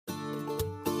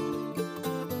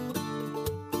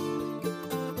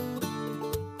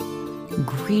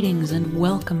Greetings and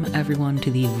welcome everyone to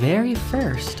the very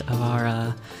first of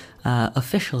our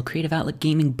official Creative Outlet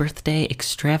Gaming Birthday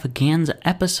Extravaganza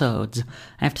episodes.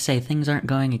 I have to say, things aren't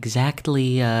going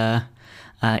exactly in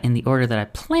the order that I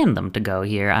planned them to go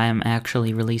here. I am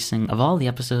actually releasing, of all the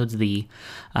episodes, the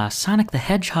Sonic the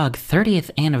Hedgehog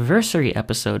 30th anniversary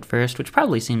episode first, which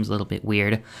probably seems a little bit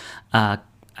weird. I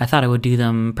thought I would do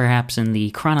them perhaps in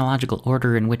the chronological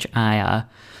order in which I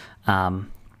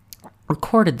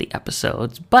recorded the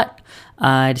episodes, but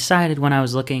I decided when I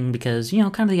was looking, because,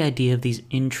 kind of the idea of these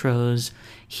intros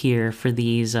here for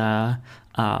these fall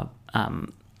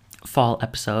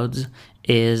episodes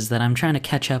is that I'm trying to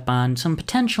catch up on some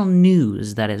potential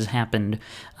news that has happened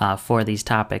for these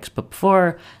topics. But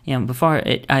before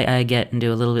I get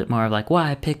into a little bit more of like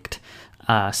why I picked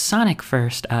Sonic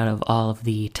first out of all of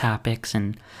the topics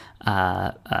and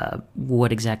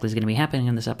what exactly is going to be happening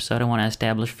in this episode, I want to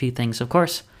establish a few things. Of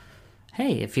course,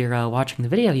 hey, if you're watching the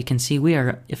video, you can see we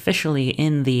are officially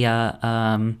in the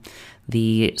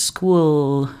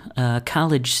school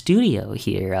college studio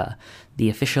here, the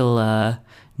official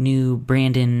new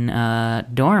Brandon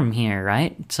dorm here,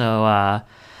 right? So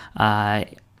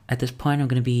at this point, I'm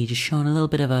going to be just showing a little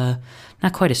bit of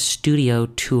not quite a studio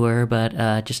tour,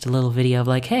 but just a little video of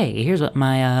like, hey, here's what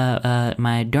my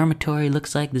my dormitory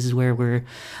looks like. This is where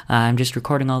I'm just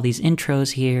recording all these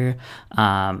intros here.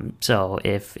 So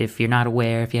if you're not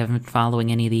aware, if you haven't been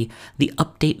following any of the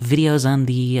update videos on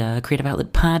the Creative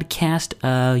Outlet Podcast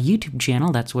YouTube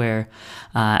channel, that's where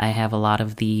I have a lot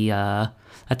of the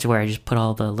that's where I just put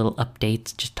all the little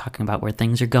updates, just talking about where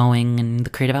things are going, and the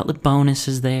Creative Outlet bonus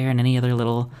is there, and any other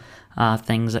little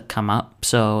things that come up.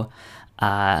 So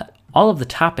all of the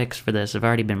topics for this have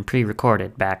already been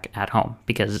pre-recorded back at home,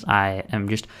 because I am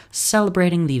just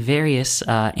celebrating the various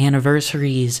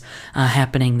anniversaries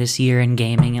happening this year in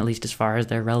gaming, at least as far as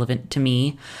they're relevant to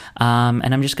me.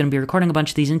 And I'm just going to be recording a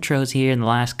bunch of these intros here in the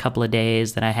last couple of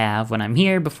days that I have when I'm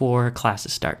here before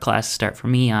classes start. Classes start for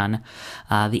me on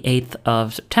the 8th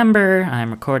of September.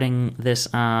 I'm recording this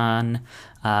on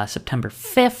September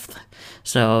 5th.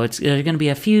 So there's going to be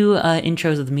a few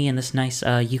intros of me in this nice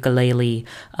ukulele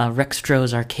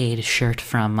Rextros Arcade shirt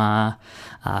from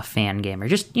Fangamer.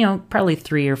 Just, probably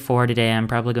 3 or 4 today. I'm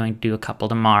probably going to do a couple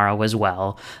tomorrow as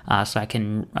well, so I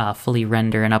can fully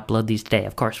render and upload these today.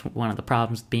 Of course, one of the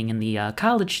problems being in the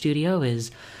college studio is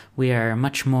we are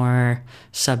much more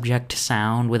subject to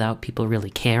sound without people really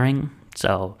caring.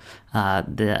 So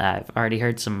I've already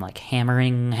heard some like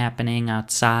hammering happening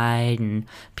outside and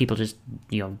people just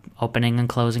opening and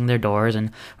closing their doors, and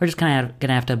we're just kind of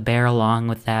gonna have to bear along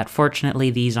with that.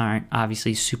 Fortunately, these aren't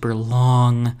obviously super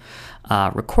long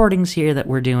recordings here that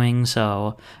we're doing,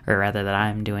 or rather that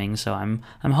I'm doing. So I'm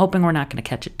hoping we're not gonna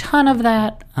catch a ton of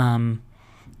that. In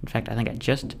fact, I think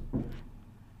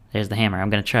there's the hammer. I'm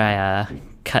going to try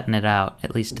cutting it out,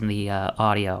 at least in the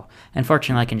audio.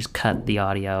 Unfortunately, I can just cut the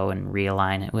audio and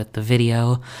realign it with the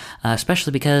video,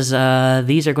 especially because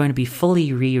these are going to be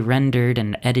fully re-rendered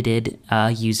and edited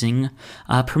using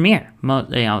Premiere.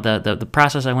 The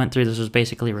process I went through, this was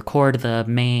basically record the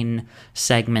main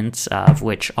segments of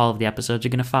which all of the episodes are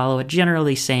going to follow a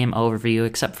generally same overview,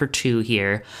 except for 2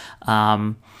 here,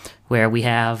 where we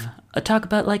have a talk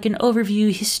about like an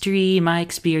overview, history, my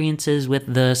experiences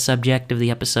with the subject of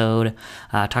the episode,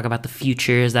 talk about the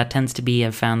futures. That tends to be,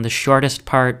 I've found, the shortest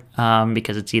part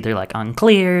because it's either like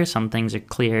unclear, some things are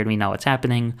clear and we know what's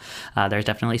happening. There's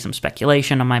definitely some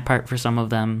speculation on my part for some of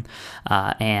them.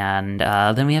 And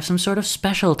then we have some sort of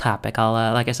special topic.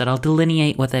 Like I said, I'll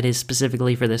delineate what that is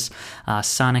specifically for this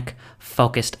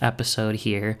Sonic-focused episode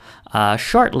here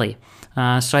shortly.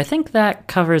 So I think that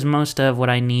covers most of what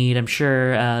I need. I'm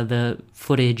sure the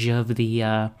footage of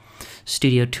the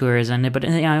studio tour is ended, but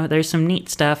there's some neat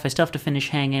stuff. I still have to finish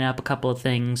hanging up a couple of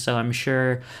things, so I'm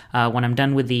sure when I'm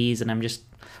done with these and I'm just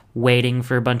waiting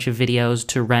for a bunch of videos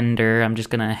to render, I'm just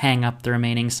gonna hang up the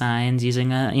remaining signs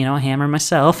using a hammer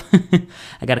myself.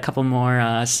 I got a couple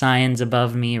more signs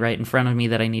above me, right in front of me,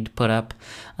 that I need to put up.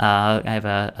 I have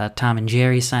a Tom and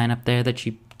Jerry sign up there that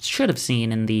you should have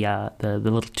seen in the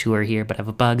little tour here, but I have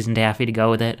a Bugs and Daffy to go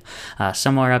with it.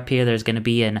 Somewhere up here there's going to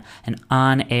be an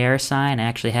on-air sign. I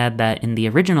actually had that in the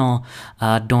original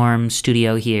dorm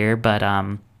studio here, but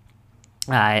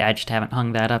I just haven't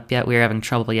hung that up yet. We were having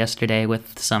trouble yesterday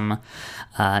with some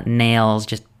nails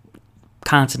just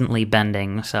constantly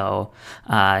bending, so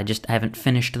I haven't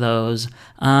finished those.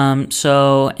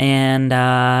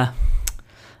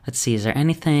 Let's see, is there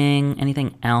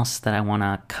anything else that I want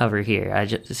to cover here? I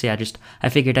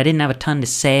figured I didn't have a ton to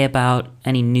say about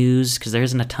any news, because there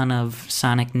isn't a ton of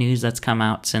Sonic news that's come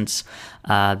out since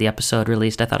the episode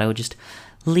released. I thought I would just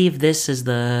leave this as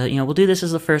we'll do this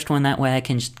as the first one. That way I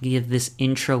can just give this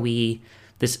intro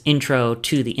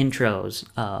to the intros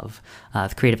of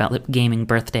the Creative Outlet Gaming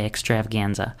Birthday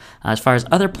Extravaganza. As far as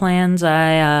other plans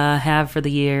I have for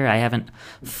the year, I haven't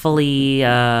fully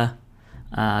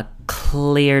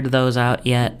cleared those out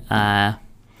yet.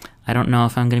 I don't know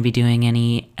if I'm going to be doing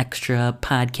any extra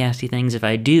podcasty things. If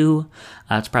I do,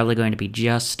 it's probably going to be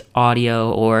just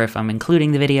audio, or if I'm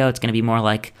including the video, it's going to be more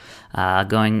like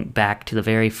going back to the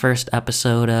very first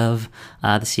episode of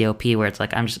the COP, where it's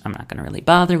like I'm not going to really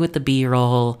bother with the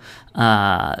B-roll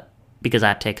because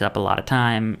that takes up a lot of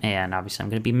time, and obviously I'm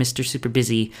going to be Mr. Super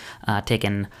Busy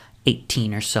taking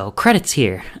 18 or so credits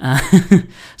here.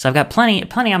 So I've got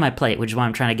plenty on my plate, which is why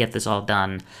I'm trying to get this all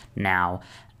done now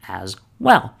as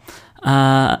well.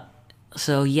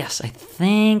 So yes, I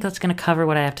think that's going to cover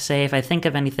what I have to say. If I think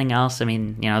of anything else, I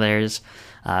mean, there's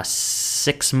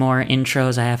 6 more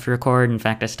intros I have to record. In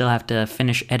fact, I still have to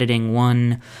finish editing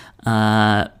one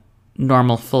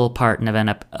normal full part of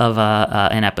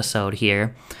an episode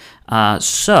here.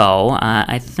 So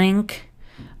I think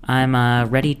I'm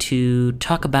ready to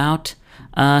talk about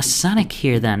Sonic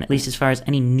here then, at least as far as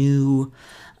any new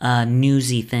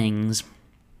newsy things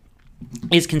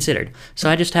is considered. So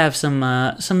I just have some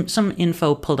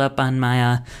info pulled up on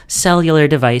my cellular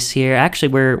device here.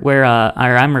 Actually,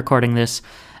 I'm recording this,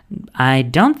 I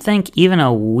don't think even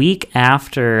a week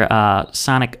after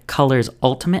Sonic Colors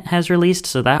Ultimate has released.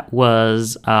 So that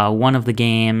was one of the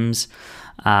games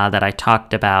that I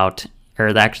talked about,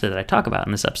 that I talk about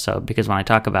in this episode, because when I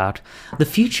talk about the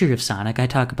future of Sonic, I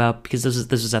talk about, because this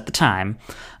was at the time,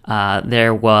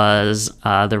 there was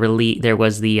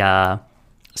the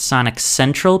Sonic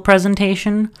Central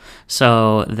presentation.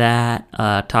 So that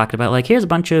talked about, like, here's a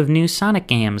bunch of new Sonic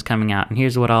games coming out, and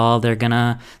here's what all they're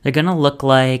gonna look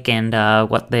like, and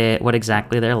what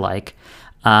exactly they're like.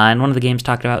 And one of the games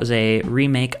talked about was a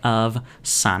remake of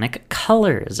Sonic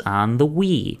Colors on the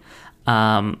Wii.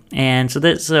 And so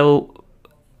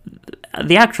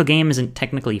the actual game isn't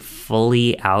technically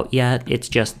fully out yet. It's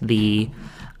just the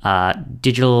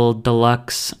digital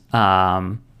deluxe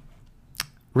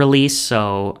release.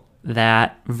 So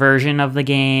that version of the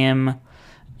game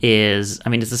it's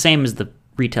the same as the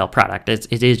retail product.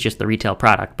 It is just the retail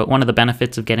product. But one of the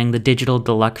benefits of getting the digital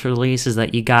deluxe release is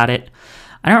that you got it,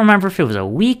 I don't remember if it was a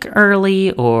week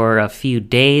early or a few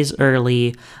days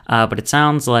early, but it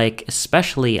sounds like,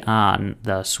 especially on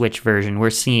the Switch version,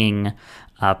 we're seeing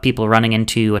people running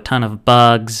into a ton of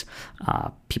bugs.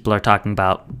 People are talking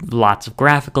about lots of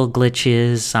graphical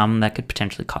glitches, some that could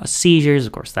potentially cause seizures.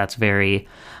 Of course, that's very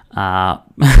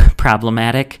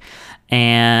problematic.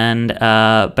 And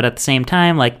but at the same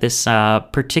time, like this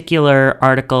particular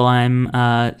article I'm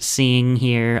seeing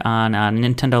here on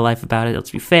Nintendo Life about it,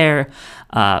 let's be fair,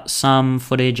 some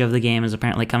footage of the game is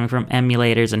apparently coming from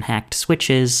emulators and hacked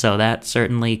switches, so that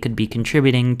certainly could be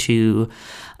contributing to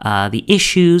the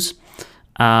issues.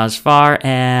 But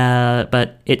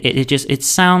it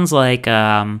sounds like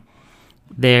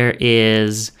there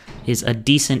is a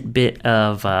decent bit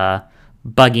of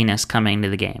bugginess coming to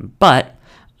the game. But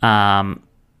as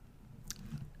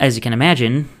you can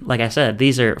imagine, like I said,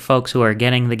 these are folks who are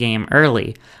getting the game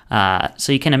early.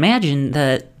 So you can imagine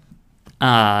that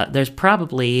there's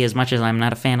probably, as much as I'm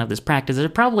not a fan of this practice, there's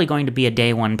probably going to be a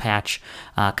day one patch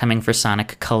coming for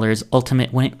Sonic Colors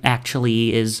Ultimate when it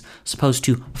actually is supposed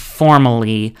to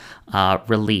formally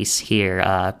release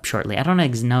here shortly. I don't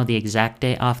know the exact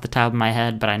date off the top of my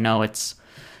head, but I know it's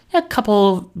a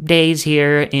couple days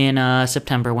here in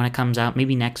September when it comes out,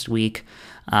 maybe next week.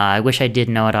 I wish I did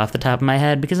know it off the top of my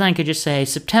head, because then I could just say,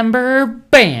 September,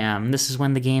 bam, this is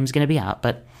when the game's going to be out,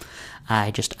 but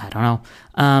I don't know.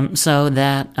 So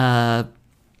that,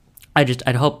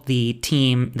 I'd hope the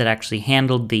team that actually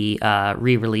handled the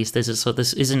re-release, this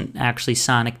isn't actually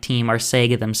Sonic Team or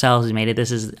Sega themselves who made it.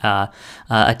 This is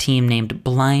a team named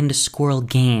Blind Squirrel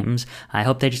Games. I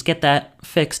hope they just get that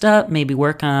fixed up, maybe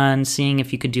work on seeing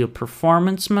if you could do a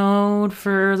performance mode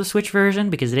for the Switch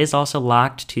version, because it is also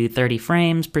locked to 30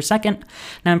 frames per second.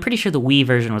 Now, I'm pretty sure the Wii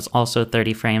version was also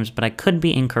 30 frames, but I could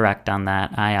be incorrect on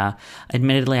that.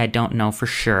 Admittedly, I don't know for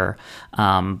sure.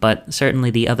 But certainly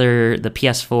the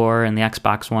PS4 and the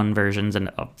Xbox One versions, and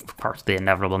of course the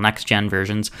inevitable next-gen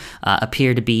versions,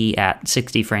 appear to be at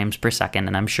 60 frames per second,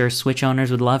 and I'm sure Switch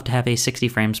owners would love to have a 60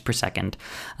 frames per second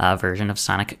version of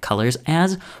Sonic Colors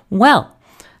as well.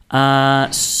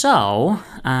 So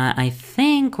I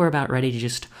think we're about ready to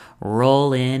just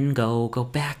roll in, go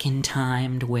back in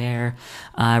time to where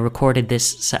I recorded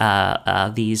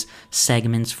these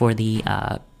segments for the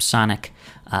Sonic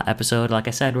episode. Like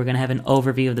I said, we're going to have an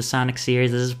overview of the Sonic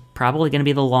series. This is probably going to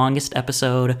be the longest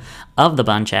episode of the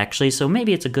bunch, actually, so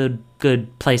maybe it's a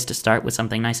good place to start with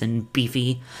something nice and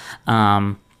beefy.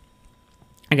 I'm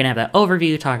going to have that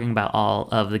overview talking about all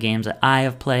of the games that I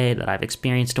have played, that I've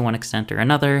experienced to one extent or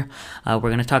another. We're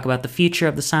going to talk about the future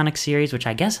of the Sonic series, which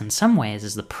I guess in some ways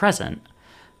is the present,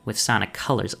 with Sonic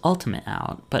Colors Ultimate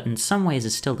out, but in some ways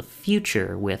is still the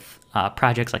future with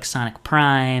projects like Sonic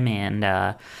Prime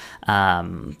and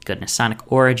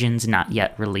Sonic Origins not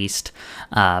yet released,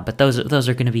 but those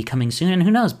are going to be coming soon, and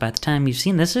who knows, by the time you've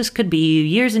seen this could be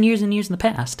years and years and years in the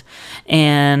past.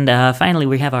 And finally,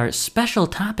 we have our special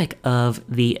topic of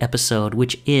the episode,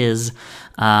 which is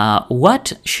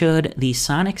what should the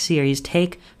Sonic series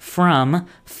take from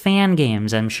fan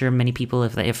games? I'm sure many people,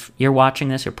 if you're watching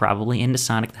this, are probably into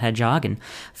Sonic the Hedgehog, and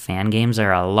fan games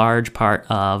are a large part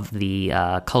of the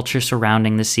culture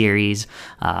surrounding the series.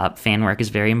 Fan work is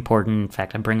very important. In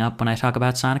fact, I bring up when I talk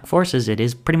about Sonic Forces, it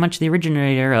is pretty much the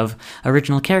originator of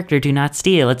original character Do Not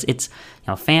Steal. It's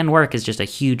fan work is just a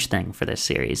huge thing for this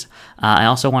series. I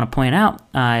also want to point out,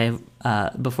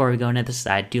 before we go into this,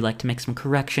 I do like to make some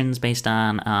corrections based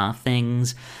on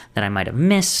things that I might have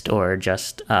missed or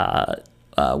just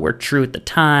were true at the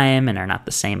time and are not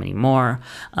the same anymore.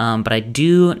 But I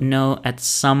do know at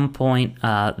some point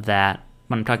that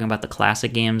when I'm talking about the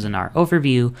classic games in our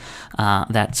overview,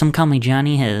 that Some Call Me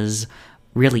Johnny has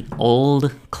really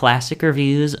old classic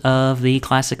reviews of the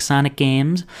classic Sonic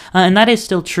games, and that is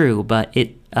still true, but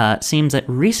it seems that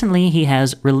recently he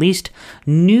has released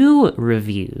new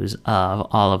reviews of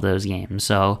all of those games.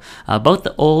 So both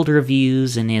the old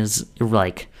reviews and his,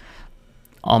 like,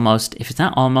 almost, if it's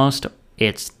not almost,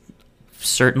 it's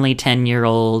certainly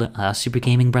 10-year-old Super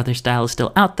Gaming Brothers style is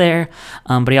still out there,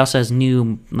 but he also has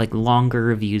new, like, longer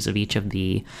reviews of each of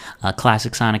the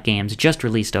classic Sonic games just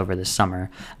released over this summer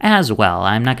as well.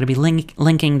 I'm not going to be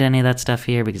linking to any of that stuff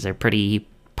here because they're pretty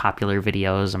popular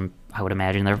videos. I would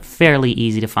imagine they're fairly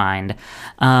easy to find,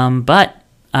 but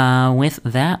with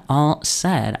that all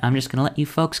said, I'm just going to let you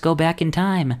folks go back in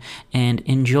time and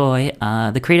enjoy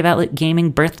the Creative Outlet Gaming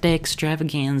Birthday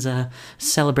Extravaganza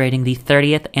celebrating the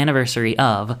 30th anniversary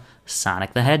of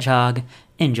Sonic the Hedgehog.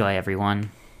 Enjoy,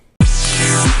 everyone.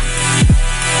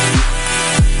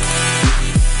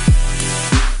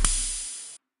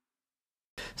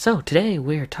 So today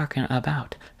we're talking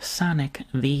about Sonic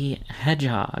the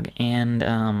Hedgehog, and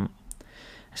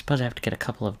I suppose I have to get a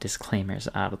couple of disclaimers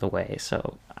out of the way.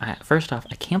 So, first off,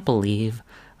 I can't believe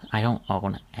I don't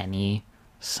own any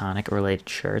Sonic-related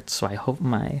shirts, so I hope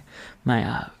my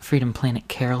Freedom Planet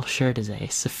Carol shirt is a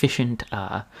sufficient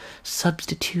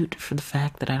substitute for the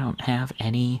fact that I don't have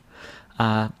any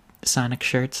Sonic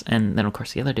shirts. And then, of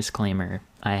course, the other disclaimer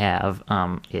I have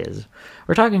is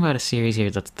we're talking about a series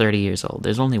here that's 30 years old.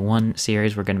 There's only one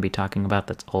series we're going to be talking about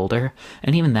that's older,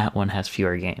 and even that one has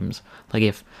fewer games. Like,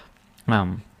 if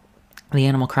the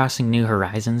Animal Crossing New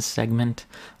Horizons segment,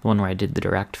 the one where I did the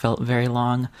direct, felt very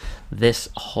long, this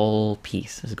whole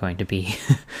piece is going to be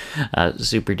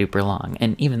super duper long.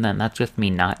 And even then, that's with me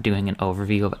not doing an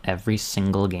overview of every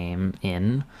single game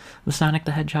in the Sonic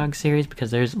the Hedgehog series,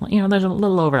 because there's a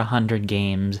little over 100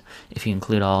 games if you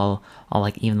include all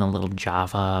like even the little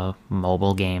Java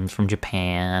mobile games from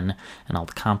Japan and all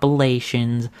the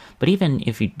compilations. But even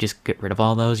if you just get rid of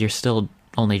all those, you're still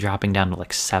only dropping down to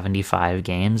like 75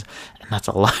 games, and that's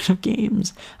a lot of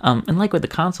games. And like with the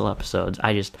console episodes,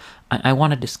 I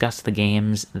want to discuss the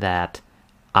games that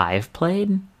I've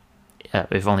played,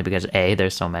 if only because A,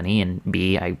 there's so many, and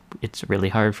B, it's really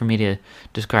hard for me to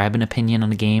describe an opinion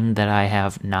on a game that I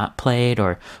have not played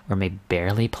or maybe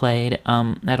barely played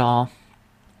at all.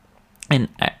 And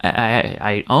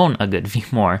I own a good few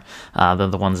more than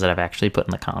the ones that I've actually put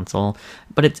in the console,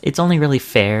 but it's only really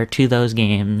fair to those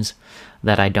games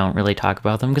that I don't really talk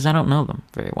about them because I don't know them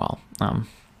very well.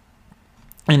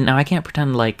 And now I can't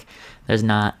pretend like there's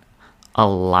not a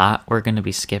lot we're going to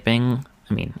be skipping.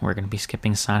 I mean, we're going to be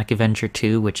skipping Sonic Adventure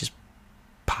 2, which is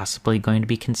possibly going to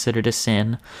be considered a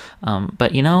sin.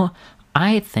 But,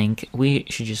 I think we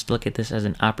should just look at this as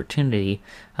an opportunity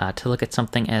to look at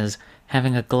something as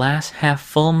having a glass half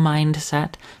full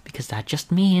mindset, because that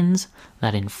just means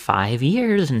that in 5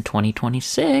 years, in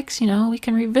 2026, we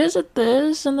can revisit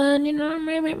this, and then,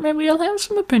 maybe I'll have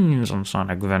some opinions on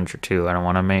Sonic Adventure 2. I don't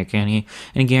want to make any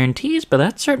guarantees, but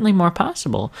that's certainly more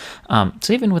possible.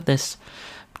 So even with this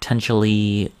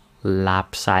potentially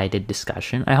lopsided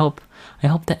discussion, I hope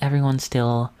that everyone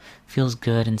still feels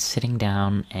good in sitting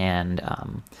down and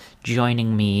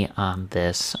joining me on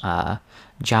this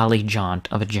jolly jaunt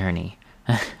of a journey.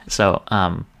 So,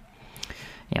 I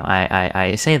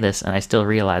say this, and I still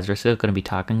realize we're still going to be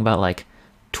talking about, like,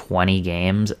 20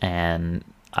 games, and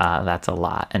that's a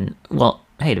lot. And, well,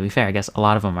 hey, to be fair, I guess a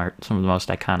lot of them are some of the most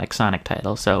iconic Sonic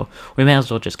titles, so we may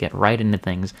as well just get right into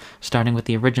things, starting with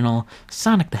the original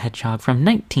Sonic the Hedgehog from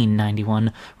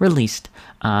 1991, released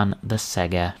on the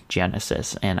Sega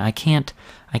Genesis. And I can't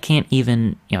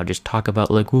even, just talk about,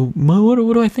 like, well, what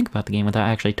do I think about the game without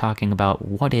actually talking about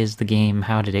what is the game,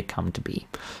 how did it come to be.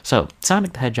 So,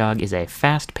 Sonic the Hedgehog is a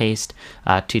fast-paced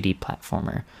 2D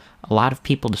platformer. A lot of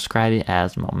people describe it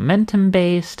as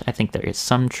momentum-based. I think there is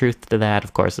some truth to that.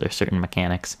 Of course, there are certain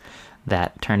mechanics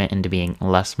that turn it into being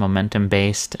less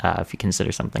momentum-based, if you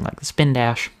consider something like the spin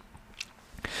dash.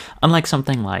 Unlike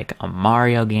something like a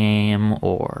Mario game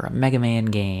or a Mega Man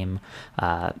game,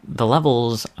 the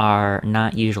levels are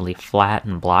not usually flat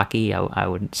and blocky. I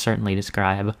would certainly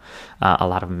describe a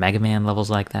lot of Mega Man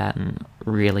levels like that, and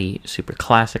really super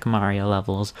classic Mario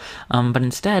levels. But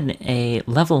instead, a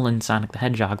level in Sonic the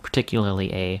Hedgehog,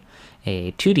 particularly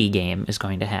a 2D game, is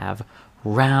going to have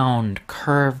round,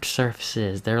 curved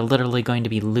surfaces. They're literally going to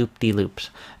be loop-de-loops.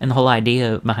 And the whole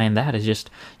idea behind that is just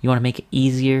you want to make it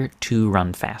easier to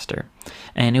run faster.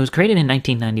 And it was created in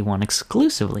 1991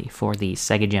 exclusively for the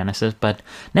Sega Genesis, but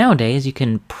nowadays you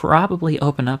can probably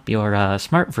open up your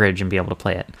smart fridge and be able to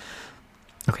play it.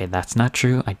 Okay, that's not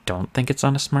true. I don't think it's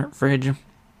on a smart fridge.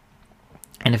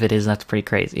 And if it is, that's pretty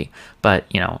crazy. But,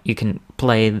 you can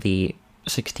play the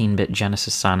 16-bit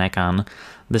Genesis Sonic on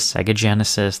the Sega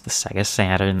Genesis, the Sega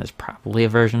Saturn. There's probably a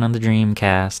version on the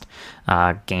Dreamcast,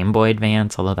 Game Boy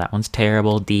Advance, although that one's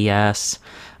terrible, DS,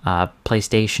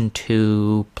 PlayStation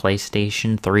 2,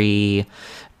 PlayStation 3.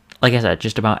 Like I said,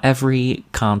 just about every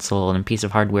console and piece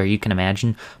of hardware you can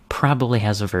imagine probably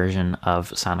has a version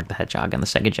of Sonic the Hedgehog on the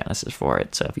Sega Genesis for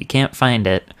it. So if you can't find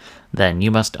it, then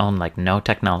you must own, like, no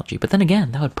technology. But then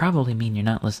again, that would probably mean you're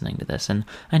not listening to this. And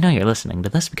I know you're listening to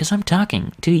this because I'm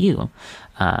talking to you,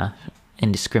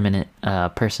 indiscriminate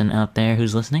person out there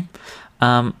who's listening.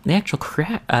 The actual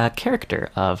character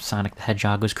of Sonic the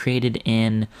Hedgehog was created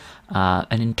in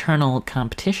an internal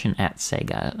competition at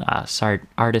Sega.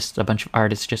 A bunch of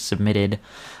artists just submitted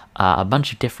a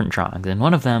bunch of different drawings, and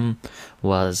one of them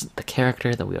was the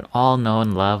character that we would all know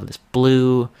and love, this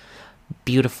blue,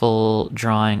 beautiful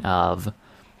drawing of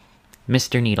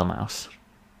Mr. Needlemouse.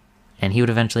 And he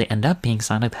would eventually end up being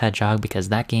Sonic the Hedgehog because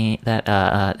that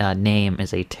name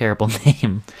is a terrible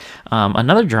name.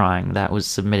 Another drawing that was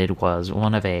submitted was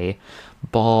one of a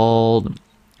bald,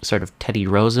 sort of Teddy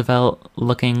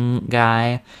Roosevelt-looking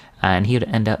guy, and he would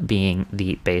end up being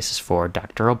the basis for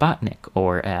Dr. Robotnik,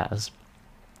 or as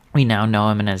we now know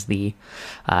him and as the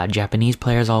Japanese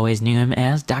players always knew him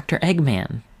as, Dr.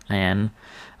 Eggman. And,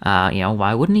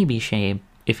 why wouldn't he be shaped?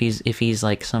 If he's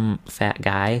like some fat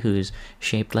guy who's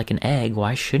shaped like an egg,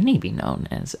 why shouldn't he be known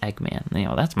as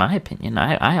Eggman? That's my opinion.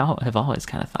 I have always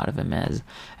kind of thought of him as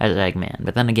Eggman.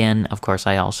 But then again, of course,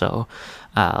 I also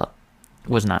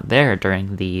was not there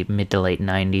during the mid to late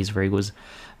 90s where he was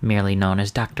merely known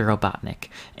as Dr. Robotnik.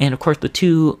 And of course, the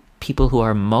two people who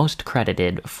are most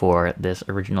credited for this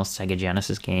original Sega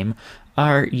Genesis game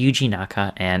are Yuji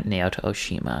Naka and Naoto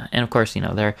Oshima. And of course,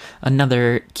 they're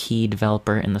another key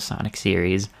developer in the Sonic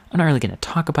series. I'm not really going to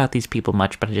talk about these people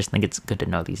much, but I just think it's good to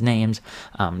know these names.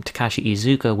 Takashi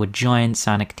Iizuka would join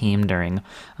Sonic Team during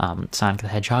Sonic the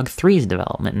Hedgehog 3's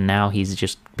development, and now he's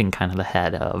just been kind of the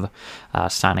head of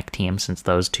Sonic Team since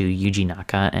those two, Yuji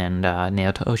Naka and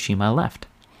Naoto Oshima, left.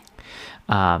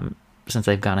 Since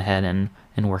they've gone ahead and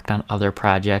worked on other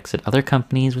projects at other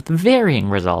companies with varying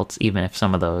results, even if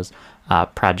some of those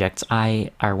projects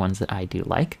are ones that I do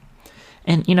like.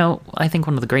 And, I think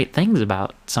one of the great things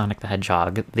about Sonic the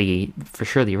Hedgehog, for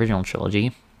sure the original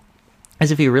trilogy,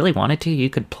 is if you really wanted to, you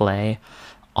could play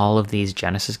all of these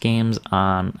Genesis games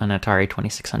on an Atari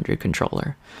 2600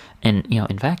 controller. And,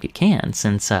 in fact, you can,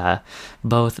 since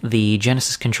both the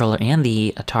Genesis controller and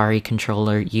the Atari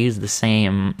controller use the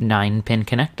same 9-pin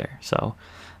connector. So,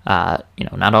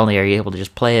 not only are you able to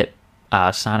just play it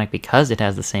Sonic because it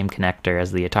has the same connector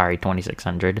as the Atari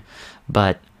 2600,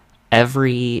 but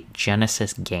every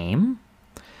Genesis game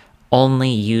only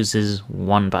uses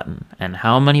one button. And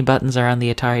how many buttons are on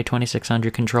the Atari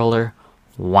 2600 controller?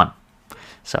 One.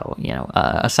 So,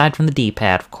 aside from the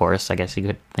D-pad, of course, I guess you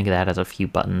could think of that as a few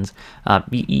buttons.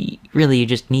 You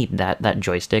just need that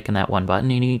joystick and that one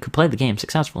button, and you could play the game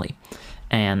successfully.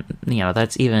 And,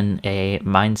 that's even a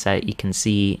mindset you can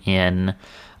see in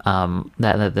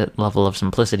that level of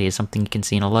simplicity is something you can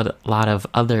see in a lot of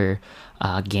other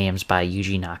games by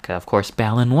Yuji Naka. Of course,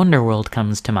 Balan Wonderworld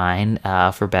comes to mind,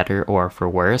 for better or for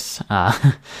worse.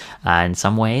 In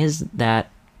some ways, that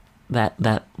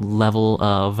level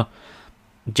of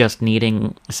just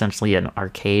needing essentially an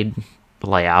arcade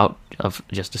layout of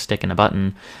just a stick and a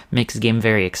button makes the game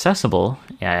very accessible.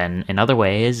 And in other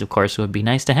ways, of course, it would be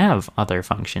nice to have other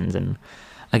functions. And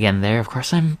again, there, of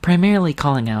course, I'm primarily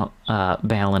calling out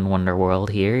Balan Wonderworld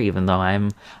here, even though I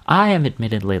am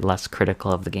admittedly less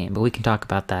critical of the game. But we can talk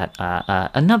about that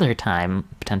another time,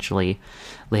 potentially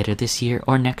later this year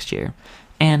or next year.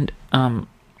 And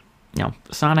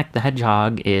Sonic the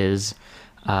Hedgehog is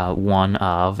one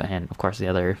of, and of course the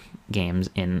other games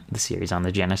in the series on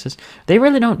the Genesis. They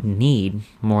really don't need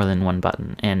more than one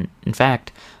button. And in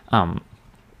fact,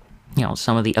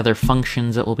 some of the other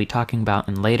functions that we'll be talking about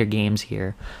in later games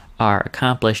here are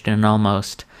accomplished in an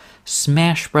almost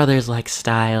Smash Brothers-like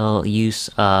style use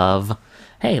of,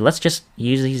 hey, let's just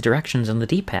use these directions on the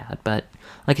D-pad. But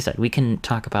like I said, we can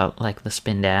talk about like the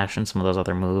spin dash and some of those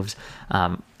other moves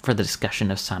for the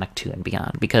discussion of Sonic 2 and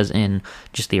beyond. Because in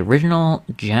just the original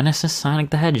Genesis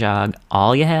Sonic the Hedgehog,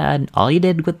 all you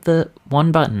did with the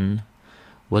one button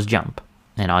was jump.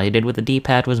 And all you did with the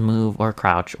D-pad was move or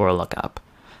crouch or look up.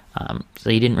 So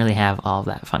you didn't really have all of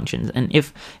that functions. And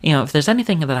if there's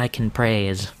anything that I can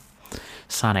praise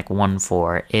Sonic 1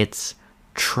 for, it's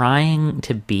trying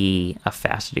to be a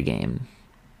faster game.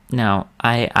 Now,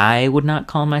 I would not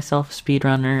call myself a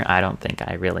speedrunner. I don't think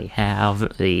I really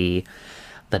have the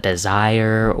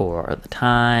desire or the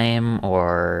time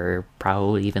or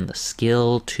probably even the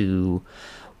skill to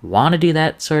want to do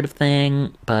that sort of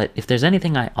thing. But if there's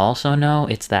anything I also know,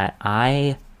 it's that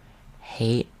I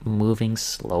hate moving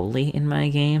slowly in my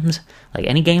games. Like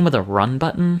any game with a run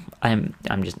button, I'm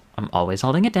always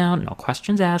holding it down, no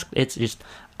questions asked. It's just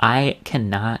I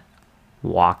cannot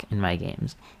walk in my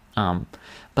games.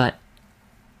 But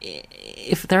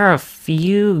if there are a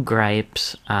few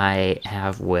gripes I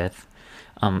have with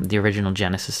the original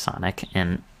Genesis Sonic,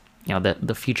 and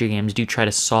the future games do try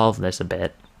to solve this a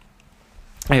bit,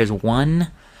 there's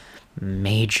one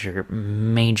major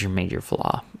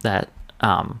flaw that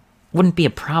wouldn't be a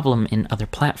problem in other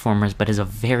platformers, but is a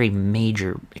very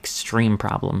major, extreme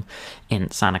problem in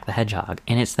Sonic the Hedgehog,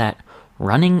 and it's that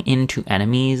running into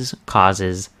enemies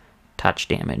causes touch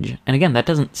damage. And again, that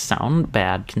doesn't sound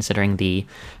bad considering the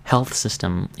health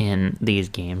system in these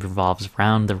games revolves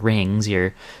around the rings,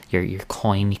 your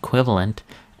coin equivalent,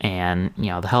 and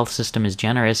the health system is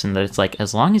generous in that it's like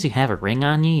as long as you have a ring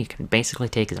on you, you can basically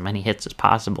take as many hits as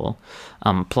possible.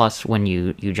 Plus, when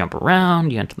you jump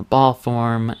around, you enter the ball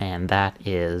form, and that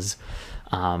is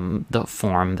the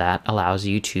form that allows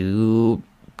you to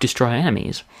destroy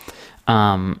enemies.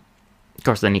 Of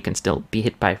course, then you can still be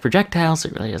hit by projectiles, so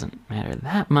it really doesn't matter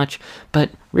that much. But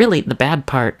really, the bad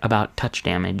part about touch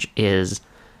damage is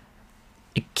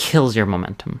it kills your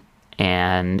momentum.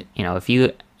 And, if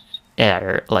you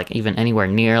are, like, even anywhere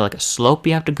near, like, a slope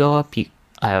you have to go up, it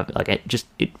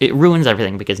ruins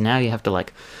everything, because now you have to,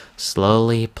 like,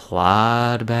 slowly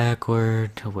plod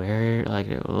backward to where, like,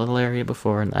 a little area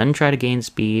before, and then try to gain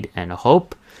speed, and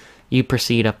hope you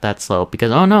proceed up that slope,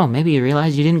 because, oh no, maybe you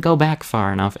realize you didn't go back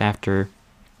far enough after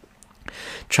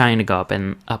trying to go up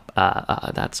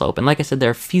that slope. And like I said, there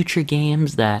are future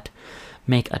games that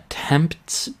make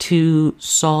attempts to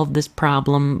solve this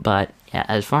problem, but yeah,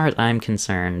 as far as I'm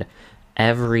concerned,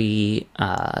 every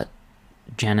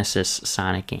Genesis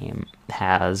Sonic game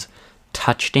has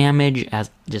touch damage as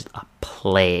just a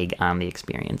plague on the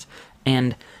experience.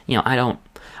 And I don't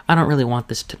really want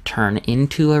this to turn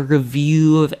into a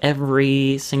review of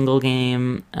every single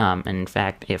game. In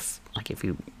fact, if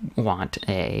you want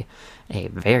a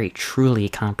very truly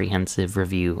comprehensive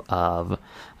review of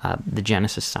the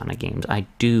Genesis Sonic games, I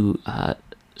do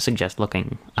suggest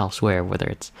looking elsewhere. Whether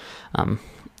it's, some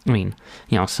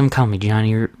call me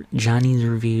Johnny. Johnny's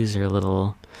reviews are a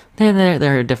little.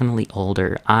 They're definitely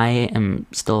older. I am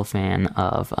still a fan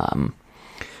of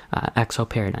Exo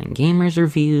Paradigm Gamers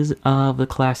reviews of the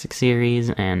classic series,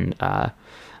 and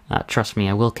trust me,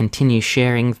 I will continue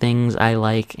sharing things I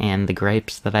like and the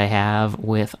gripes that I have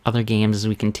with other games as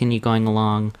we continue going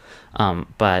along.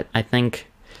 But I think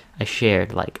I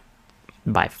shared, like,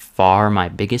 by far my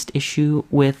biggest issue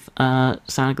with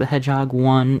Sonic the Hedgehog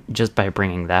 1 just by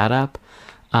bringing that up.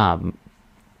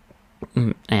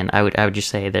 And I would just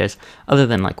say there's, other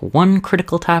than like one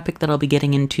critical topic that I'll be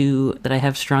getting into that I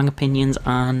have strong opinions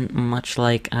on, much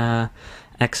like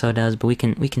Exo does, but we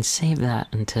can save that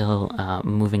until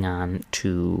moving on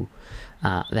to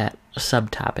that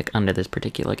subtopic under this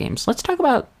particular game. So let's talk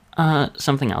about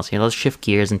something else here. Let's shift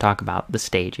gears and talk about the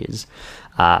stages.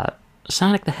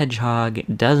 Sonic the Hedgehog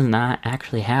does not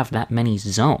actually have that many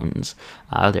zones.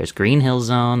 There's Green Hill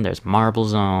Zone, there's Marble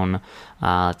Zone,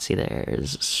 let's see,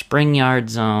 there's Spring Yard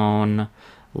Zone,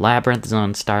 Labyrinth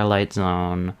Zone, Starlight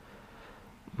Zone,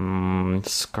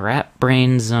 Scrap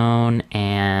Brain Zone,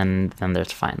 and then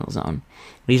there's Final Zone.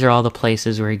 These are all the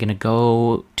places where you're going to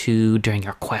go to during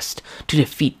your quest to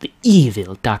defeat the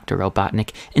evil Dr.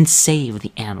 Robotnik and save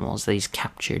the animals that he's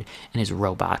captured in his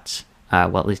robots.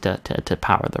 Well, at least to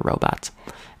power the robots.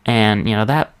 And,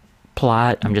 that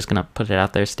plot, I'm just going to put it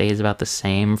out there, stays about the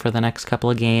same for the next couple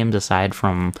of games, aside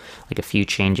from, like, a few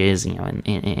changes,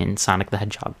 in Sonic the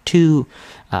Hedgehog 2.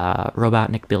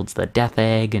 Robotnik builds the Death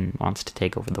Egg and wants to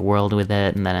take over the world with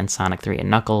it, and then in Sonic 3 and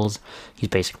Knuckles, he's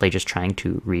basically just trying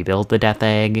to rebuild the Death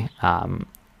Egg,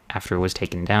 after it was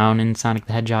taken down in Sonic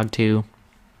the Hedgehog 2.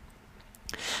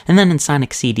 And then in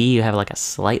Sonic CD, you have like a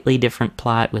slightly different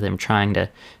plot with him trying to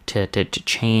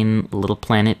chain Little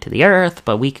Planet to the Earth,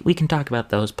 but we can talk about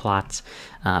those plots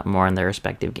more in their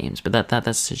respective games. But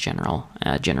that's the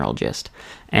general gist.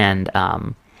 And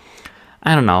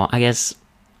I don't know. I guess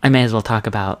I may as well talk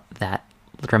about that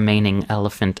remaining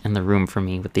elephant in the room for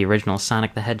me with the original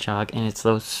Sonic the Hedgehog, and it's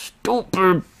those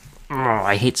stupid. Oh,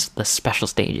 I hate the special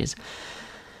stages,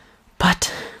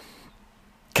 but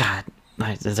God.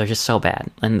 They're just so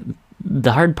bad. And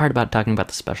the hard part about talking about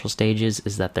the special stages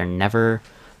is that they're never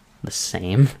the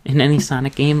same in any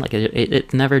Sonic game. Like,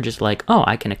 it's never just like, oh,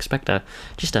 I can expect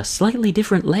just a slightly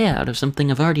different layout of something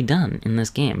I've already done in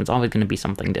this game. It's always going to be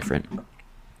something different.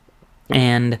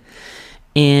 And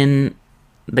in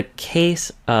the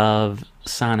case of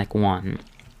Sonic 1,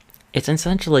 it's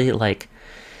essentially like,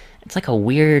 it's like a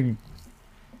weird,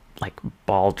 like,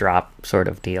 ball drop sort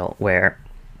of deal where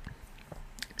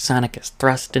Sonic is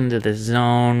thrust into this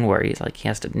zone where he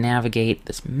has to navigate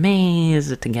this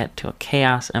maze to get to a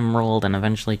Chaos Emerald and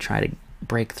eventually try to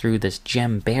break through this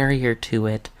gem barrier to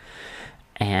it.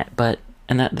 And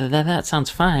that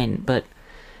sounds fine, but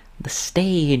the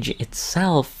stage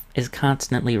itself is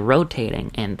constantly rotating,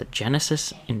 and the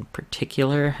Genesis in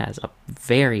particular has a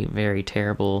very, very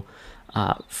terrible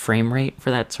frame rate for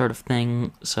that sort of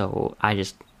thing. So I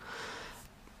just,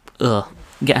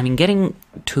 getting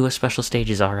to a special stage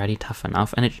is already tough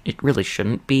enough, and it really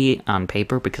shouldn't be on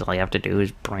paper, because all you have to do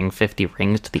is bring 50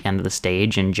 rings to the end of the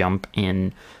stage and jump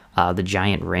in the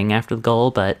giant ring after the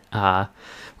goal, but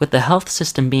with the health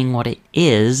system being what it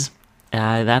is,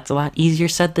 that's a lot easier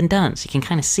said than done. So you can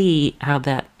kind of see how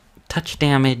that touch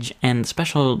damage and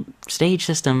special stage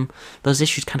system, those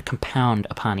issues kind of compound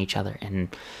upon each other,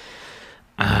 and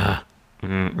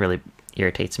really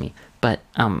irritates me. But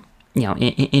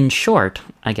in short,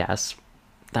 I guess,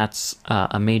 that's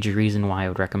a major reason why I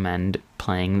would recommend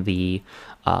playing the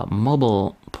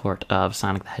mobile port of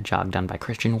Sonic the Hedgehog done by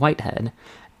Christian Whitehead.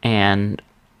 And,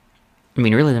 I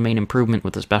mean, really the main improvement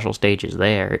with the special stages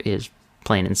there is,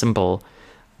 plain and simple,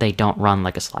 they don't run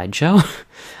like a slideshow.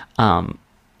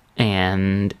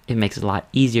 And it makes it a lot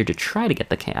easier to try to get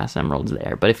the Chaos Emeralds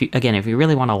there. But if you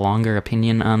really want a longer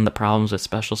opinion on the problems with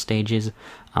special stages,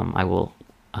 I will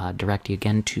direct you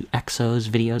again to Exo's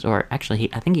videos, or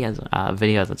actually I think he has a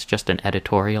video that's just an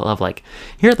editorial of like,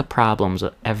 here are the problems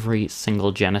with every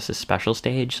single Genesis special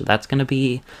stage. So that'll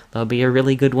be a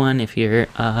really good one if you're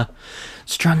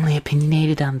strongly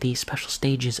opinionated on the special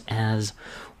stages as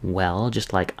well,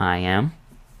 just like I am.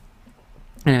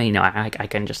 And I mean, I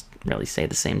can just really say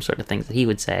the same sort of things that he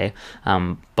would say,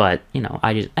 but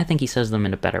I think he says them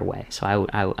in a better way. So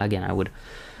I would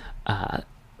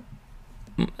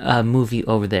move you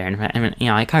over there. And I mean,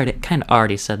 I kind of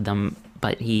already said them,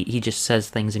 but he just says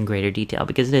things in greater detail,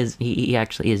 because he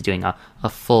actually is doing a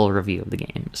full review of the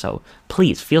game. So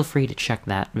please feel free to check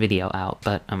that video out,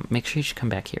 but make sure you should come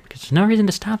back here, because there's no reason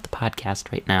to stop the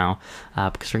podcast right now,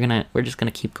 because we're just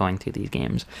gonna keep going through these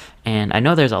games. And I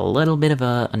know there's a little bit of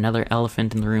another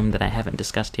elephant in the room that I haven't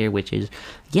discussed here, which is,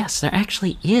 yes, there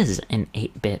actually is an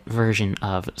 8-bit version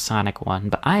of Sonic 1,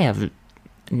 but I have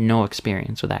no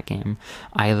experience with that game,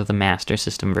 either the Master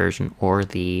System version or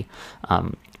the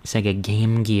Sega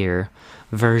Game Gear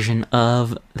version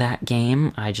of that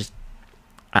game.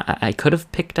 I could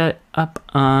have picked it up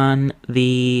on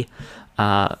the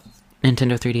Nintendo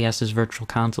 3DS's Virtual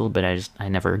Console, but I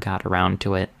never got around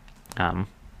to it. But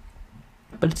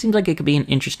it seems like it could be an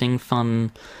interesting,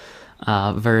 fun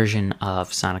version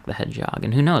of Sonic the Hedgehog,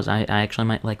 and who knows, I actually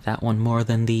might like that one more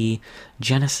than the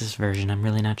Genesis version. I'm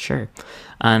really not sure.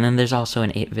 And then there's also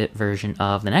an 8-bit version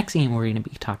of the next game we're going to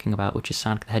be talking about, which is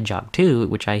Sonic the Hedgehog 2,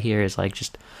 which I hear is like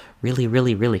just really,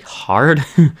 really, really hard.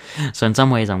 So in some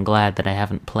ways I'm glad that I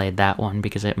haven't played that one,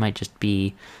 because it might just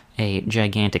be a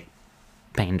gigantic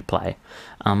pain to play.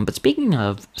 But speaking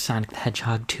of Sonic the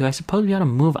Hedgehog 2, I suppose we ought to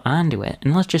move on to it.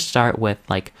 And let's just start with,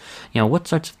 like, what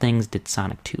sorts of things did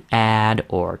Sonic 2 add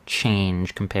or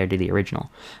change compared to the original?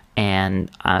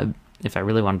 And if I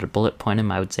really wanted to bullet point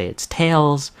him, I would say it's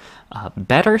Tails.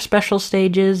 Better special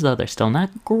stages, though they're still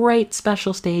not great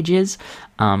special stages.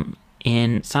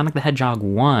 In Sonic the Hedgehog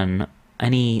 1,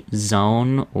 any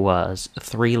zone was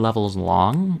 3 levels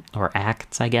long, or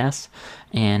acts, I guess.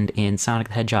 And in Sonic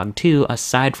the Hedgehog 2,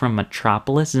 aside from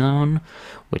Metropolis Zone,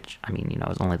 which, I mean,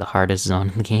 is only the hardest zone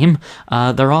in the game,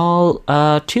 they're all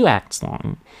 2 acts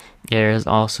long. There's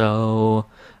also...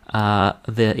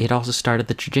 it also started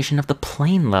the tradition of the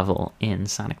plane level in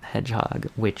Sonic the Hedgehog,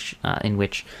 in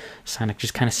which Sonic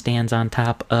just kind of stands on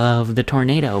top of the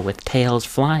tornado with Tails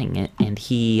flying it, and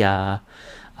you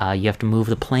have to move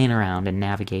the plane around and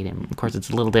navigate him. Of course, it's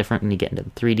a little different when you get into the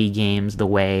 3D games, the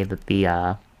way that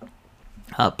the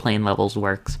plane levels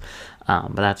works,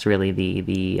 but that's really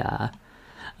the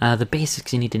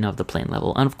basics you need to know of the plane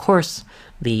level. And of course,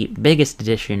 the biggest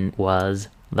addition was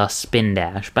the spin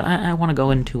dash, but I want to go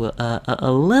into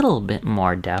a little bit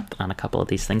more depth on a couple of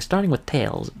these things, starting with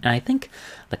Tails. And I think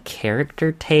the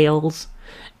character Tails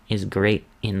is great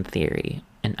in theory,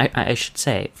 and I should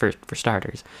say, for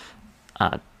starters,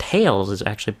 Tails is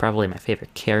actually probably my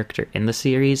favorite character in the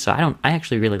series, so I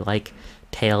actually really like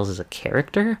Tails as a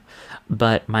character,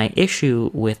 but my issue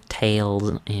with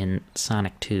Tails in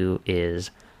Sonic 2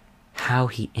 is how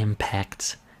he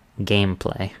impacts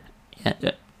gameplay.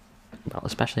 Well,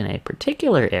 especially in a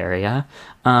particular area,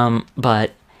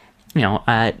 but,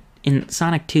 in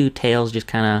Sonic 2, Tails just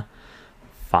kind of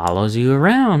follows you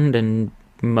around and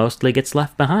mostly gets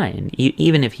left behind.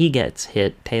 Even if he gets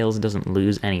hit, Tails doesn't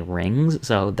lose any rings,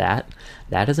 so that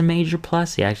is a major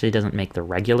plus. He actually doesn't make the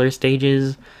regular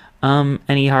stages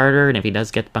any harder, and if he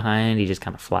does get behind, he just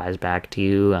kind of flies back to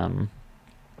you.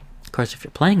 Of course, if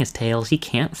you're playing as Tails, he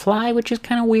can't fly, which is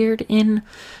kind of weird in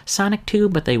Sonic 2,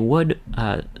 but they would,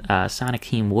 Sonic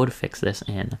Team would fix this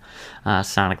in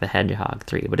Sonic the Hedgehog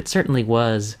 3, but it certainly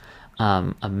was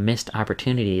a missed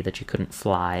opportunity that you couldn't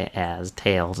fly as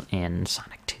Tails in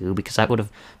Sonic 2, because that would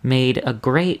have made a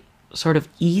great sort of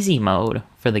easy mode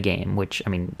for the game, which, I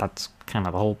mean, that's kind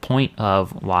of the whole point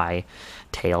of why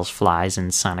Tails flies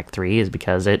in Sonic 3, is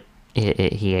because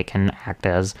he can act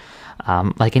as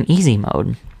like an easy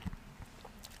mode.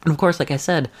 And of course, like I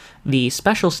said, the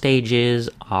special stages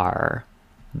are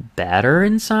better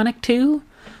in Sonic 2,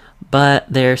 but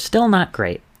they're still not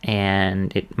great.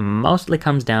 And it mostly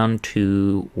comes down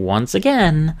to, once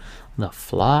again, the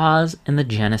flaws in the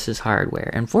Genesis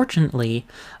hardware. Unfortunately,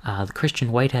 the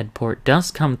Christian Whitehead port does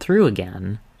come through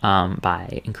again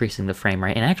by increasing the frame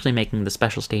rate and actually making the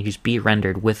special stages be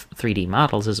rendered with 3D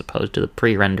models as opposed to the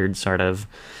pre-rendered sort of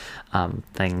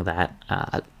thing that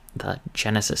the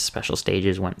Genesis special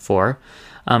stages went for.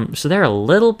 So they're a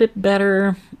little bit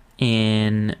better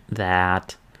in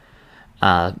that,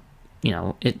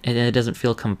 it doesn't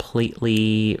feel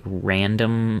completely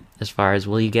random as far as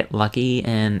will you get lucky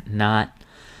and not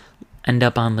end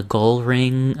up on the goal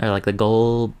ring or like the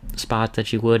goal spot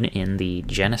that you would in the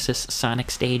Genesis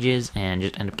Sonic stages and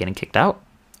just end up getting kicked out.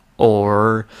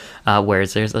 Or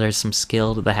whereas there's some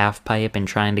skill to the half pipe and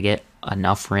trying to get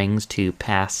enough rings to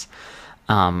pass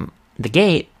the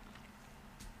gate,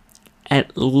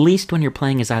 at least when you're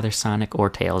playing as either Sonic or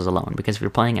Tails alone, because if you're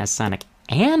playing as Sonic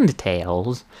and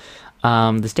Tails,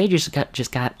 the stages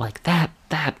just got like that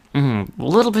a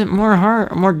little bit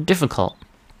more difficult,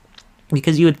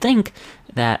 because you would think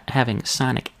that having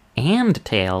Sonic and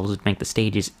Tails would make the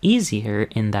stages easier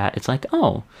in that it's like,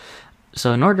 oh,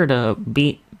 so in order to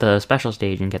beat the special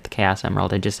stage and get the Chaos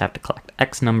Emerald, I just have to collect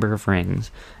X number of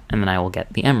rings, and then I will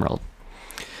get the Emerald.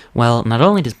 Well, not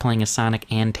only does playing as Sonic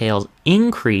and Tails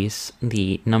increase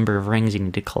the number of rings you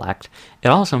need to collect, it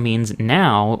also means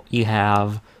now you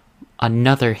have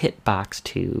another hitbox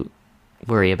to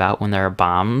worry about when there are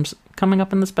bombs coming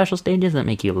up in the special stages that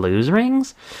make you lose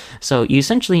rings. So you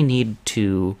essentially need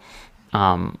to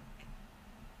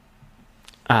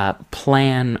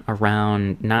plan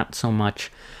around not so much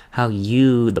how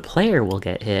you, the player, will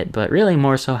get hit, but really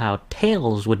more so how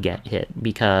Tails would get hit,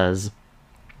 because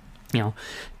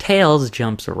Tails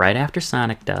jumps right after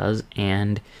Sonic does,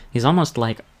 and he's almost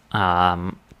like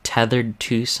tethered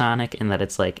to Sonic in that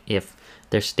it's like if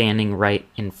they're standing right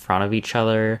in front of each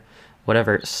other,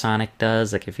 whatever Sonic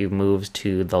does, like if he moves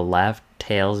to the left,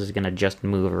 Tails is going to just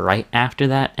move right after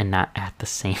that and not at the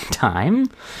same time.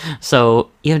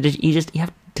 So you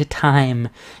have to time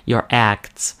your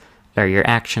acts or your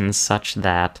actions such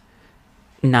that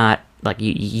not like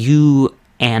you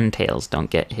and Tails don't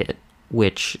get hit,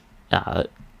 which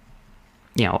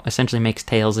essentially makes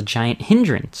Tails a giant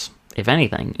hindrance. If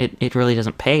anything, it really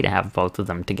doesn't pay to have both of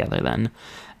them together then.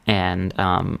 And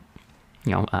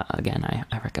again,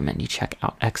 I recommend you check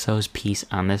out Exo's piece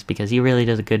on this because he really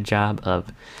does a good job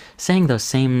of saying those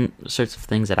same sorts of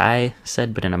things that I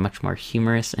said, but in a much more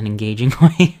humorous and engaging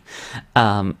way.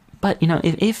 But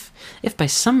if by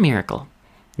some miracle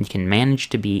you can manage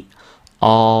to beat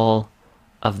all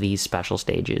of these special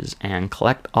stages and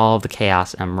collect all of the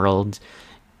Chaos Emeralds,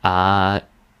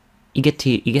 you get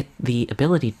the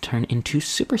ability to turn into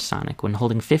Supersonic when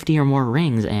holding 50 or more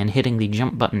rings and hitting the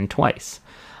jump button twice.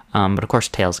 But of course,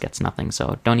 Tails gets nothing,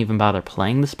 so don't even bother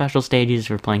playing the special stages if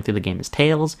you're playing through the game as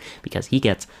Tails, because he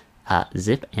gets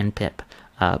Zip and Pip.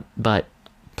 But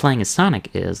playing as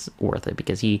Sonic is worth it,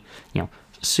 because he,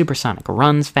 Supersonic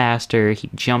runs faster, he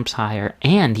jumps higher,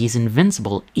 and he's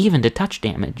invincible even to touch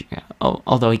damage,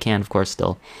 although he can, of course,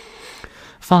 still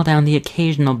fall down the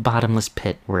occasional bottomless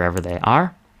pit wherever they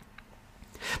are.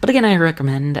 But again, I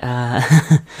recommend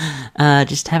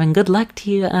just having good luck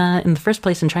to you in the first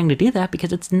place and trying to do that,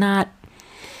 because it's not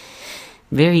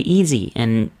very easy.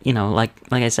 And, like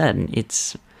I said,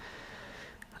 it's...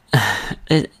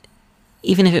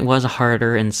 even if it was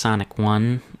harder in Sonic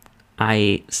 1,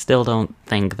 I still don't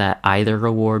think that either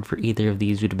reward for either of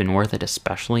these would have been worth it,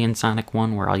 especially in Sonic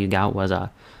 1, where all you got was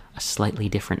a slightly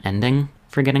different ending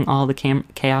for getting all the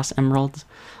Chaos Emeralds.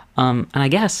 And I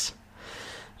guess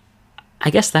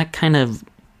that kind of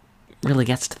really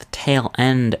gets to the tail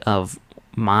end of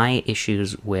my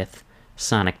issues with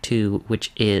Sonic 2,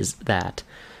 which is that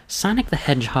Sonic the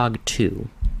Hedgehog 2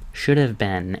 should have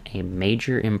been a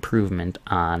major improvement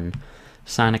on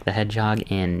Sonic the Hedgehog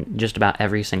in just about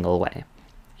every single way.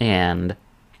 And,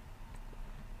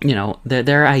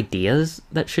 there are ideas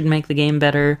that should make the game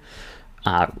better,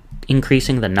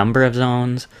 increasing the number of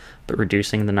zones, but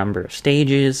reducing the number of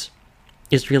stages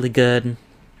is really good.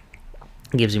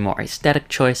 Gives you more aesthetic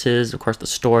choices. Of course, the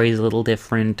story is a little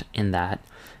different in that,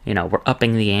 we're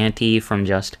upping the ante from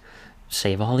just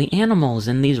save all the animals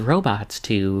and these robots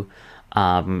to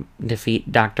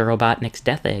defeat Dr. Robotnik's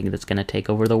Death Egg that's going to take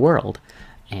over the world.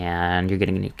 And you're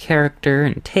getting a new character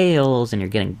and Tails, and you're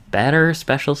getting better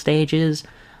special stages.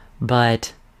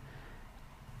 But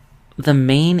the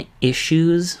main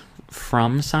issues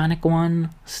from Sonic 1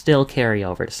 still carry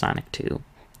over to Sonic 2.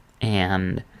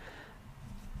 And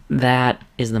that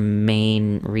is the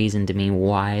main reason to me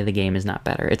why the game is not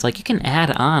better. It's like you can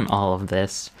add on all of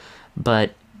this,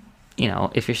 but,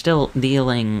 if you're still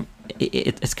dealing...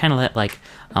 It's kind of like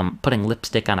putting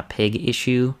lipstick on a pig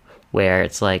issue, where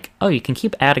it's like, oh, you can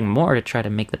keep adding more to try to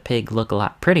make the pig look a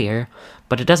lot prettier,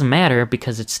 but it doesn't matter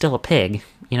because it's still a pig.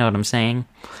 You know what I'm saying?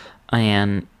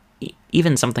 And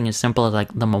even something as simple as,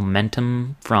 like, the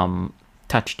momentum from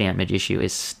touch damage issue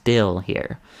is still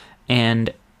here.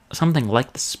 And something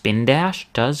like the spin dash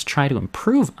does try to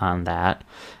improve on that,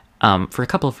 for a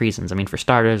couple of reasons. I mean, for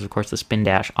starters, of course, the spin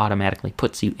dash automatically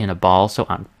puts you in a ball, so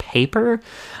on paper,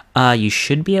 you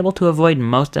should be able to avoid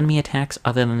most enemy attacks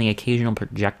other than the occasional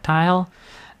projectile.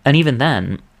 And even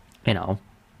then,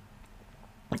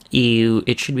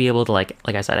 it should be able to, like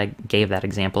I said, I gave that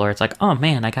example where it's like, oh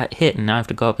man, I got hit and now I have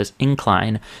to go up this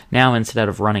incline. Now, instead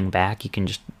of running back, you can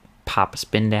just pop a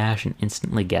spin dash and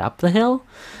instantly get up the hill.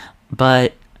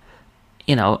 But,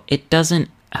 it doesn't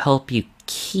help you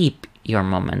keep your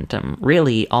momentum.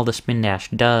 Really, all the spin dash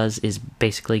does is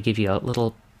basically give you a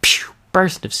little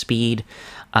burst of speed,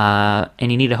 and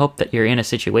you need to hope that you're in a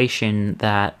situation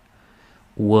that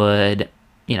would,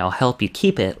 help you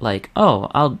keep it. Like,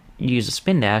 oh, I'll use a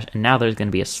spin dash, and now there's going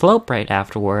to be a slope right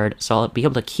afterward, so I'll be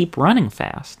able to keep running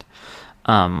fast.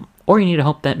 Or you need to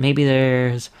hope that maybe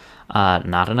there's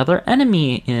not another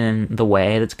enemy in the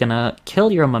way that's gonna kill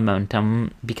your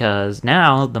momentum, because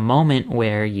now the moment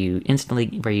where you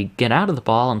get out of the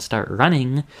ball and start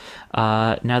running,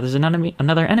 now there's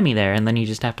another enemy there, and then you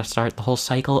just have to start the whole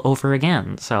cycle over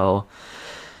again. So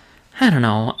I don't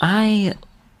know. I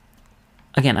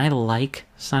like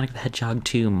Sonic the Hedgehog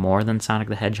 2 more than Sonic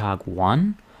the Hedgehog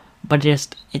 1, but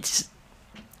it's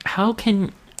how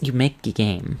can you make a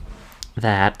game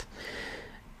that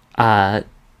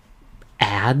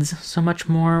adds so much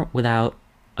more without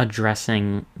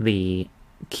addressing the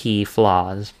key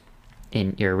flaws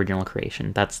in your original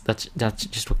creation? That's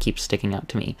just what keeps sticking out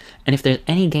to me. And if there's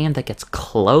any game that gets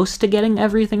close to getting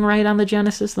everything right on the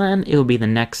Genesis, then it will be the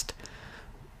next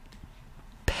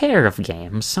pair of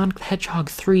games, Sonic the Hedgehog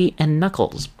 3 and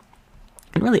Knuckles.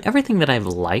 And really, everything that I've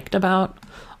liked about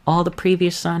all the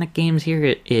previous Sonic games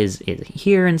here is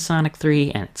here in Sonic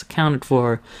 3, and it's accounted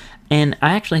for. And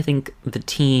I actually think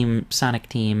the Sonic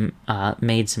team,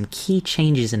 made some key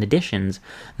changes and additions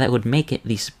that would make it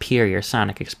the superior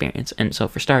Sonic experience. And so,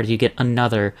 for starters, you get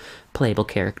another playable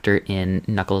character in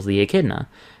Knuckles the Echidna.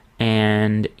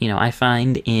 And, I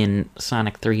find in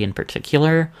Sonic 3 in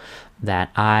particular that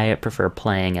I prefer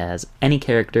playing as any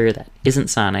character that isn't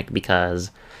Sonic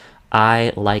because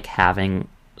I like having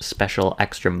special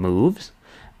extra moves,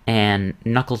 and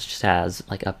Knuckles just has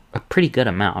like a pretty good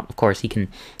amount. Of course, he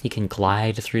can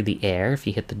glide through the air if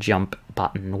you hit the jump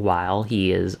button while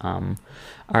he is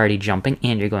already jumping,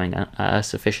 and you're going a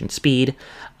sufficient speed.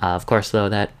 Of course, though,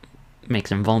 that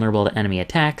makes him vulnerable to enemy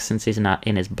attacks since he's not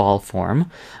in his ball form.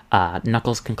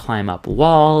 Knuckles can climb up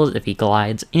walls if he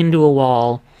glides into a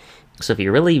wall. So if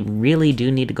you really, really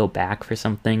do need to go back for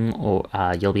something, or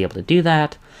you'll be able to do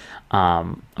that.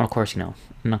 Of course,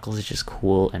 Knuckles is just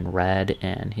cool and red,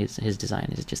 and his design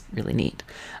is just really neat.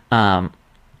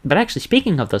 But actually,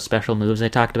 speaking of those special moves, I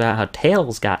talked about how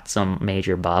Tails got some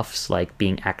major buffs, like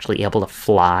being actually able to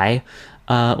fly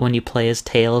when you play as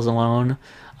Tails alone.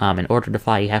 In order to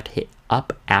fly, you have to hit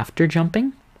up after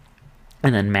jumping,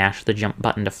 and then mash the jump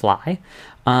button to fly.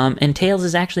 And Tails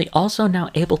is actually also now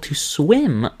able to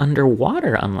swim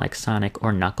underwater, unlike Sonic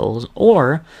or Knuckles,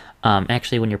 or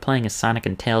actually when you're playing as Sonic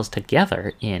and Tails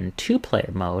together in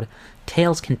two-player mode,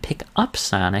 Tails can pick up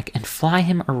Sonic and fly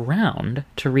him around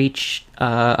to reach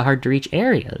hard-to-reach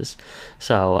areas.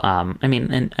 So,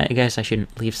 and I guess I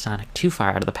shouldn't leave Sonic too far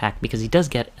out of the pack because he does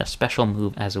get a special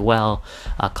move as well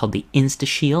called the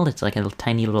Insta-Shield. It's like a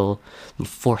tiny little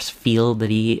force field that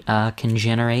he can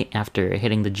generate after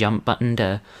hitting the jump button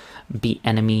to beat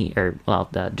enemy, or,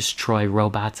 destroy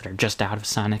robots that are just out of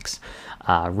Sonic's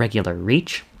regular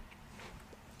reach.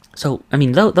 So,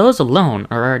 those alone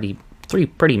are already three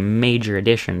pretty major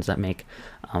additions that make,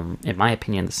 in my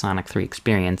opinion, the Sonic 3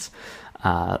 experience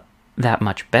that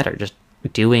much better. Just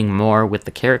doing more with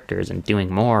the characters and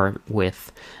doing more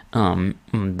with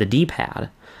the D-pad.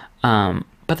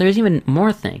 But there's even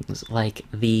more things, like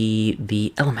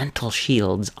the elemental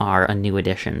shields are a new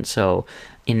addition. So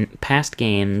in past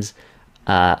games,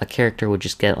 a character would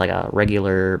just get like a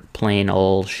regular plain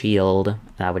old shield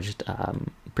that would just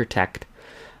protect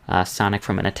Sonic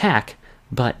from an attack.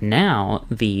 But now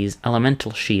these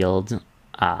elemental shields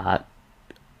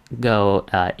go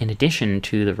in addition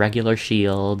to the regular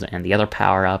shields and the other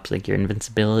power-ups like your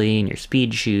invincibility and your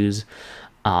speed shoes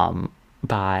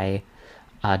by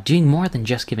doing more than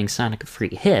just giving Sonic a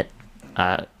free hit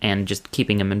and just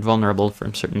keeping him invulnerable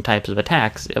from certain types of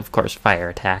attacks. Of course, fire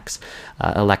attacks,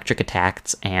 electric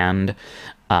attacks, and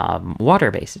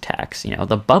water-based attacks.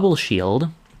 The bubble shield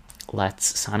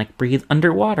lets Sonic breathe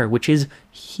underwater, which is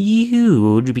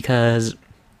huge because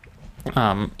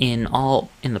in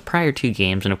the prior two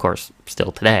games, and of course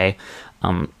still today,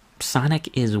 Sonic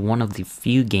is one of the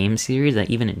few game series that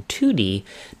even in 2D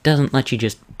doesn't let you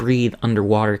just breathe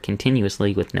underwater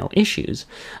continuously with no issues.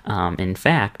 In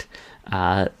fact,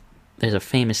 there's a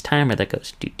famous timer that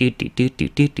goes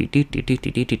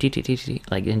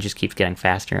like and just keeps getting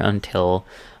faster until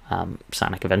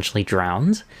Sonic eventually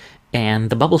drowns. And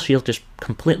the bubble shield just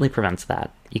completely prevents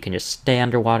that. You can just stay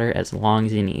underwater as long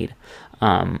as you need,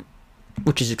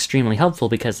 which is extremely helpful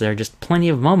because there are just plenty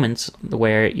of moments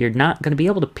where you're not going to be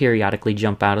able to periodically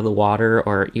jump out of the water,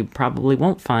 or you probably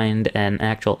won't find an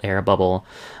actual air bubble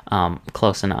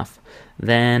close enough.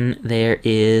 Then there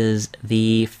is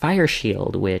the fire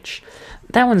shield, which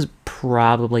that one's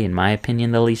probably, in my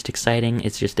opinion, the least exciting.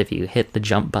 It's just if you hit the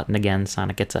jump button again,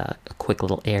 Sonic gets a quick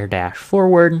little air dash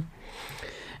forward.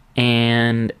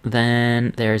 And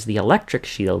then there's the electric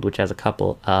shield, which has a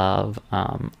couple of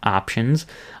options.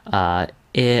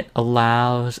 It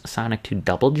allows Sonic to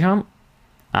double jump,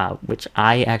 which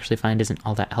I actually find isn't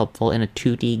all that helpful in a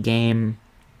 2D game.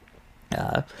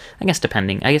 I guess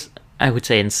depending. I guess I would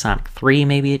say in Sonic 3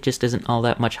 maybe it just isn't all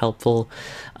that much helpful.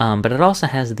 But it also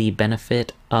has the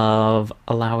benefit of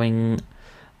allowing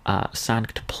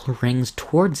Sonic to pull rings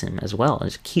towards him as well.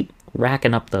 Just keep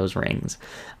racking up those rings.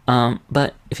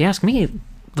 But if you ask me,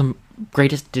 the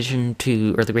greatest addition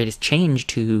to, or the greatest change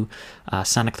to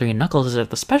Sonic 3 and Knuckles is that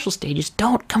the special stages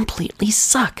don't completely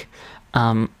suck.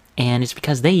 And it's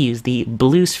because they use the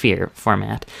blue sphere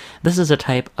format. This is a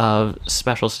type of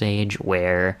special stage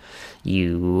where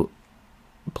you,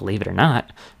 believe it or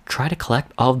not, try to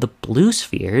collect all of the blue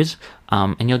spheres,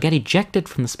 and you'll get ejected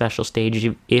from the special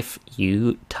stage if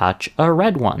you touch a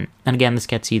red one. And again, this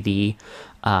gets you the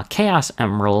Chaos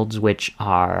Emeralds, which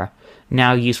are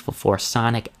now useful for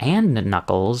Sonic and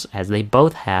Knuckles, as they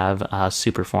both have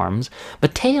super forms.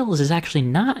 But Tails is actually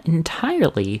not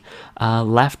entirely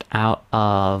left out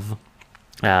of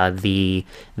the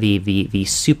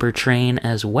super train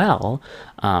as well,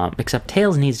 except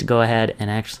Tails needs to go ahead and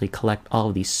actually collect all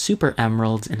of these super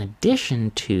emeralds in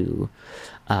addition to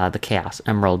the Chaos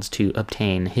Emeralds to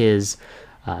obtain his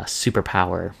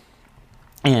superpower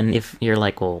And if you're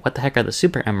like, well, what the heck are the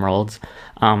Super Emeralds?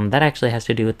 That actually has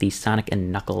to do with the Sonic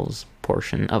and Knuckles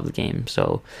portion of the game.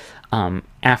 So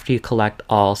after you collect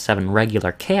all 7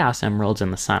 regular Chaos Emeralds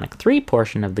in the Sonic 3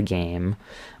 portion of the game,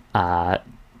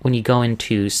 when you go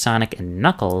into Sonic and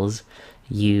Knuckles,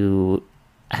 you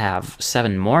have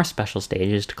 7 more special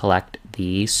stages to collect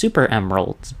the Super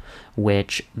Emeralds,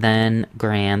 which then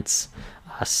grants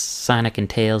Sonic and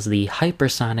Tails the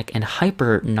Hypersonic and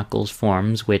Hyper Knuckles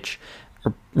forms, which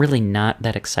are really not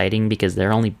that exciting because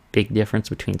their only big difference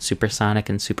between Supersonic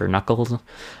and Super Knuckles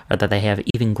are that they have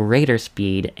even greater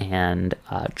speed and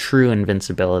true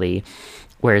invincibility,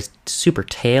 whereas Super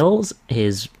Tails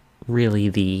is really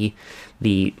the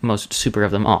most super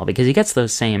of them all because he gets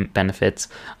those same benefits,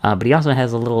 but he also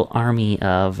has a little army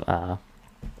of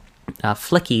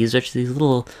flickies, which are these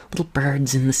little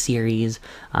birds in the series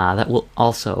that will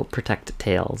also protect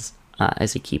Tails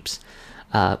as he keeps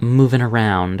moving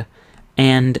around.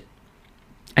 And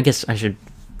I guess I should,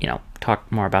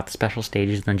 talk more about the special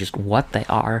stages than just what they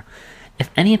are. If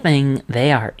anything,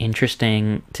 they are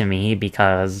interesting to me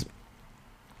because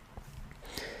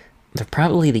they're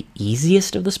probably the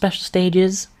easiest of the special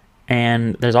stages,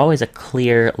 and there's always a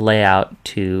clear layout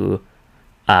to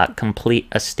complete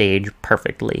a stage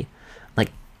perfectly.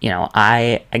 Like,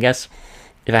 I guess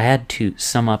if I had to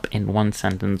sum up in one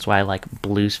sentence why I like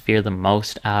Blue Sphere the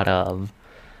most out of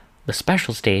the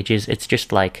special stages, it's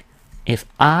just like, if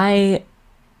I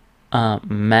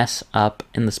mess up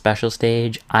in the special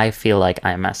stage, I feel like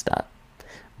I messed up.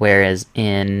 Whereas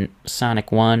in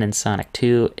Sonic 1 and Sonic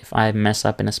 2, if I mess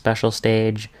up in a special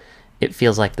stage, it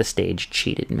feels like the stage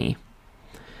cheated me.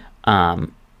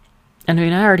 And I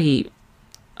mean, I already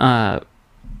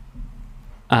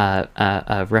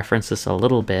referenced this a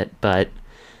little bit, but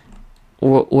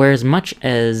whereas much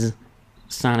as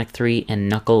Sonic 3 and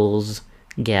Knuckles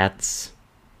gets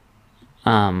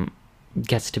to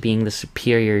being the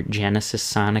superior Genesis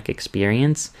Sonic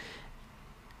experience,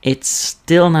 it's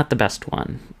still not the best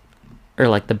one. Or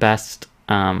like the best,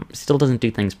 still doesn't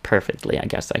do things perfectly, I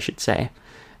guess I should say.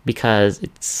 Because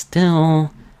it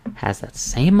still has that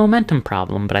same momentum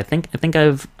problem, but I think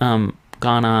I've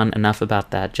gone on enough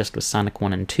about that just with Sonic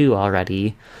 1 and 2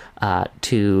 already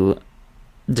to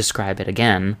describe it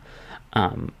again.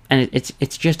 And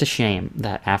it's just a shame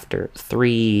that after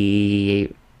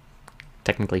 3,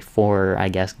 technically 4, I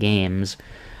guess, games,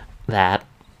 that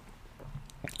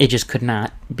it just could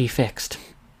not be fixed.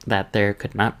 That there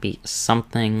could not be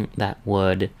something that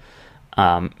would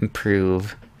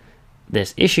improve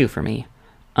this issue for me.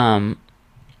 But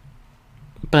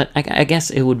I guess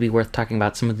it would be worth talking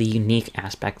about some of the unique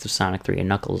aspects of Sonic 3 and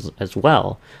Knuckles as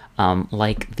well,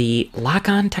 like the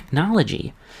lock-on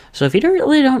technology. So if you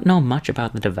really don't know much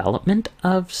about the development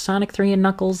of Sonic 3 and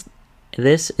Knuckles,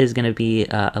 this is going to be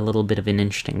a little bit of an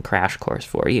interesting crash course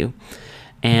for you.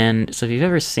 And so if you've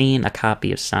ever seen a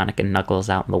copy of Sonic and Knuckles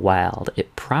out in the wild,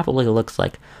 it probably looks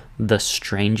like the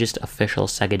strangest official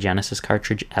Sega Genesis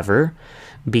cartridge ever,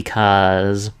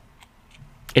 because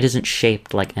it isn't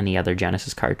shaped like any other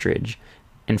Genesis cartridge.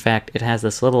 In fact, it has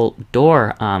this little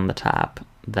door on the top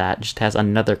that just has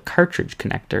another cartridge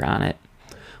connector on it,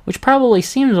 which probably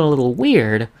seems a little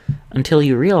weird until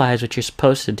you realize what you're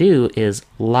supposed to do is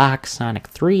lock Sonic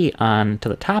 3 onto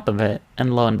the top of it,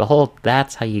 and lo and behold,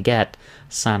 that's how you get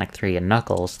Sonic 3 and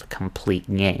Knuckles, the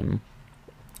complete game.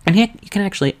 And you can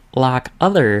actually lock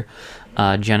other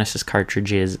Genesis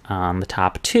cartridges on the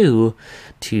top too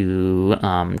to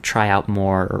try out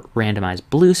more randomized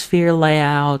Blue Sphere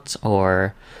layouts,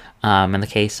 or in the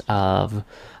case of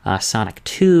Sonic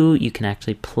 2, you can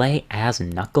actually play as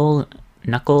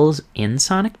Knuckles in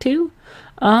Sonic 2,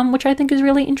 which I think is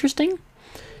really interesting.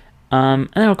 And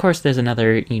then, of course, there's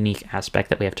another unique aspect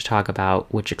that we have to talk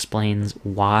about, which explains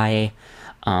why,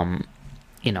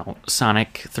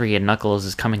 Sonic 3 and Knuckles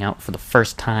is coming out for the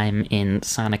first time in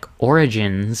Sonic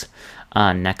Origins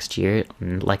next year.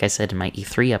 And like I said in my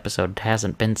E3 episode, it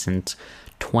hasn't been since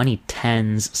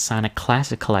 2010's Sonic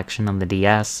Classic Collection on the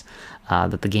DS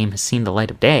that the game has seen the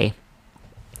light of day.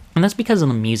 And that's because of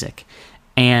the music.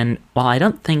 And while I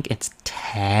don't think it's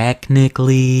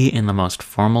technically, in the most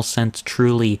formal sense,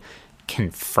 truly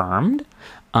confirmed,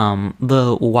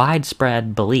 the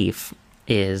widespread belief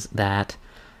is that,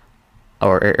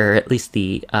 or at least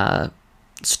the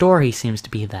story seems to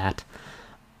be that,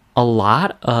 a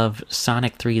lot of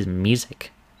Sonic 3's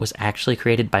music was actually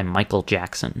created by Michael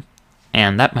Jackson.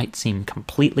 And that might seem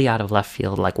completely out of left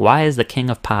field, like, why is the King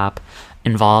of Pop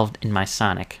involved in my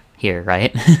Sonic here,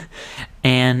 right?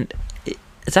 And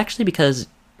it's actually because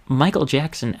Michael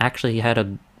Jackson actually had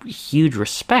a huge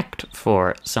respect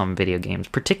for some video games,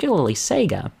 particularly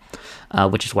Sega,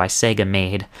 which is why Sega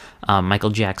made Michael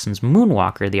Jackson's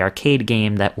Moonwalker, the arcade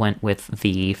game that went with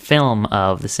the film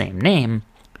of the same name,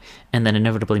 and then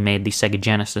inevitably made the Sega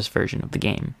Genesis version of the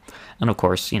game. And of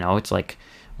course, it's like,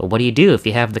 well, what do you do if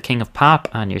you have the king of pop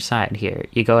on your side here?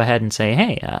 You go ahead and say,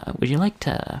 hey, would you like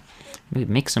to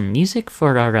maybe make some music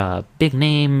for our big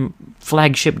name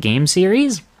flagship game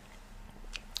series?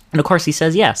 And of course he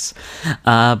says yes.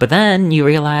 But then you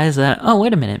realize that, oh,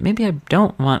 wait a minute, maybe I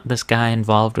don't want this guy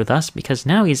involved with us because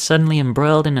now he's suddenly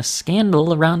embroiled in a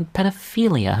scandal around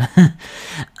pedophilia.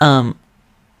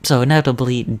 So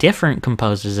inevitably different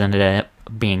composers ended up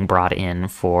being brought in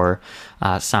for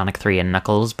Sonic 3 and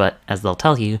Knuckles, but as they'll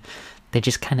tell you, they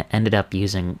just kind of ended up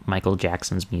using Michael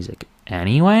Jackson's music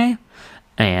anyway.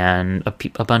 And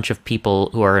a bunch of people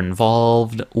who are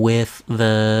involved with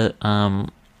the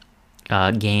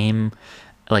game,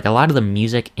 like a lot of the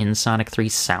music in Sonic 3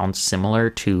 sounds similar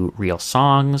to real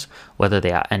songs, whether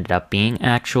they ended up being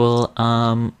actual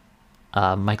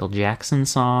Michael Jackson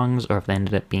songs or if they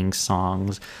ended up being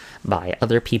songs by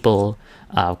other people.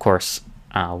 Of course,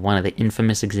 one of the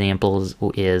infamous examples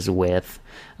is with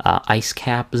Ice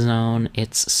Cap Zone.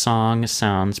 Its song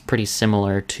sounds pretty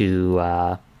similar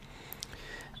to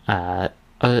an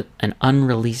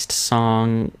unreleased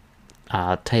song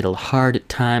titled Hard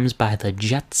Times by the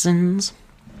Jetsons.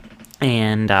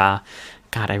 And, God,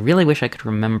 I really wish I could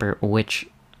remember which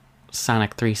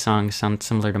Sonic 3 songs sound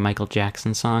similar to Michael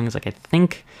Jackson songs. Like, I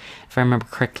think, if I remember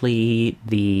correctly,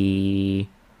 the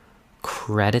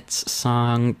credits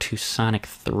song to Sonic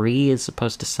 3 is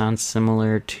supposed to sound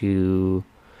similar to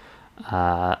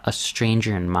A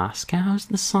Stranger in Moscow is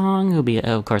the song. It'll be,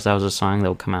 of course, that was a song that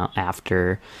will come out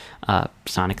after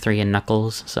Sonic 3 and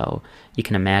Knuckles, so you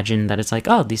can imagine that it's like,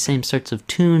 oh, these same sorts of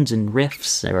tunes and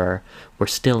riffs were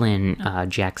still in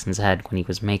Jackson's head when he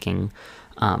was making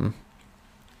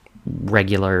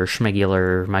regular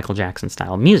schmegular Michael Jackson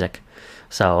style music.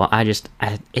 So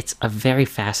it's a very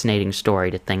fascinating story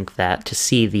to think that, to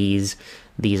see these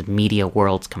media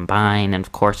worlds combine, and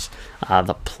of course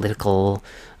the political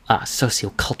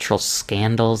sociocultural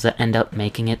scandals that end up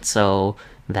making it so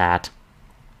that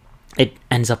it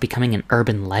ends up becoming an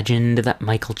urban legend that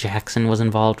Michael Jackson was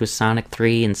involved with Sonic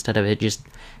 3 instead of it just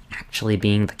actually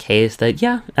being the case that,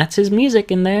 yeah, that's his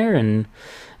music in there, and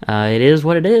it is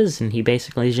what it is, and he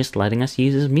basically is just letting us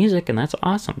use his music, and that's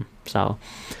awesome. So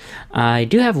I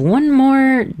do have one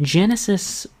more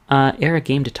Genesis era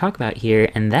game to talk about here,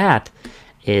 and that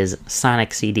is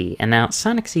Sonic CD. And now,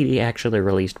 Sonic CD actually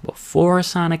released before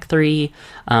Sonic 3,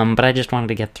 but I just wanted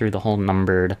to get through the whole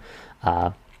numbered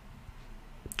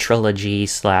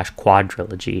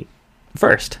trilogy/quadrilogy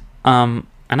first. And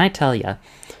I tell ya,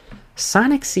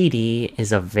 Sonic CD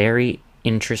is a very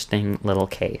interesting little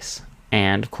case.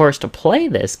 And of course, to play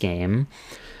this game,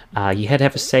 you had to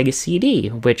have a Sega CD,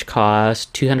 which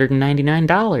cost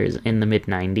 $299 in the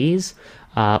mid-90s,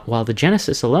 while the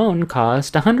Genesis alone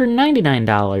cost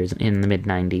 $199 in the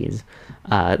mid-90s,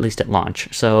 at least at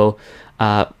launch. So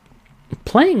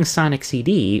playing Sonic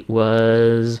CD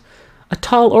was a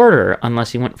tall order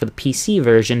unless you went for the PC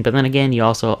version, but then again, you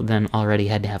also then already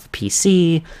had to have a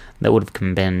PC that would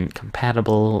have been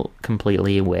compatible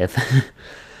completely with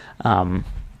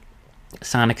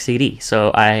Sonic CD.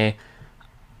 So I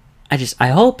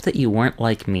hope that you weren't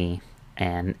like me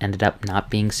and ended up not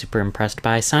being super impressed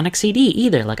by Sonic CD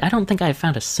either. Like, I don't think I've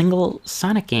found a single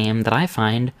Sonic game that I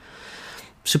find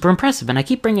super impressive, and I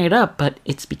keep bringing it up, but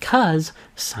it's because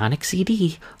Sonic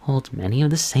CD holds many of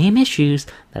the same issues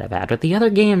that I've had with the other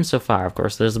games so far. Of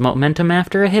course, there's the momentum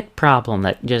after a hit problem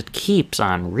that just keeps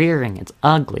on rearing its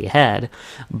ugly head,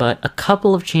 but a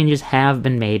couple of changes have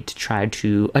been made to try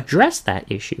to address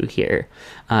that issue here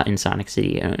in Sonic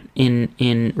CD.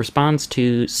 In response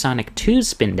to Sonic 2's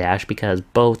Spin Dash, because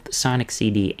both Sonic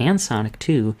CD and Sonic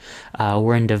 2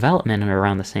 were in development and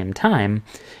around the same time,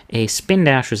 a Spin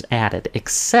Dash was added,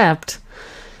 except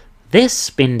this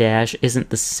Spin Dash isn't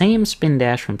the same Spin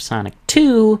Dash from Sonic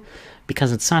 2,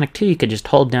 because in Sonic 2 you could just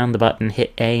hold down the button,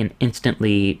 hit A, and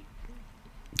instantly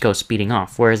go speeding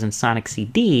off, whereas in Sonic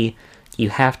CD, you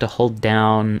have to hold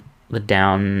down the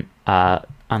down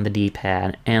on the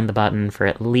D-pad and the button for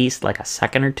at least like a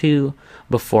second or two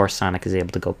before Sonic is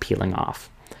able to go peeling off.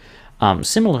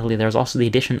 Similarly, there's also the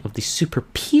addition of the Super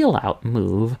Peel Out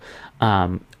move,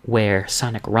 where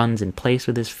Sonic runs in place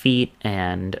with his feet,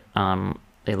 and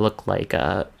they look like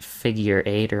a figure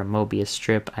 8 or a Mobius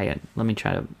strip. Let me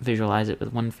try to visualize it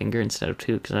with one finger instead of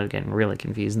two, because I'm getting really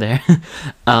confused there.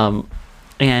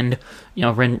 And,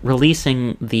 when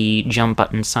releasing the jump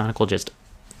button, Sonic will just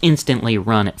instantly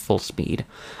run at full speed.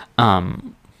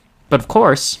 But of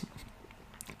course,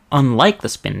 unlike the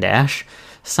spin dash,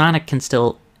 Sonic can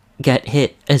still get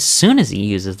hit as soon as he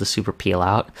uses the super peel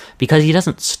out because he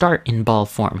doesn't start in ball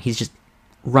form. He's just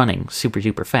running super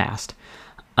duper fast.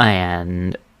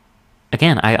 And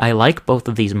again, I like both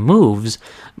of these moves,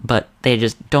 but they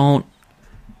just don't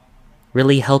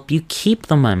really help you keep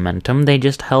the momentum. They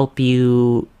just help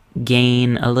you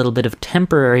gain a little bit of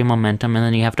temporary momentum, and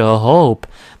then you have to hope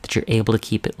that you're able to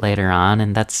keep it later on,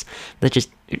 and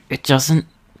it doesn't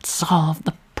solve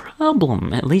the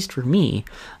problem, at least for me.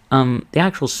 The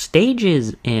actual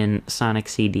stages in Sonic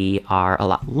CD are a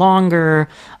lot longer,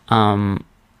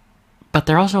 but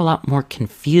they're also a lot more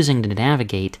confusing to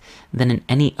navigate than in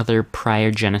any other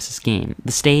prior Genesis game.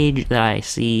 The stage that I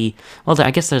see, well,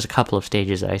 I guess there's a couple of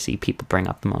stages that I see people bring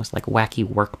up the most, like Wacky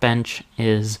Workbench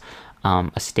is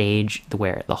a stage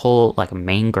where the whole like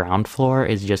main ground floor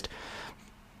is just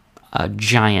a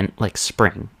giant like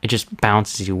spring. It just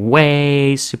bounces you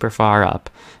way super far up,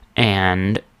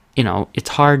 and it's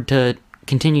hard to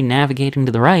continue navigating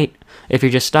to the right if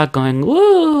you're just stuck going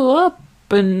woo up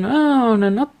and down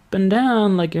and up and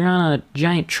down like you're on a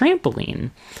giant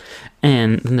trampoline.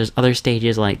 And then there's other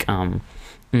stages like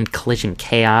in Collision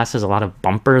Chaos. There's a lot of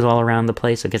bumpers all around the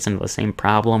place, so it gets into the same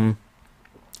problem.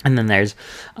 And then there's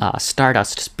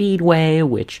Stardust Speedway,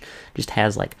 which just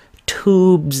has like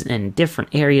tubes and different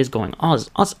areas going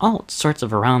all sorts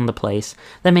of around the place.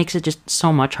 That makes it just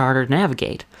so much harder to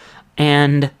navigate.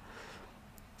 And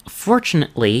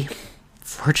fortunately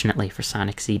for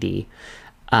Sonic CD,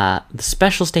 the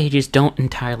special stages don't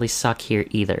entirely suck here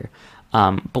either.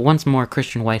 But once more,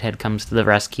 Christian Whitehead comes to the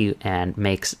rescue and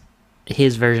makes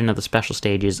his version of the special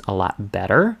stages a lot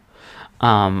better.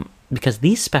 Because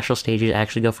these special stages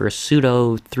actually go for a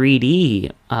pseudo 3D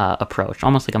approach,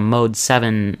 almost like a Mode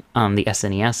 7 on the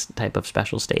SNES type of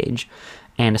special stage.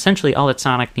 And essentially all that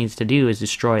Sonic needs to do is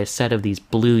destroy a set of these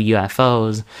blue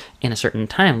UFOs in a certain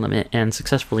time limit, and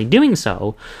successfully doing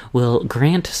so will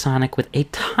grant Sonic with a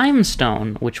time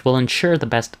stone, which will ensure the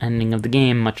best ending of the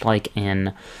game, much like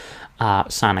in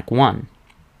Sonic 1.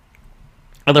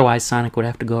 Otherwise, Sonic would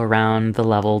have to go around the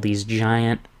level, these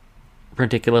giant,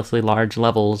 ridiculously large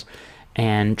levels,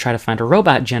 and try to find a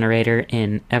robot generator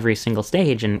in every single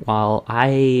stage. And while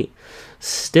I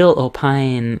still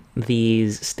opine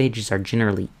these stages are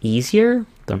generally easier,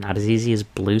 though not as easy as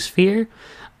Blue Sphere,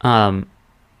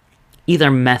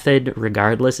 either method,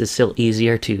 regardless, is still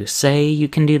easier to say you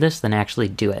can do this than actually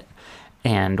do it.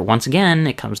 And once again,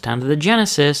 it comes down to the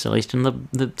Genesis, at least in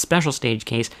the special stage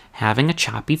case, having a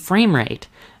choppy frame rate.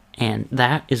 And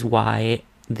that is why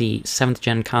the 7th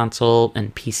gen console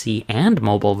and PC and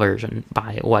mobile version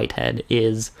by Whitehead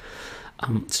is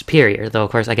superior. Though,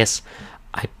 of course, I guess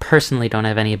I personally don't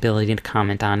have any ability to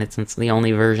comment on it, since the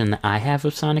only version that I have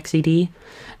of Sonic CD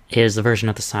is the version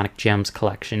of the Sonic Gems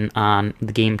collection on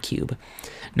the GameCube.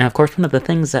 Now, of course, one of the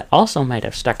things that also might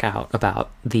have stuck out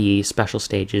about the special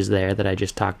stages there that I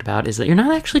just talked about is that you're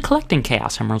not actually collecting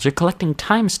Chaos Emeralds, you're collecting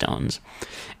Time Stones.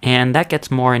 And that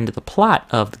gets more into the plot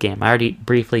of the game. I already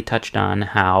briefly touched on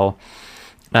how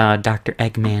Dr.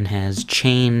 Eggman has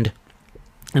chained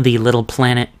the little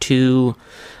planet to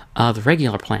the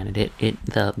regular planet.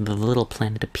 The little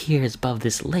planet appears above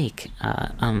this lake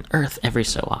on Earth every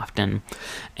so often,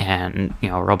 and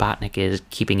Robotnik is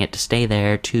keeping it to stay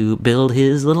there to build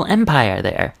his little empire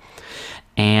there.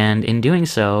 And in doing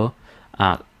so,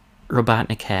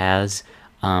 Robotnik has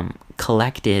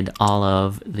collected all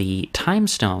of the time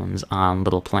stones on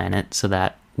Little Planet, so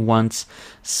that once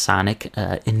Sonic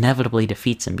inevitably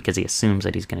defeats him, because he assumes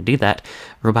that he's going to do that,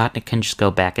 Robotnik can just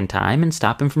go back in time and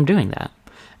stop him from doing that.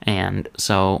 And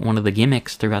so one of the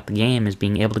gimmicks throughout the game is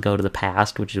being able to go to the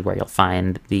past, which is where you'll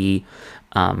find the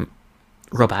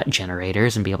robot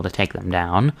generators and be able to take them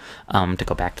down, to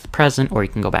go back to the present, or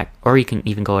you can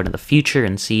even go into the future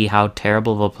and see how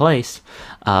terrible of a place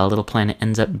Little Planet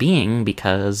ends up being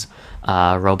because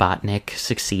Robotnik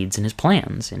succeeds in his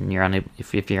plans, and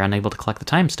if you're unable to collect the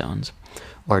time stones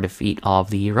or defeat all of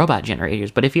the robot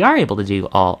generators. But if you are able to do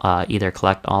either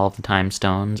collect all of the time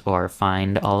stones or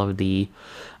find all of the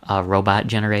robot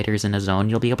generators in a zone,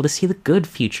 you'll be able to see the good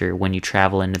future when you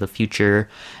travel into the future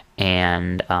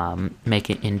and make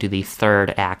it into the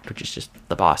third act, which is just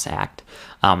the boss act.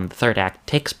 The third act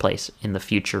takes place in the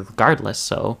future regardless,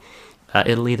 so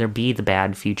it'll either be the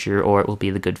bad future or it will be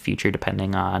the good future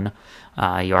depending on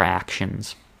your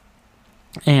actions.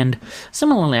 And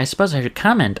similarly, I suppose I should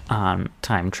comment on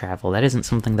time travel. That isn't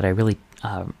something that I really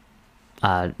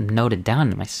noted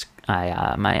down in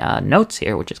my notes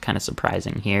here, which is kind of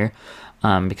surprising here,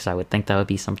 because I would think that would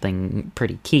be something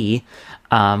pretty key.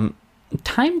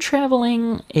 Time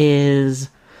traveling is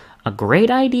a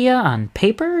great idea on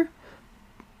paper,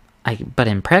 but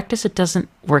in practice it doesn't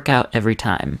work out every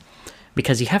time.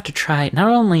 Because you have to try, not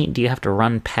only do you have to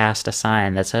run past a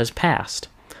sign that says passed,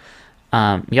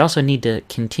 you also need to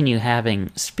continue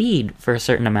having speed for a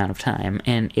certain amount of time.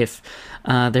 And if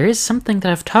there is something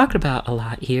that I've talked about a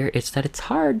lot here, it's that it's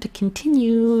hard to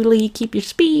continually keep your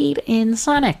speed in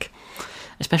Sonic,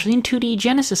 especially in 2D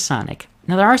Genesis Sonic.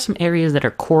 Now, there are some areas that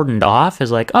are cordoned off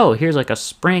as like, oh, here's like a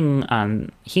spring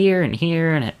on here,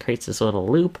 and it creates this little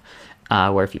loop.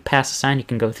 Where if you pass a sign, you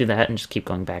can go through that and just keep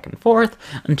going back and forth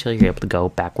until you're able to go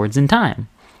backwards in time.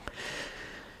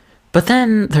 But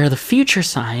then there are the future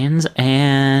signs,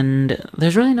 and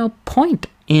there's really no point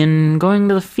in going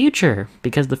to the future,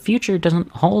 because the future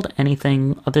doesn't hold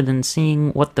anything other than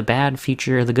seeing what the bad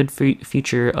future or the good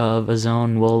future of a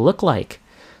zone will look like.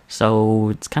 So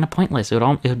it's kind of pointless. It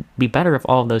would be better if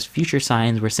all of those future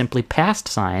signs were simply past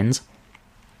signs,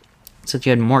 so that you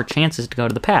had more chances to go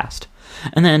to the past.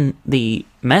 And then the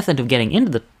method of getting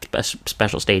into the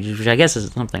special stages, which I guess is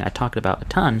something I talked about a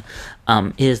ton,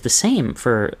 is the same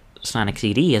for Sonic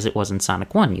CD as it was in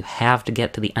Sonic 1. You have to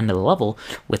get to the end of the level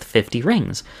with 50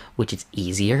 rings, which is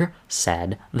easier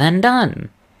said than done.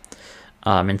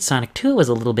 In Sonic 2 it was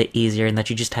a little bit easier in that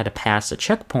you just had to pass a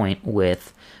checkpoint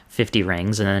with 50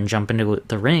 rings and then jump into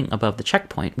the ring above the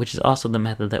checkpoint, which is also the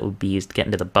method that would be used to get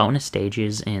into the bonus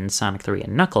stages in Sonic 3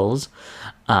 and Knuckles.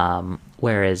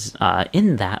 Whereas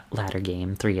in that latter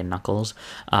game, 3 and Knuckles,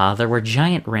 there were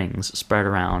giant rings spread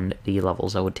around the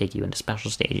levels that would take you into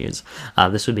special stages.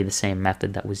 This would be the same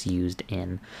method that was used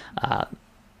in a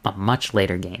much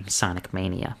later game, Sonic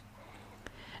Mania.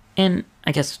 And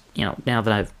I guess, now that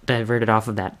I've diverted off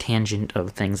of that tangent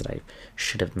of things that I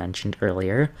should have mentioned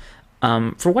earlier,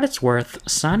 for what it's worth,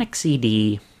 Sonic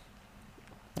CD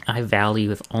I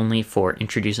value if only for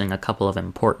introducing a couple of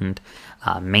important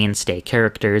mainstay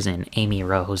characters in Amy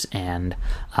Rose and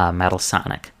Metal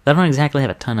Sonic. They don't exactly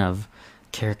have a ton of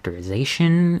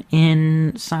characterization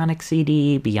in Sonic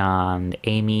CD beyond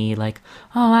Amy, like,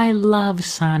 oh, I love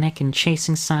Sonic and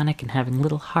chasing Sonic and having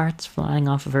little hearts flying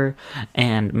off of her,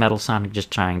 and Metal Sonic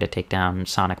just trying to take down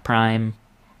Sonic Prime.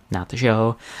 Not the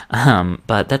show,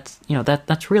 but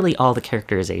that's really all the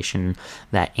characterization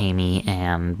that Amy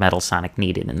and Metal Sonic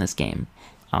needed in this game,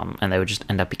 and they would just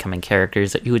end up becoming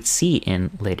characters that you would see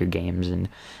in later games and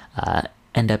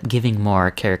end up giving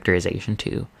more characterization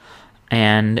to.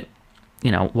 And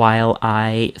while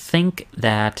I think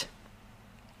that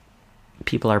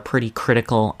people are pretty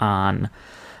critical on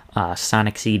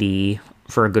Sonic CD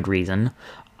for a good reason,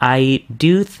 I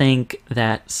do think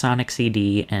that Sonic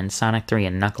CD and Sonic 3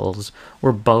 and Knuckles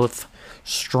were both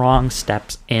strong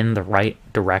steps in the right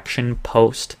direction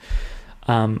post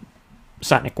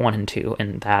Sonic 1 and 2,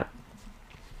 and that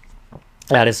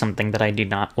is something that I do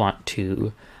not want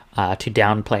to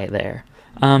downplay there.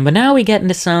 But now we get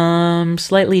into some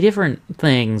slightly different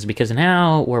things, because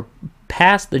now we're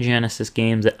past the Genesis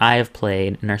games that I have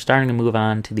played and are starting to move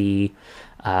on to the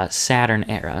Saturn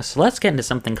era. So let's get into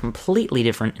something completely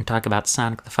different and talk about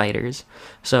Sonic the Fighters.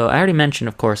 So I already mentioned,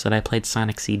 of course, that I played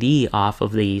Sonic CD off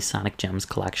of the Sonic Gems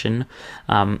collection,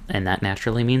 and that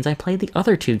naturally means I played the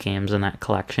other 2 games in that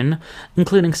collection,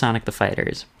 including Sonic the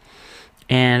Fighters.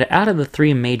 And out of the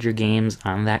 3 major games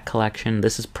on that collection,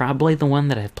 this is probably the one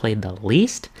that I've played the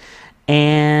least,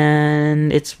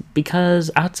 and it's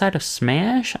because outside of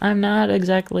Smash, I'm not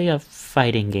exactly a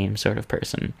fighting game sort of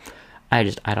person. I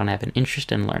don't have an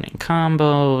interest in learning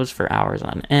combos for hours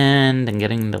on end and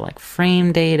getting into like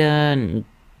frame data and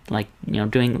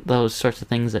doing those sorts of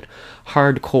things that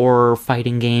hardcore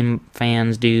fighting game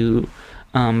fans do.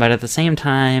 But at the same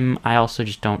time, I also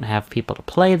just don't have people to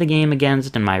play the game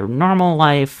against in my normal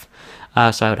life.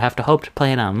 So I would have to hope to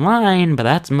play it online, but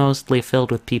that's mostly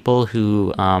filled with people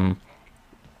who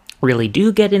really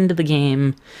do get into the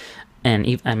game. And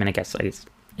I guess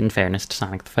in fairness to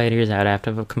Sonic the Fighters, I would have to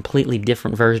have a completely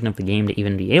different version of the game to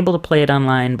even be able to play it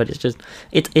online, but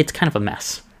it's kind of a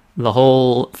mess. The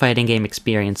whole fighting game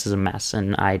experience is a mess,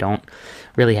 and I don't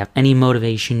really have any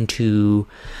motivation to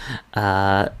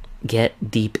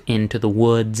get deep into the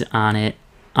woods on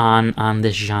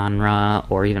this genre,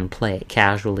 or even play it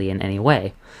casually in any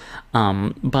way.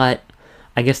 But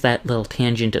I guess that little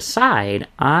tangent aside,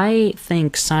 I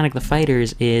think Sonic the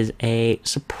Fighters is a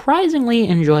surprisingly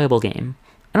enjoyable game.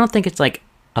 I don't think it's like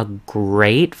a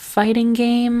great fighting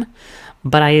game,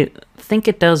 but I think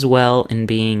it does well in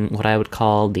being what I would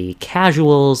call the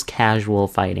casual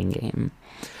fighting game.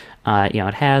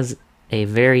 It has a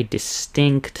very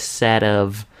distinct set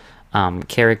of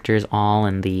characters, all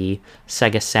in the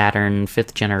Sega Saturn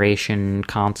 5th generation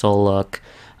console look.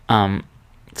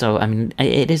 So, I mean,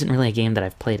 it isn't really a game that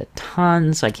I've played a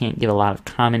ton, so I can't give a lot of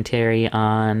commentary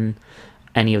on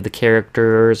any of the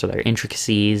characters or their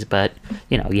intricacies, but,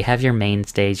 you know, you have your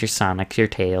mainstays, your Sonics, your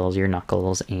Tails, your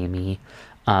Knuckles, Amy,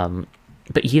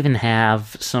 but you even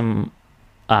have some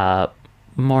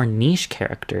more niche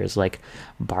characters like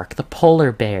Bark the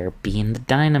Polar Bear, Bean the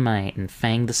Dynamite, and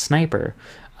Fang the Sniper.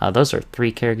 Those are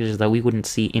three characters that we wouldn't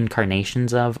see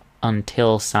incarnations of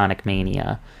until Sonic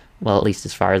Mania. Well, at least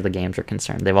as far as the games are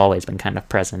concerned. They've always been kind of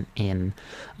present in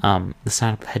the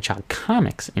Sonic the Hedgehog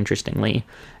comics, interestingly.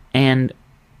 And,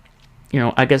 you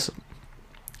know, I guess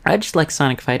I just like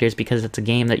Sonic Fighters because it's a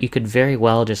game that you could very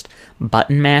well just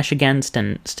button mash against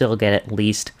and still get at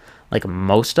least like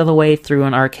most of the way through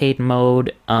an arcade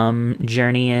mode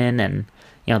journey in, and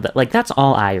you know that's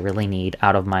all I really need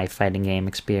out of my fighting game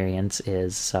experience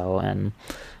is so. And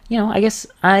you know, I guess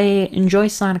I enjoy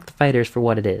Sonic the Fighters for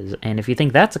what it is, and if you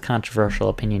think that's a controversial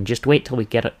opinion, just wait till we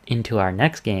get into our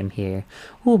next game here.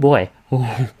 Oh boy.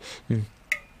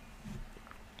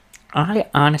 I,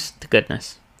 honest to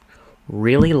goodness,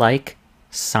 really like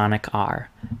Sonic R,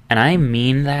 and I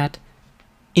mean that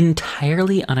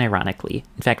entirely unironically.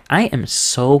 In fact, I am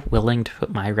so willing to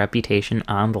put my reputation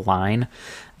on the line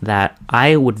that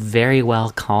I would very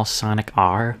well call Sonic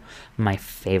R my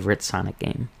favorite Sonic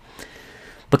game.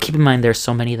 But keep in mind, there's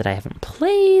so many that I haven't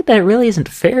played that it really isn't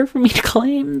fair for me to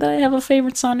claim that I have a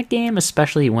favorite Sonic game,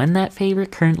 especially when that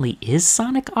favorite currently is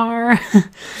Sonic R.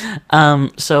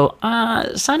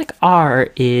 Sonic R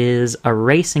is a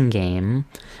racing game,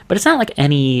 but it's not like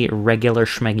any regular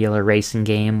schmegular racing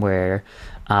game where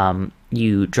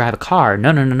you drive a car.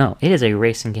 No. It is a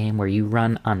racing game where you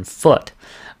run on foot.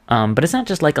 But it's not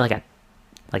just like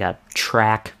a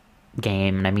track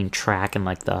game, and I mean track in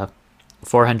like the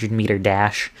 400-meter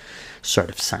dash sort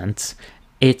of sense.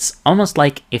 It's almost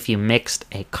like if you mixed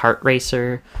a kart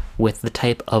racer with the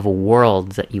type of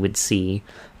world that you would see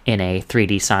in a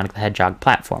 3D Sonic the Hedgehog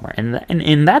platformer. And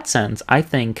in that sense, I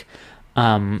think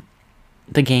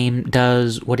the game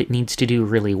does what it needs to do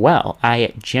really well.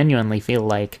 I genuinely feel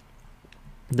like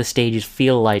the stages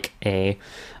feel like a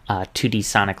 2D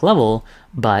Sonic level,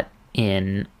 but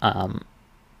in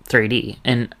 3D.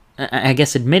 And I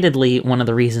guess admittedly, one of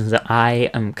the reasons that I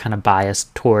am kind of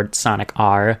biased toward Sonic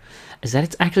R is that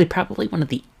it's actually probably one of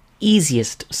the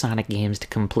easiest Sonic games to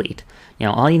complete. You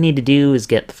know, all you need to do is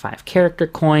get the 5 character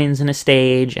coins in a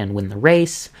stage and win the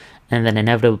race, and then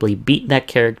inevitably beat that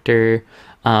character,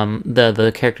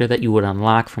 the character that you would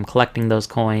unlock from collecting those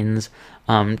coins,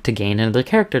 to gain another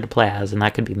character to play as, and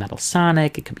that could be Metal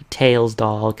Sonic, it could be Tails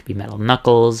Doll, it could be Metal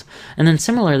Knuckles, and then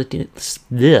similarly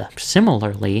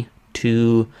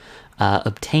to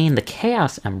obtain the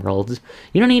Chaos Emeralds,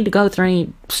 you don't need to go through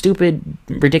any stupid,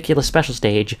 ridiculous special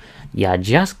stage. You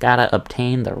just gotta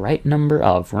obtain the right number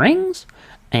of rings,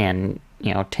 and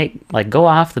you know, go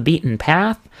off the beaten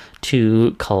path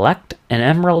to collect an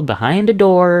emerald behind a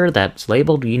door that's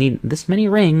labeled you need this many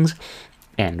rings,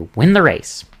 and win the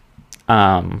race.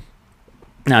 Now,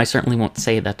 I certainly won't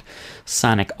say that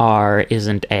Sonic R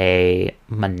isn't a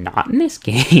monotonous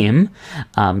game,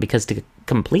 because to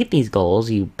complete these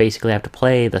goals, you basically have to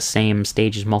play the same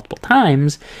stages multiple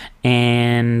times,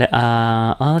 and,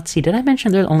 let's see, did I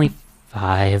mention there's only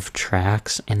 5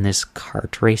 tracks in this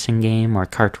kart racing game, or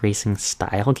kart racing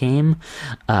style game,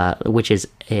 which is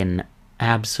an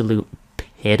absolute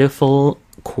pitiful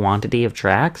quantity of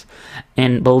tracks.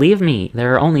 And believe me,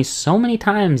 there are only so many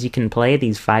times you can play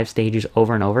these 5 stages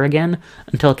over and over again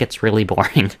until it gets really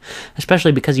boring,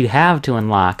 especially because you have to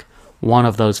unlock one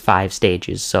of those 5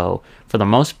 stages. So for the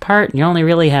most part, you only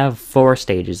really have 4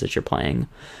 stages that you're playing.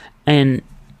 And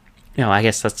you know, I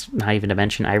guess that's not even to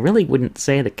mention, I really wouldn't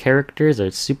say the characters are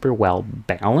super well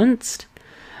balanced.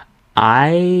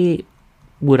 I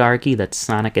would argue that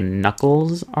Sonic and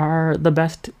Knuckles are the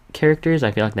best characters.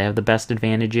 I feel like they have the best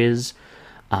advantages,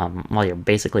 while you're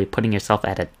basically putting yourself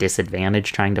at a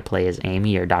disadvantage trying to play as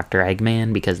Amy or Dr.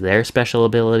 Eggman, because their special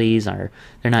abilities they're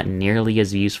not nearly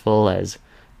as useful as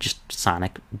just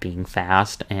Sonic being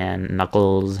fast and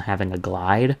Knuckles having a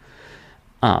glide.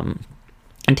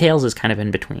 And Tails is kind of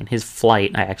in between. His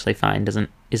flight, I actually find,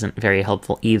 isn't very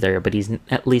helpful either, but he's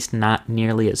at least not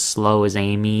nearly as slow as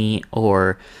Amy,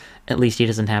 or at least he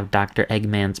doesn't have Dr.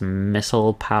 Eggman's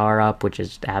missile power-up, which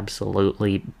is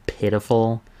absolutely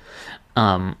pitiful.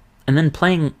 And then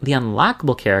playing the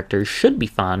unlockable characters should be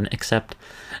fun, except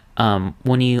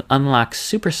when you unlock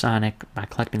Super Sonic by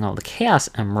collecting all the Chaos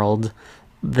Emeralds,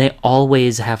 they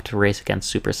always have to race against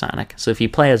Super Sonic. So if you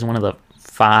play as one of the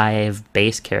 5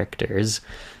 base characters,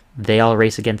 they all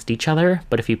race against each other,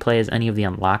 but if you play as any of the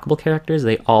unlockable characters,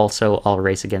 they also all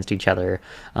race against each other.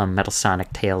 Metal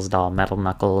Sonic, Tails Doll, Metal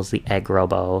Knuckles, the Egg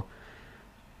Robo,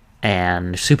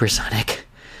 and Super Sonic.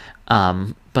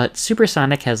 But Super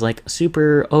Sonic has like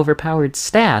super overpowered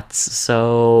stats,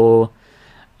 so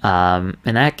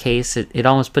in that case, it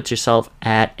almost puts yourself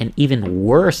at an even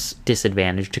worse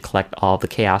disadvantage to collect all the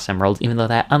Chaos Emeralds, even though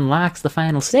that unlocks the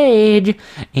final stage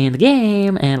in the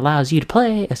game and allows you to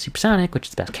play as Super Sonic, which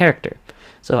is the best character.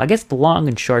 So I guess the long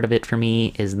and short of it for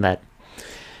me is that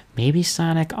maybe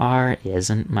Sonic R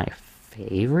isn't my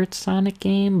favorite Sonic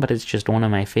game, but it's just one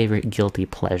of my favorite guilty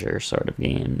pleasure sort of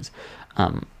games.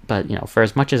 But, you know, for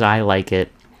as much as I like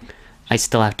it, I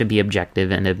still have to be objective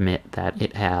and admit that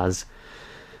it has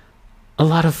a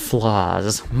lot of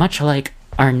flaws, much like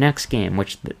our next game,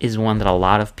 which is one that a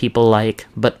lot of people like,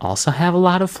 but also have a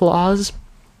lot of flaws,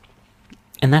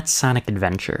 and that's Sonic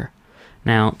Adventure.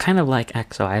 Now, kind of like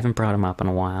EXO, I haven't brought him up in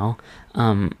a while.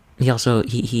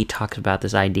 He talks about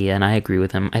this idea, and I agree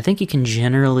with him. I think you can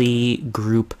generally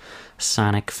group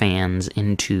Sonic fans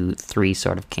into three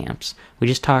sort of camps. We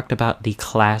just talked about the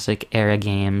classic era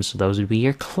games. So those would be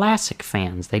your classic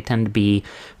fans. They tend to be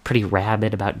pretty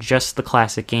rabid about just the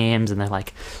classic games, and they're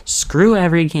like, screw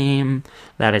every game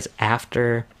that is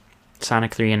after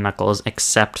Sonic 3 and Knuckles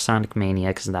except Sonic Mania,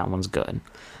 because that one's good.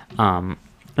 And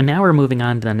now we're moving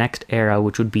on to the next era,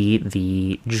 which would be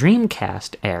the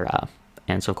Dreamcast era.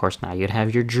 And so, of course, now you'd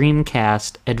have your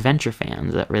Dreamcast adventure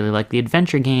fans that really like the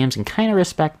adventure games and kind of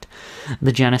respect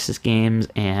the Genesis games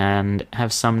and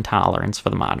have some tolerance for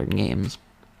the modern games.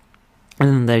 And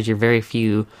then there's your very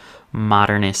few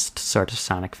modernist sort of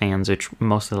Sonic fans, which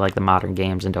mostly like the modern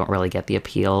games and don't really get the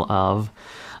appeal of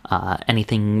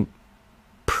anything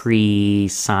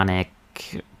pre-Sonic,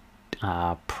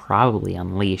 probably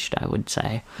Unleashed, I would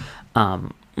say.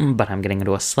 But I'm getting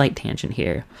into a slight tangent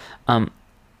here.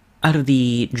 Out of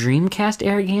the Dreamcast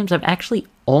era games, I've actually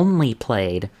only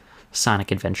played Sonic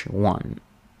Adventure 1.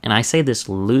 And I say this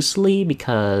loosely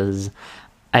because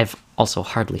I've also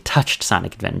hardly touched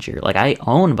Sonic Adventure. Like, I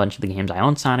own a bunch of the games. I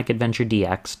own Sonic Adventure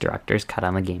DX, Director's Cut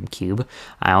on the GameCube.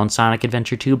 I own Sonic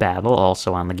Adventure 2 Battle,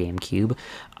 also on the GameCube.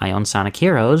 I own Sonic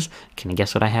Heroes. Can you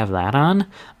guess what I have that on?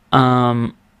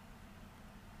 And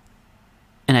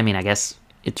I mean, I guess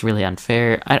it's really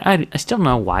unfair. I still don't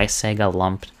know why Sega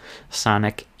lumped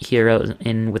Sonic Heroes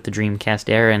in with the Dreamcast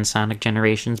era and Sonic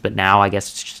Generations, but now I guess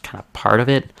it's just kind of part of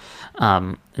it.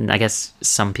 And I guess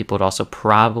some people would also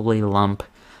probably lump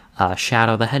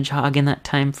Shadow the Hedgehog in that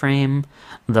time frame,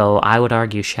 though I would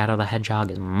argue Shadow the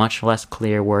Hedgehog is much less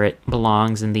clear where it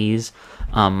belongs in these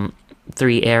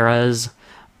three eras.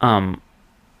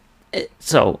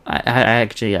 So I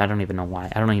don't even know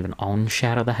why. I don't even own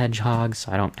Shadow the Hedgehog,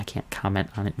 so I can't comment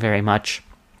on it very much.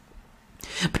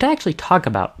 But to actually talk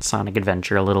about Sonic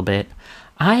Adventure a little bit,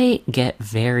 I get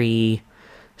very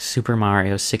Super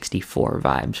Mario 64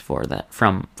 vibes for that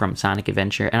from Sonic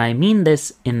Adventure, and I mean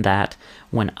this in that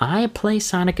when I play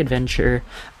Sonic Adventure,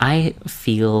 I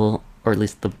feel, or at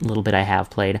least the little bit I have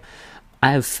played,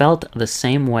 I have felt the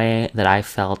same way that I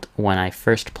felt when I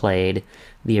first played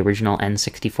the original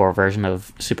N64 version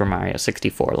of Super Mario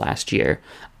 64 last year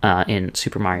in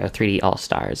Super Mario 3D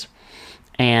All-Stars.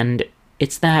 And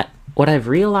it's that what I've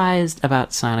realized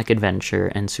about Sonic Adventure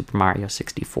and Super Mario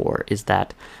 64 is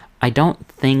that I don't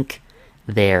think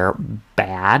they're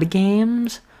bad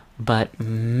games, but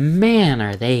man,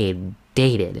 are they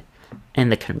dated.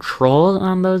 And the controls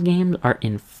on those games are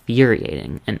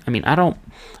infuriating. And I mean, I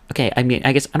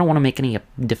guess I don't want to make any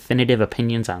definitive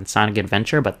opinions on Sonic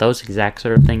Adventure, but those exact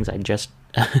sort of things I just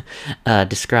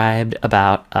described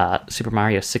about Super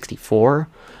Mario 64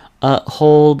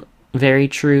 hold very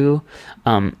true.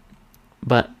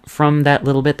 But from that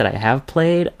little bit that I have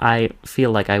played, I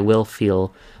feel like I will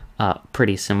feel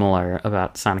pretty similar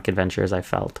about Sonic Adventure as I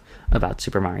felt about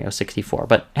Super Mario 64.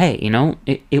 But hey, you know,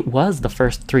 it was the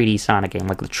first 3D Sonic game,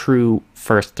 like the true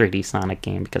first 3D Sonic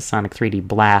game, because Sonic 3D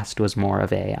Blast was more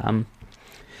of an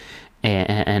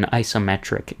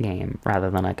isometric game rather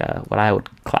than like what I would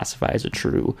classify as a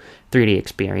true 3D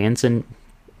experience. And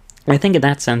I think in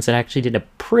that sense, it actually did a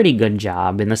pretty good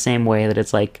job, in the same way that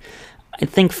it's like, I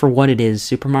think for what it is,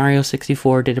 Super Mario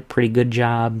 64 did a pretty good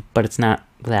job, but it's not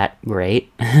that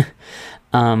great.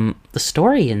 The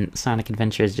story in Sonic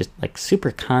Adventure is just like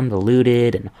super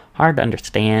convoluted and hard to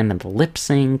understand, and the lip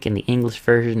sync in the English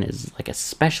version is like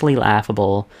especially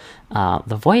laughable.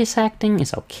 The voice acting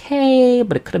is okay,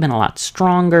 but it could have been a lot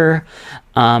stronger.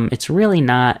 It's really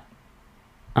not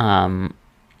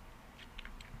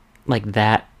like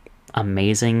that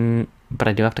amazing but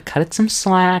I do have to cut it some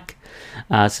slack,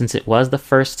 since it was the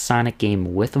first Sonic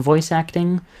game with voice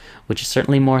acting, which is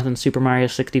certainly more than Super Mario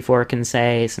 64 can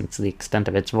say, since the extent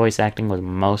of its voice acting was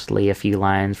mostly a few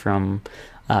lines from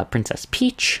Princess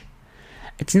Peach.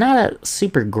 It's not a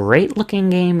super great looking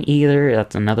game either.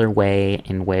 That's another way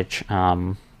in which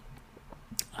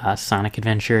Sonic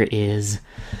Adventure is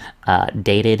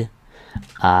dated.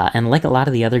 And like a lot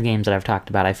of the other games that I've talked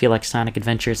about, I feel like Sonic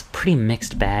Adventure is a pretty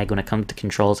mixed bag when it comes to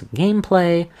controls and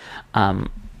gameplay.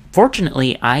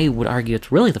 Fortunately, I would argue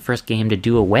it's really the first game to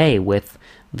do away with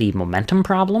the momentum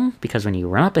problem, because when you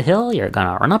run up a hill, you're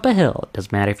gonna run up a hill. It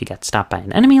doesn't matter if you get stopped by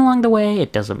an enemy along the way.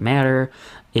 It doesn't matter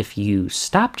if you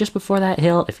stop just before that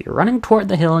hill. If you're running toward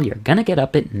the hill, you're gonna get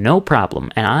up it, no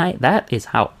problem. And that is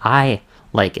how I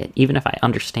like it, even if I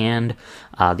understand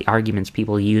the arguments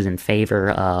people use in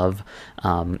favor of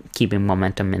keeping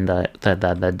momentum in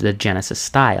the Genesis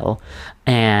style.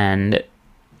 And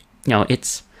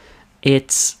it's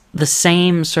the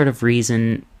same sort of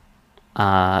reason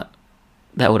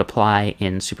that would apply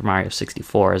in Super Mario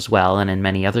 64 as well, and in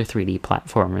many other 3D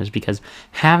platformers, because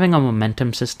having a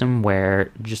momentum system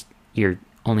where just you're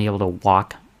only able to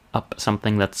walk up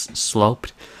something that's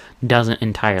sloped doesn't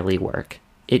entirely work.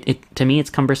 To me, it's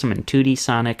cumbersome in 2D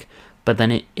Sonic, but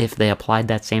then if they applied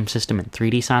that same system in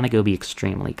 3D Sonic, it would be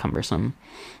extremely cumbersome.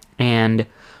 And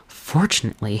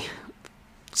fortunately,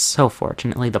 so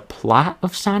fortunately, the plot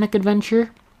of Sonic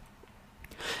Adventure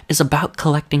is about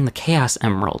collecting the Chaos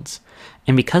Emeralds.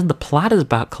 And because the plot is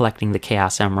about collecting the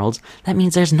Chaos Emeralds, that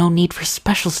means there's no need for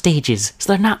special stages,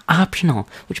 so they're not optional,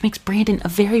 which makes Brandon a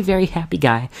very, very happy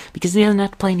guy, because he doesn't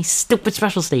have to play any stupid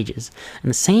special stages.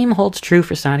 And the same holds true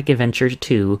for Sonic Adventure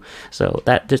 2, so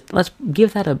let's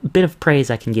give that a bit of praise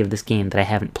I can give this game that I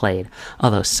haven't played.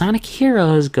 Although Sonic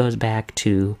Heroes goes back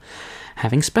to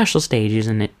having special stages,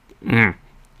 and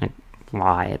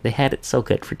why they had it so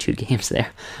good for 2 games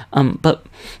there. But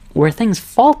where things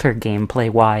falter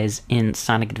gameplay-wise in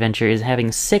Sonic Adventure is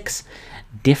having 6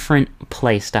 different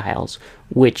play styles,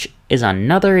 which is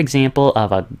another example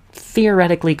of a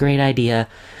theoretically great idea,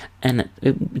 and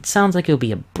it sounds like it would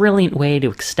be a brilliant way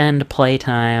to extend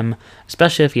playtime,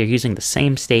 especially if you're using the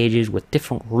same stages with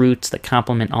different routes that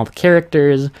complement all the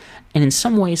characters. And in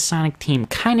some ways, Sonic Team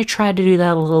kind of tried to do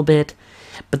that a little bit,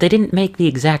 but they didn't make the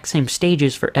exact same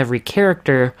stages for every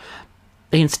character.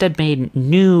 They instead made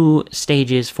new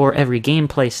stages for every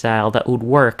gameplay style that would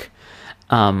work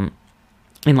in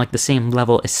like the same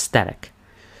level aesthetic.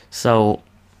 So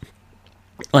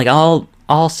like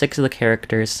all 6 of the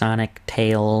characters, Sonic,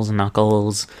 Tails,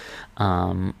 Knuckles,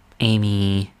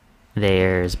 Amy,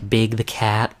 there's Big the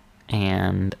Cat,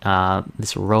 and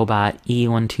this robot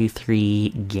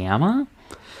E123 Gamma.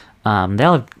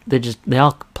 They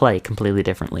all play completely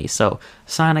differently. So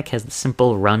Sonic has the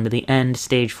simple run to the end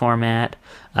stage format,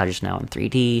 just now in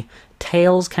 3D.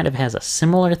 Tails kind of has a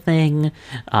similar thing,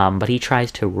 but he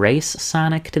tries to race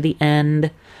Sonic to the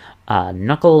end.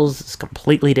 Knuckles is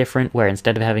completely different, where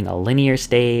instead of having a linear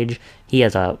stage, he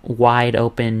has a wide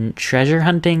open treasure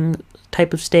hunting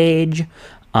type of stage.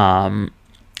 And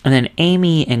then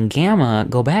Amy and Gamma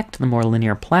go back to the more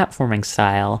linear platforming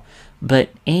style, but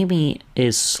Amy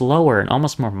is slower and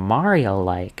almost more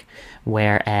Mario-like,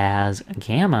 whereas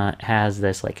Gamma has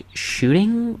this like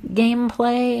shooting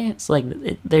gameplay. It's like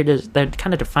they're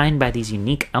kind of defined by these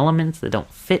unique elements that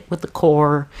don't fit with the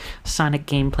core Sonic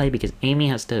gameplay, because Amy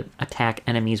has to attack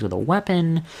enemies with a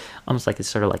weapon, almost like it's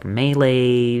sort of like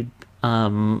melee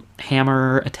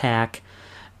hammer attack.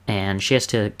 And she has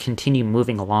to continue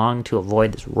moving along to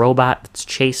avoid this robot that's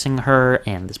chasing her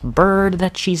and this bird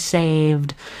that she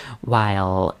saved,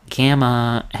 while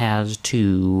Gamma has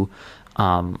to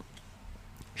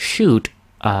shoot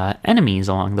enemies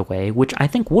along the way, which I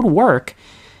think would work,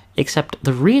 except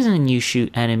the reason you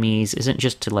shoot enemies isn't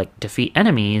just to like defeat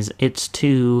enemies, it's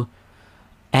to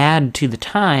add to the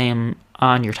time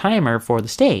on your timer for the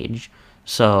stage.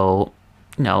 So,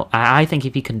 I think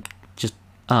if you can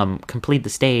complete the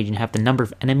stage and have the number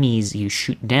of enemies you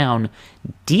shoot down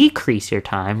decrease your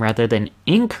time rather than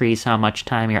increase how much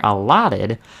time you're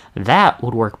allotted, that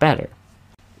would work better.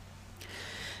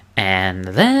 And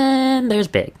then there's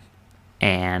Big.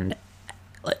 And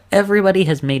everybody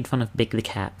has made fun of Big the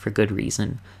Cat for good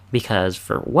reason, because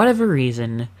for whatever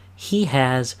reason, he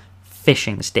has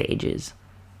fishing stages.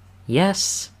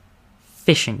 Yes,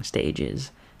 fishing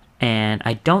stages. And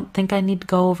I don't think I need to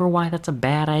go over why that's a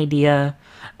bad idea,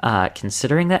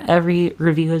 considering that every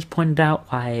review has pointed out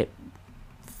why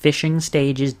fishing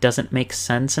stages doesn't make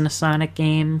sense in a Sonic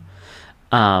game.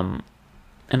 And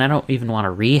I don't even want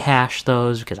to rehash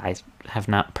those, because I have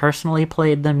not personally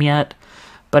played them yet.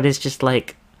 But it's just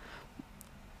like,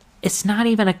 it's not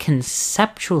even a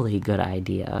conceptually good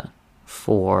idea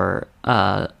for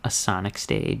a Sonic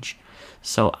stage.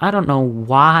 So I don't know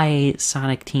why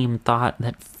Sonic Team thought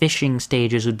that fishing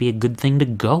stages would be a good thing to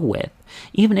go with.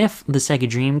 Even if the Sega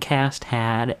Dreamcast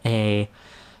had a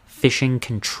fishing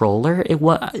controller, it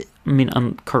was, I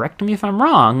mean, correct me if I'm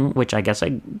wrong, which I guess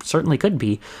I certainly could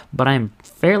be, but I'm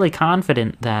fairly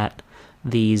confident that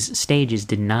these stages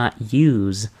did not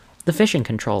use the fishing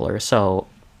controller, so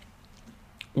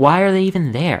why are they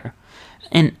even there?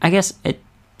 And I guess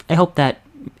I hope that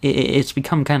it's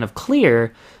become kind of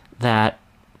clear that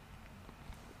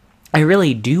I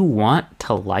really do want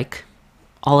to like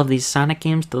all of these Sonic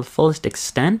games to the fullest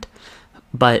extent,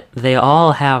 but they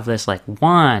all have this like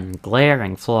one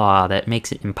glaring flaw that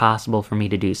makes it impossible for me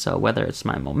to do so, whether it's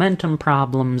my momentum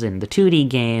problems in the 2D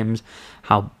games,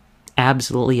 how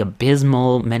absolutely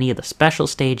abysmal many of the special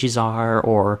stages are,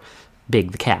 or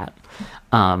Big the Cat.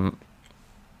 Well,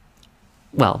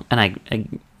 and I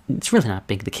it's really not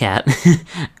Big the Cat.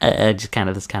 Just kind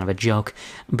of this kind of a joke,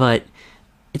 but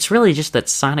it's really just that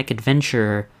Sonic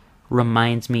Adventure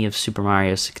reminds me of Super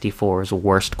Mario 64's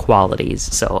worst qualities.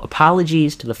 So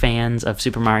apologies to the fans of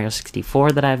Super Mario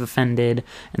 64 that I've offended,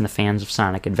 and the fans of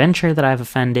Sonic Adventure that I've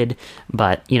offended,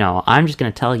 but, you know, I'm just going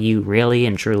to tell you really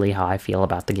and truly how I feel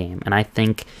about the game. And I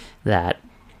think that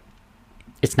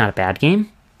it's not a bad game,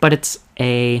 but it's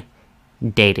a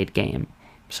dated game.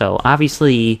 So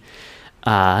obviously,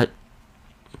 you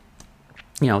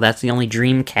know, that's the only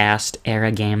Dreamcast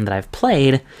era game that I've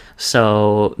played,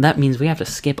 so that means we have to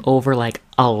skip over, like,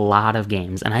 a lot of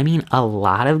games. And I mean a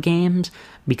lot of games,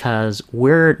 because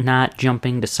we're not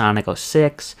jumping to Sonic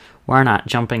 06, we're not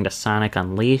jumping to Sonic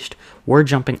Unleashed, we're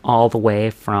jumping all the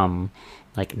way from,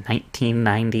 like,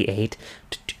 1998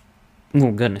 to,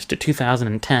 oh goodness, to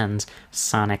 2010's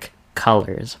Sonic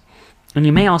Colors. And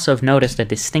you may also have noticed a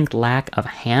distinct lack of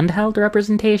handheld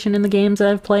representation in the games that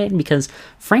I've played, because,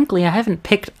 frankly, I haven't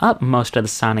picked up most of the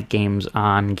Sonic games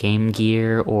on Game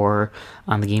Gear or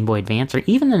on the Game Boy Advance, or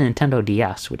even the Nintendo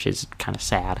DS, which is kind of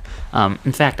sad.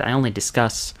 In fact, I'm only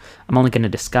going to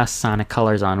discuss Sonic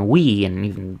Colors on Wii, and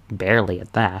even barely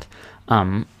at that.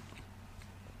 I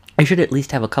should at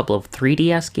least have a couple of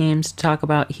 3DS games to talk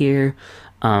about here,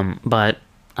 but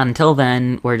until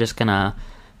then, we're just gonna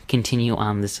continue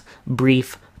on this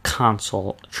brief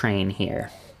console train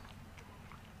here.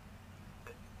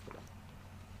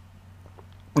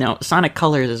 Now, Sonic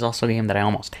Colors is also a game that I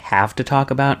almost have to talk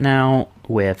about now,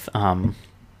 with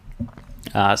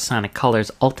Sonic Colors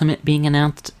Ultimate being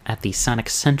announced at the Sonic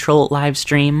Central live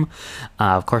stream.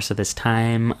 Of course, at this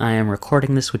time, I am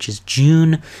recording this, which is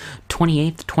June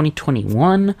 28th,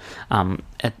 2021.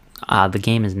 The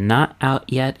game is not out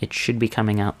yet. It should be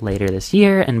coming out later this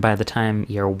year, and by the time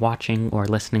you're watching or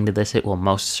listening to this, it will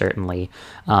most certainly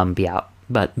be out.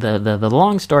 But the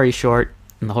long story short,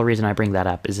 and the whole reason I bring that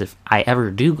up, is if I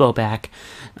ever do go back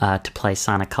to play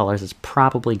Sonic Colors, it's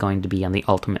probably going to be on the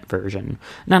Ultimate version.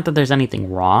 Not that there's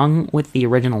anything wrong with the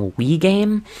original Wii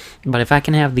game, but if I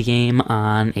can have the game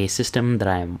on a system that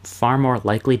I'm far more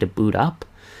likely to boot up,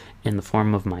 in the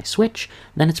form of my Switch,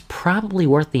 then it's probably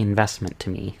worth the investment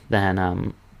to me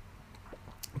than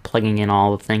plugging in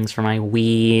all the things for my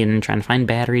Wii and trying to find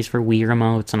batteries for Wii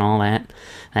remotes and all that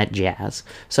jazz.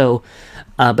 So,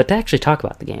 but to actually talk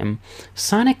about the game,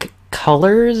 Sonic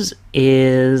Colors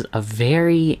is a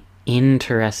very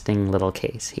interesting little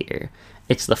case here.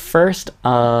 It's the first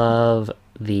of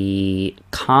the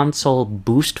console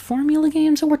boost formula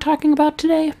games that we're talking about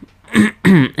today.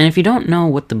 And if you don't know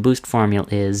what the boost formula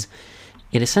is,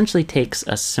 it essentially takes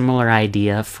a similar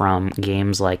idea from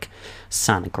games like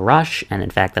Sonic Rush, and in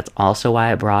fact that's also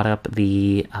why I brought up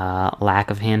the lack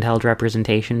of handheld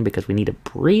representation, because we need to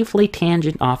briefly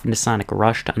tangent off into Sonic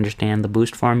Rush to understand the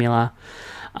boost formula.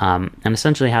 And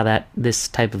essentially how this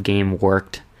type of game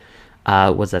worked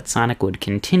was that Sonic would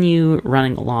continue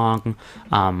running along,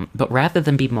 but rather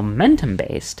than be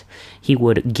momentum-based, he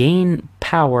would gain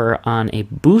power on a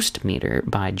boost meter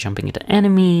by jumping into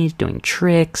enemies, doing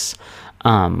tricks,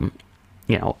 grinding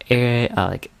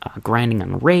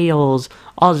on rails,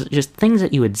 all just things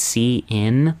that you would see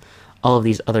in all of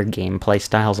these other gameplay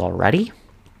styles already.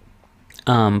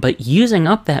 But using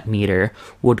up that meter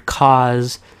would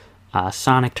cause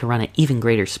Sonic to run at even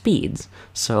greater speeds.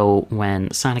 So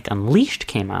when Sonic Unleashed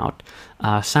came out,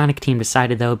 Sonic Team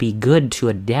decided that it would be good to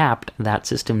adapt that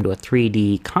system to a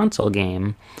 3D console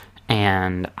game,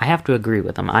 and I have to agree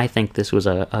with them. I think this was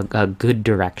a good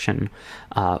direction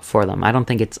for them. I don't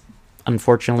think it's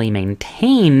unfortunately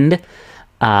maintained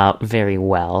very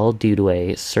well due to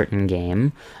a certain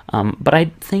game. But I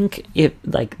think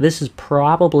this is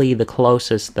probably the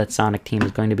closest that Sonic Team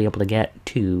is going to be able to get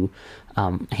to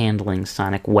handling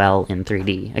Sonic well in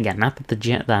 3D. Again, not that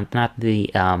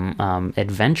the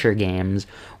adventure games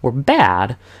were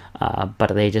bad,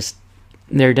 but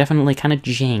they're definitely kind of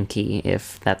janky,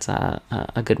 if that's a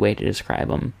good way to describe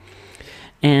them.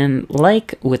 And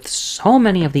like with so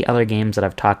many of the other games that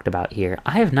I've talked about here,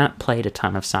 I have not played a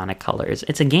ton of Sonic Colors.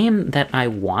 It's a game that I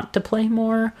want to play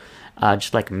more,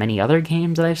 just like many other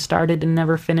games that I've started and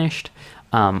never finished.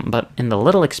 But in the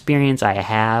little experience I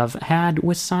have had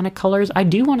with Sonic Colors, I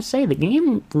do want to say the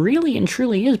game really and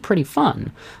truly is pretty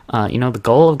fun. The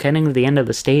goal of getting to the end of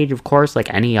the stage, of course,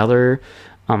 like any other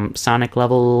Sonic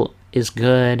level, is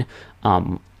good.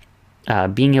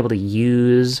 Being able to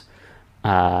use...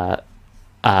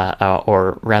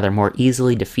 or rather more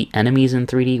easily defeat enemies in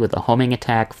 3D with a homing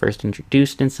attack first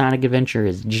introduced in Sonic Adventure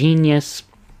is genius,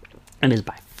 and is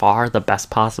by far the best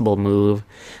possible move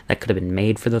that could have been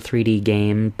made for the 3D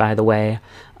game, by the way.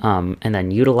 And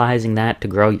then utilizing that to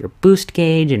grow your boost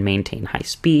gauge and maintain high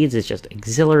speeds is just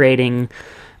exhilarating.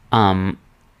 And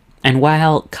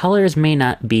while Colors may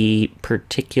not be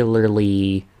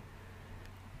particularly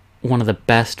one of the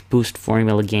best boost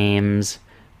formula games,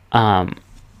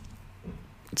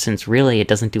 since really it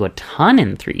doesn't do a ton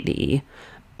in 3D,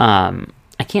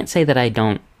 I can't say that I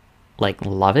don't,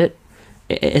 love it.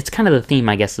 It's kind of the theme,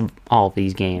 I guess, of all of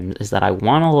these games, is that I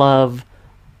want to love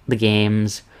the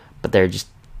games, but there are just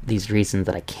these reasons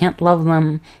that I can't love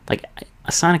them.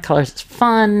 Sonic Colors is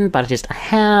fun, but I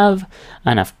have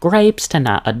enough gripes to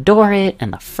not adore it,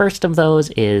 and the first of those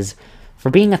is, for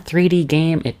being a 3D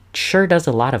game, it sure does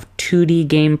a lot of 2D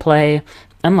gameplay.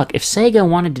 And look, if Sega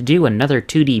wanted to do another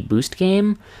 2D boost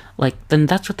game, then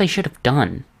that's what they should have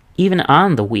done. Even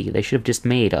on the Wii, they should have just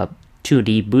made a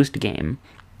 2D boost game.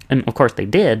 And of course they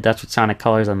did. That's what Sonic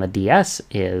Colors on the DS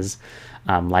is.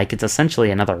 It's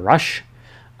essentially another Rush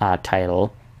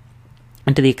title.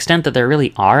 And to the extent that there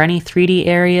really are any 3D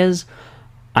areas,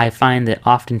 I find that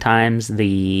oftentimes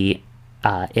the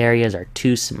areas are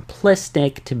too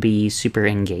simplistic to be super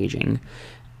engaging.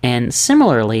 And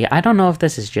similarly, I don't know if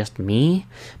this is just me,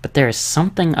 but there is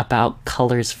something about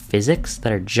Colors physics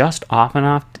that are just off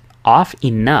enough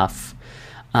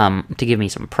to give me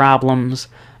some problems.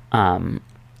 In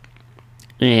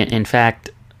fact,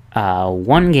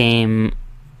 one game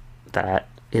that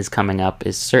is coming up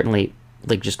is certainly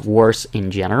just worse in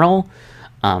general,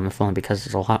 if only because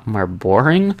it's a lot more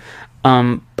boring.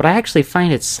 But I actually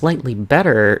find it slightly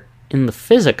better in the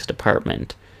physics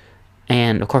department.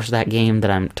 And, of course, that game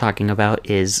that I'm talking about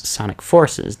is Sonic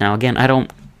Forces. Now, again, I don't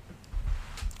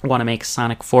want to make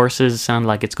Sonic Forces sound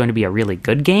like it's going to be a really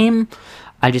good game.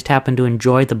 I just happen to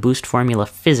enjoy the boost formula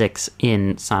physics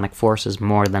in Sonic Forces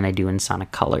more than I do in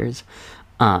Sonic Colors.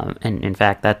 And, in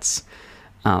fact, that's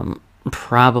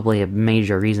probably a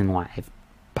major reason why I've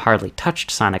hardly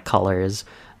touched Sonic Colors.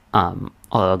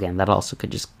 Although, again, that also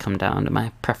could just come down to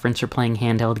my preference for playing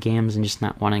handheld games and just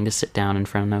not wanting to sit down in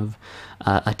front of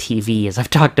a TV, as I've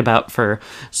talked about for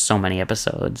so many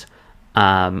episodes.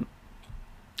 And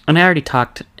I already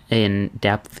talked in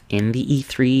depth in the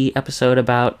E3 episode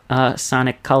about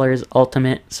Sonic Colors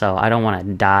Ultimate, so I don't want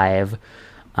to dive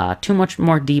too much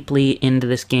more deeply into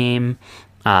this game.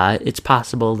 It's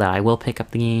possible that I will pick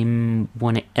up the game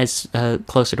when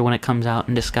closer to when it comes out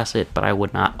and discuss it, but I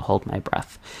would not hold my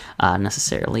breath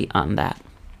necessarily on that.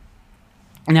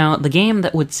 Now, the game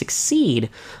that would succeed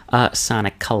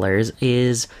Sonic Colors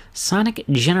is Sonic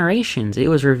Generations. It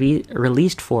was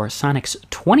released for Sonic's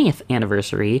 20th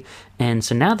anniversary, and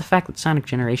so now the fact that Sonic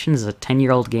Generations is a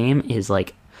 10-year-old game is a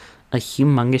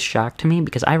humongous shock to me,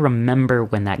 because I remember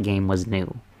when that game was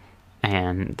new.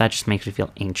 And that just makes me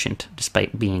feel ancient,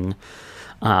 despite being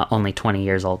only 20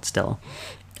 years old still.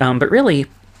 But really,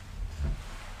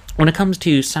 when it comes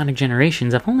to Sonic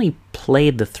Generations, I've only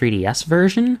played the 3DS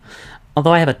version,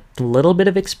 although I have a little bit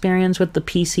of experience with the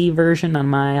PC version on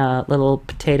my little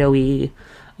potato-y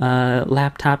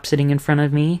laptop sitting in front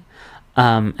of me.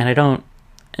 And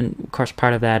of course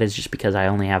part of that is just because I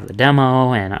only have the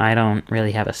demo, and I don't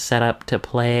really have a setup to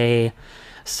play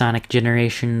Sonic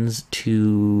Generations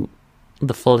to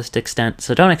the fullest extent,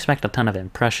 so don't expect a ton of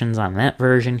impressions on that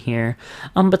version here.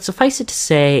 But suffice it to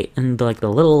say, in the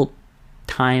little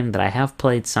time that I have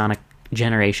played Sonic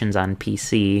Generations on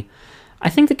PC, I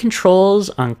think the controls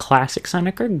on classic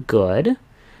Sonic are good,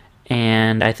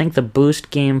 and I think the boost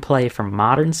gameplay from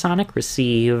modern Sonic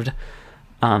received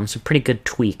some pretty good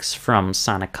tweaks from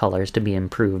Sonic Colors to be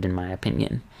improved, in my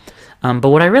opinion. But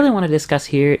what I really want to discuss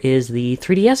here is the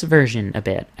 3DS version a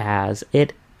bit, as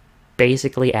it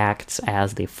basically acts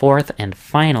as the fourth and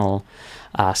final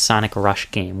Sonic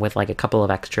Rush game with like a couple of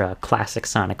extra classic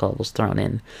Sonic levels thrown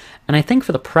in. And I think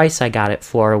for the price I got it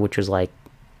for, which was like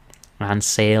on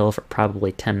sale for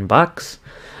probably $10,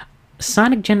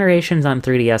 Sonic Generations on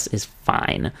 3DS is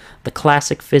fine. The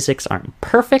classic physics aren't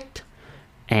perfect,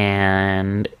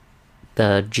 and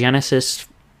the Genesis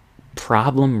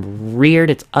problem reared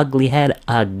its ugly head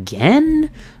again,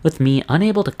 with me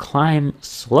unable to climb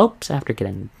slopes after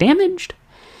getting damaged.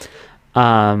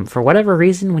 For whatever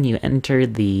reason, when you enter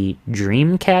the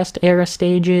Dreamcast era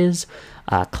stages,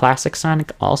 Classic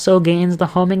Sonic also gains the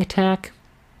homing attack,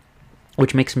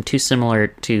 which makes him too similar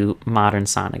to Modern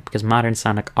Sonic, because Modern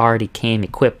Sonic already came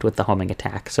equipped with the homing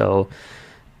attack, so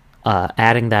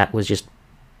adding that was just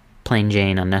plain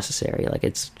Jane unnecessary. Like,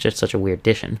 it's just such a weird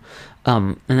addition.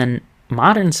 And then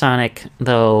Modern Sonic,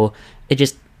 though,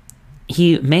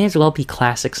 he may as well be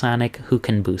Classic Sonic who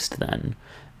can boost then.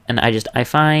 And I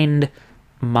find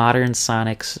Modern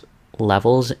Sonic's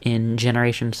levels in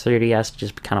Generations 3DS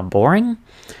just kind of boring.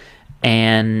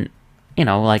 And, you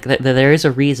know, like, there is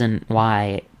a reason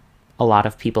why a lot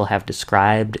of people have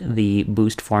described the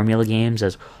Boost Formula games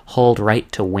as hold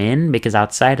right to win, because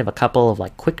outside of a couple of,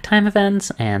 like, quick time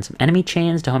events and some enemy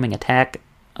chains to homing attack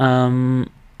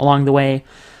along the way,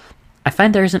 I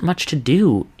find there isn't much to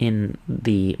do in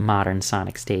the modern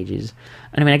Sonic stages.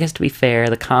 I mean, I guess to be fair,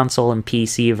 the console and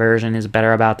PC version is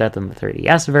better about that than the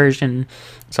 3DS version,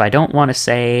 so I don't want to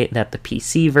say that the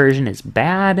PC version is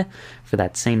bad for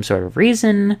that same sort of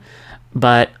reason,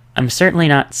 but I'm certainly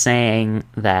not saying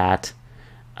that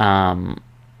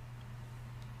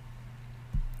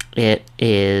it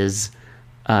is,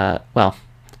 well,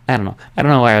 I don't know. I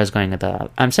don't know where I was going with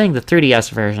that. I'm saying the 3DS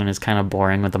version is kind of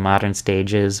boring with the modern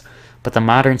stages, but the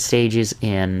modern stages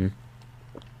in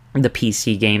the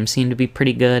PC game seem to be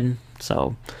pretty good.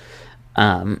 So,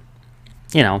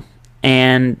 you know,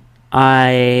 and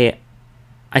I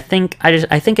think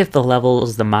if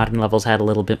the modern levels had a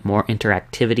little bit more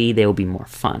interactivity, they would be more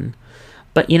fun.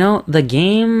 But, you know, the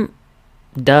game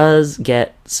does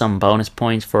get some bonus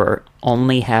points for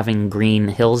only having Green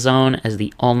Hill Zone as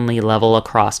the only level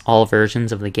across all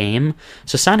versions of the game.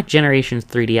 So Sonic Generations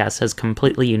 3DS has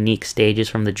completely unique stages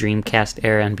from the Dreamcast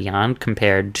era and beyond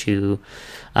compared to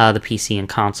the PC and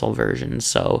console versions.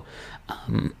 So,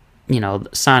 you know,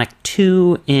 Sonic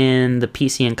 2 in the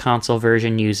PC and console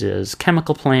version uses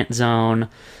Chemical Plant Zone.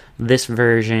 This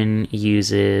version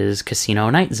uses Casino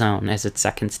Night Zone as its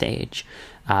second stage.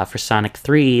 For Sonic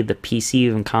 3, the PC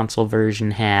and console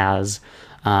version has,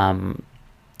 oh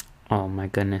my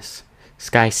goodness,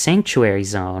 Sky Sanctuary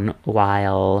Zone,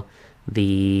 while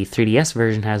the 3DS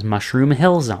version has Mushroom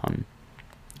Hill Zone.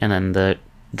 And then the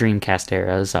Dreamcast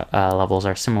era's levels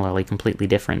are similarly completely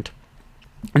different.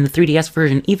 And the 3DS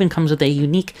version even comes with a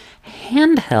unique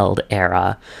handheld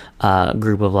era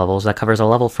group of levels that covers a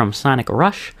level from Sonic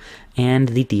Rush and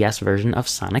the DS version of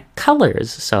Sonic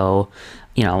Colors. So,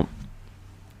 you know,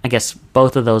 I guess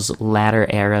both of those latter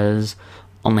eras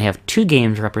only have 2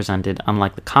 games represented,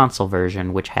 unlike the console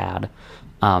version, which had,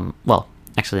 well,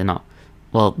 actually, no.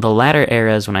 Well, the latter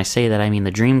eras, when I say that, I mean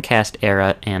the Dreamcast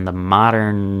era and the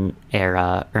modern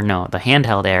era, or no, the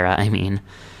handheld era, I mean,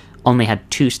 only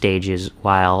had 2 stages,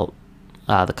 while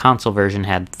the console version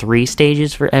had 3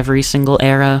 stages for every single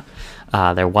era.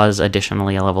 There was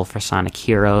additionally a level for Sonic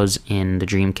Heroes in the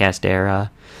Dreamcast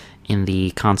era, in the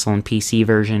console and PC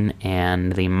version,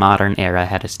 and the modern era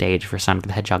had a stage for Sonic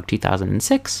the Hedgehog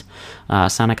 2006,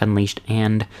 Sonic Unleashed,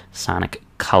 and Sonic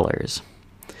Colors.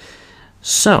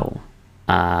 So,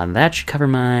 that should cover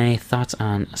my thoughts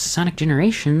on Sonic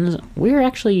Generations. We're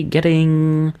actually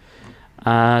getting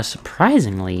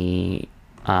surprisingly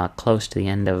close to the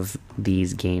end of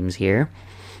these games here.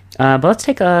 But let's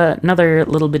take another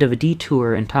little bit of a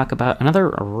detour and talk about another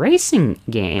racing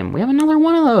game. We have another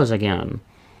one of those again.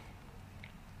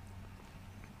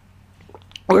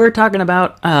 We're talking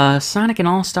about Sonic and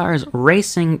All-Stars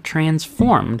Racing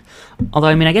Transformed. Although,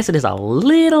 I mean, I guess it is a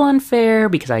little unfair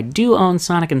because I do own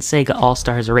Sonic and Sega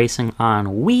All-Stars Racing on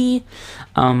Wii.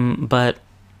 But,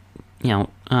 you know,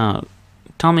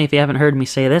 tell me if you haven't heard me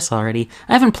say this already.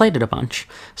 I haven't played it a bunch,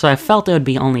 so I felt it would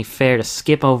be only fair to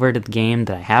skip over to the game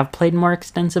that I have played more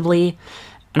extensively.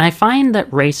 And I find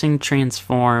that Racing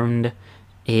Transformed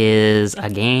is a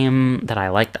game that I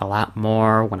liked a lot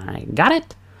more when I got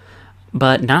it,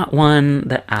 but not one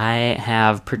that I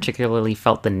have particularly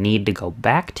felt the need to go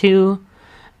back to.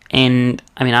 And,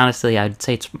 I mean, honestly, I'd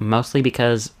say it's mostly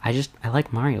because I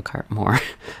like Mario Kart more.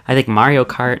 I think Mario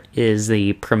Kart is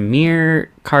the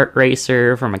premier kart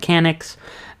racer for mechanics,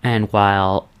 and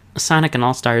while Sonic and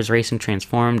All-Stars Racing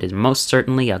Transformed is most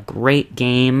certainly a great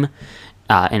game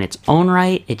in its own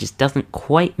right. It just doesn't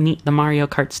quite meet the Mario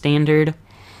Kart standard.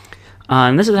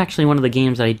 And this is actually one of the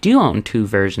games that I do own 2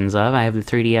 versions of. I have the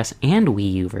 3DS and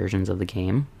Wii U versions of the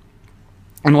game.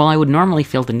 And while I would normally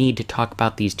feel the need to talk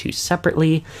about these 2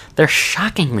 separately, they're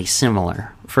shockingly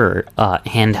similar for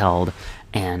handheld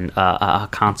and a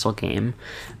console game.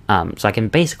 So I can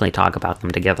basically talk about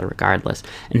them together regardless.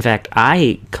 In fact,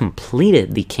 I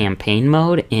completed the campaign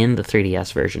mode in the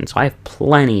 3DS version, so I have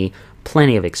plenty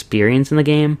of experience in the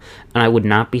game, and I would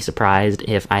not be surprised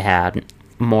if I had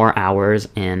more hours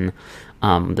in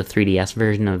the 3DS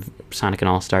version of Sonic and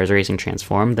All-Stars Racing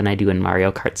Transformed than I do in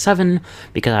Mario Kart 7,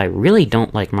 because I really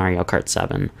don't like Mario Kart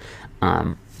 7.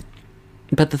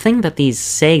 But the thing that these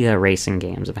Sega racing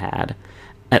games have had,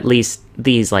 at least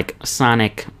these like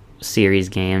Sonic series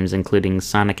games, including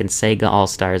Sonic and Sega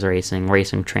All-Stars Racing,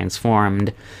 Racing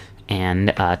Transformed,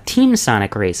 and Team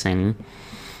Sonic Racing,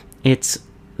 it's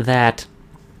that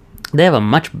they have a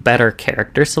much better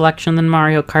character selection than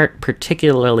Mario Kart,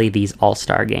 particularly these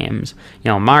All-Star games.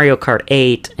 You know, Mario Kart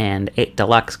 8 and 8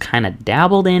 Deluxe kind of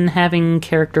dabbled in having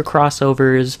character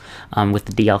crossovers with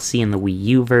the DLC and the Wii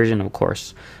U version, of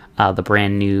course. The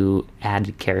brand new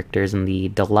added characters in the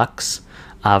Deluxe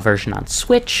version on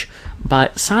Switch.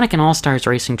 But Sonic and All-Stars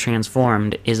Racing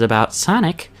Transformed is about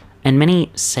Sonic and many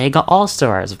Sega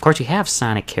All-Stars. Of course, you have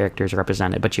Sonic characters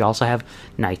represented, but you also have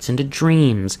Nights into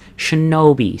Dreams,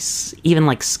 Shinobi, even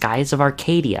like Skies of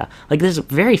Arcadia. Like, there's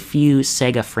very few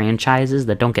Sega franchises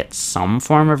that don't get some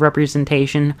form of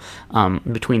representation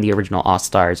between the original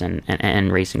All-Stars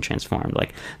and Racing Transformed.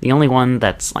 Like, the only one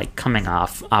that's like coming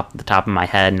off the top of my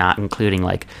head, not including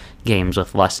like games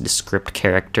with less descript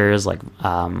characters like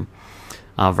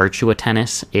Virtua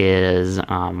Tennis, is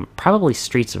probably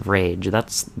Streets of Rage.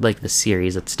 That's like the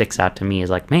series that sticks out to me,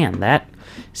 is like, man, that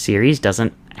series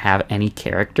doesn't have any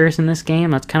characters in this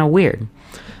game. That's kind of weird.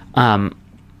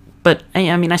 But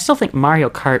I mean, I still think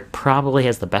Mario Kart probably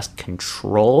has the best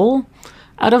control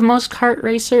out of most kart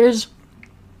racers.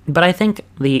 But I think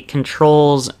the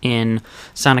controls in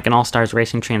Sonic and All-Stars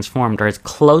Racing Transformed are as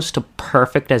close to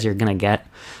perfect as you're going to get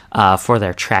for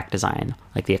their track design.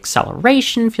 Like, the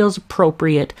acceleration feels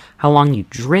appropriate, how long you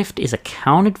drift is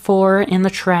accounted for in the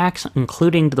tracks,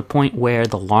 including to the point where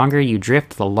the longer you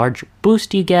drift, the larger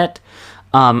boost you get.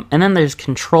 And then there's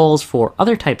controls for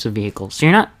other types of vehicles. So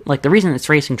you're not, like, the reason it's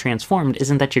Racing Transformed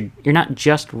isn't that you're not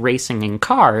just racing in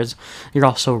cars, you're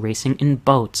also racing in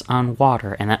boats on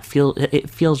water, and it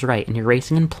feels right, and you're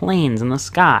racing in planes in the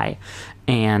sky.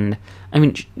 And I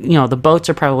mean, you know, the boats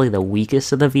are probably the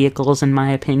weakest of the vehicles in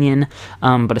my opinion,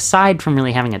 but aside from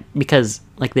really having because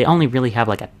like they only really have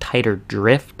like a tighter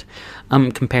drift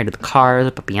compared to the cars,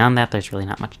 but beyond that there's really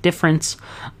not much difference.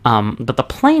 But the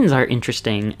planes are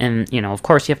interesting, and you know, of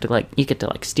course you get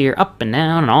to steer up and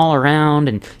down and all around,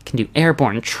 and can do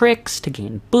airborne tricks to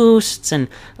gain boosts, and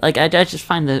like I just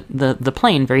find the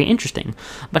plane very interesting.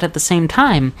 But at the same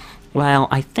time, while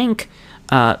I think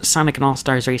Sonic and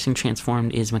All-Stars Racing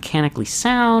Transformed is mechanically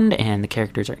sound, and the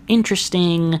characters are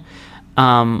interesting,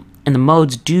 and the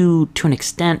modes do, to an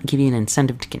extent, give you an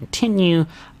incentive to continue,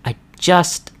 I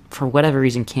just, for whatever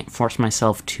reason, can't force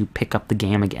myself to pick up the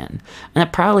game again. And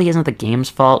that probably isn't the game's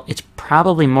fault. It's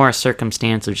probably more a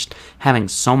circumstance of just having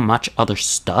so much other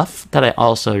stuff that I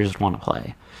also just want to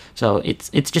play. So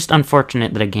it's just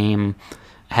unfortunate that a game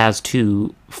has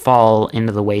to fall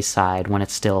into the wayside when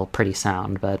it's still pretty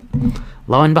sound, but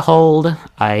lo and behold,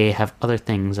 I have other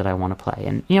things that I want to play,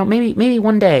 and you know, maybe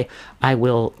one day I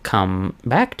will come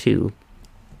back to,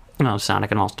 you know,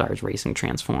 Sonic and All-Stars Racing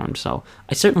Transformed. So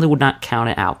I certainly would not count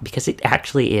it out, because it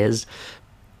actually is,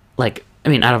 like, I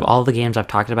mean, out of all the games I've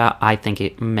talked about, I think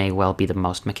it may well be the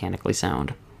most mechanically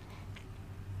sound.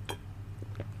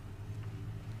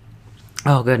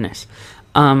 Oh goodness.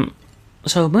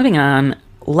 So moving on,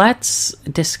 let's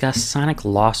discuss Sonic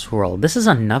Lost World. This is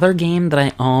another game that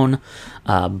I own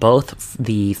both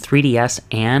the 3DS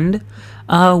and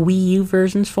Wii U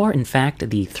versions for. In fact,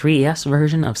 the 3DS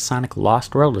version of Sonic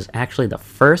Lost World was actually the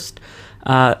first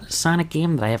Sonic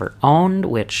game that I ever owned,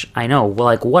 which I know,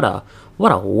 like, what a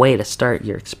way to start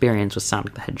your experience with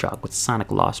Sonic the Hedgehog, with Sonic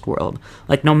Lost World.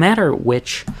 Like, no matter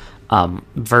which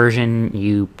version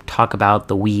you talk about,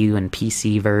 the Wii U and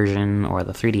PC version or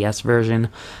the 3DS version,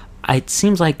 it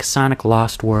seems like Sonic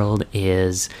Lost World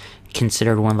is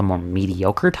considered one of the more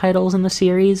mediocre titles in the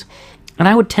series, and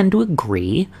I would tend to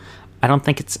agree. I don't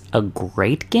think it's a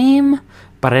great game,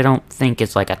 but I don't think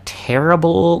it's like a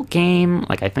terrible game.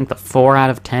 Like, I think the 4 out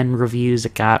of 10 reviews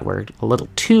it got were a little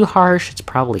too harsh. It's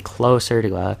probably closer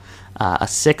to a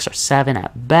 6 or 7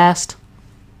 at best.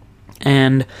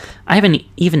 And I haven't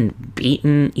even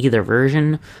beaten either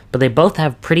version, but they both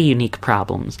have pretty unique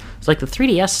problems. So like the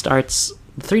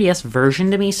 3DS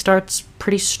version to me starts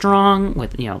pretty strong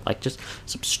with, like just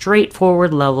some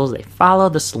straightforward levels. They follow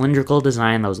the cylindrical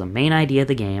design that was the main idea of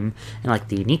the game, and like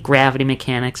the unique gravity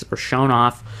mechanics were shown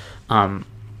off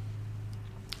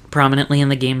prominently in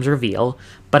the game's reveal.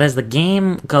 But as the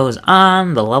game goes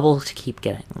on, the levels keep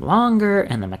getting longer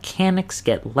and the mechanics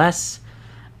get less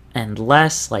and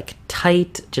less like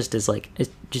tight, just as like it's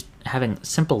just having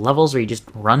simple levels where you just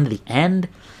run to the end.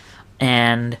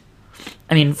 And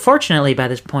I mean, fortunately by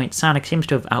this point Sonic seems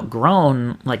to have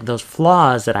outgrown like those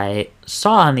flaws that I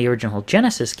saw in the original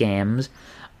Genesis games,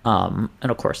 and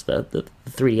of course the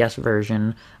 3DS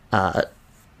version.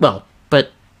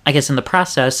 But I guess in the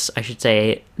process, I should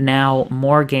say, now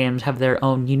more games have their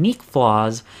own unique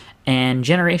flaws, and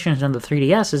Generations on the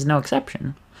 3DS is no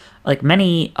exception. Like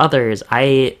many others,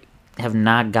 I have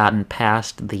not gotten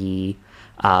past the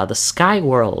Sky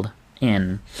World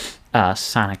in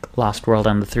Sonic Lost World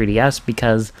on the 3DS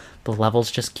because the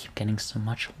levels just keep getting so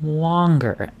much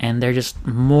longer, and they're just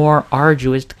more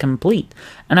arduous to complete.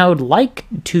 And I would like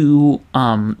to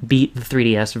beat the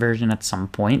 3DS version at some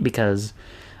point because,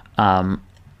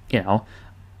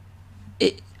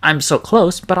 I'm so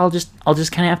close, but I'll just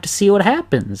kind of have to see what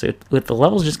happens. With the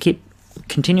levels just keep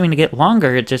continuing to get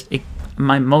longer,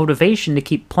 my motivation to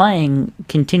keep playing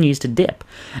continues to dip.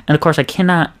 And of course, I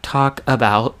cannot talk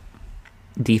about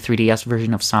the 3DS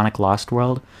version of Sonic Lost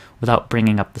World without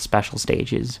bringing up the special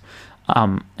stages.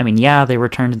 They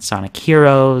returned in Sonic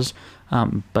Heroes,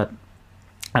 but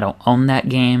I don't own that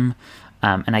game.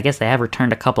 And I guess they have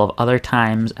returned a couple of other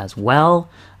times as well.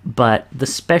 But the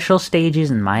special stages,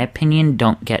 in my opinion,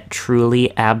 don't get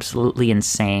truly, absolutely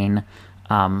insane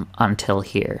until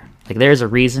here. Like, there's a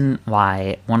reason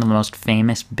why one of the most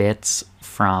famous bits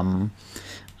from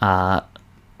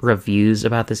reviews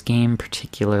about this game,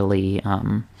 particularly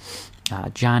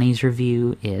Johnny's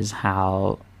review, is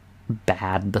how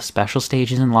bad the special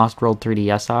stages in Lost World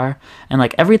 3DS are. And,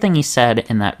 like, everything he said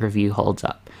in that review holds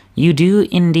up. You do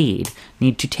indeed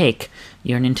need to take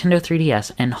your Nintendo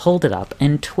 3DS and hold it up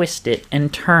and twist it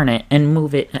and turn it and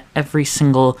move it at every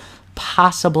single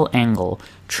possible angle,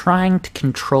 trying to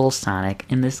control Sonic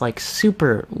in this like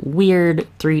super weird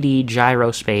 3D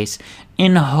gyro space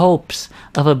in hopes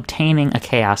of obtaining a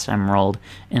Chaos Emerald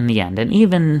in the end. And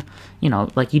even,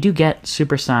 you do get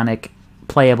Super Sonic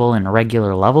playable in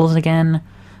regular levels again,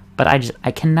 but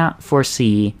I cannot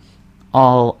foresee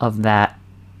all of that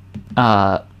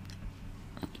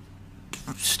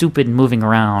stupid moving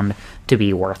around to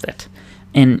be worth it.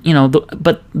 And,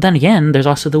 but then again, there's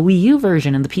also the Wii U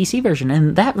version and the PC version,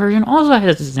 and that version also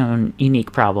has its own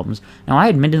unique problems. Now, I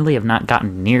admittedly have not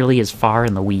gotten nearly as far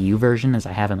in the Wii U version as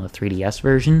I have in the 3DS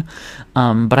version,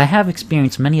 but I have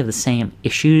experienced many of the same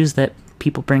issues that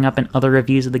people bring up in other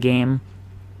reviews of the game.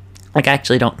 Like, I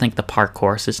actually don't think the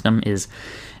parkour system is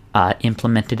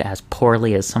implemented as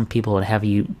poorly as some people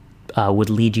would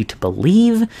lead you to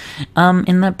believe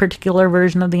in that particular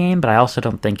version of the game, but I also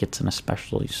don't think it's an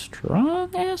especially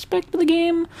strong aspect of the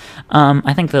game.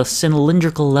 I think the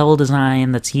cylindrical level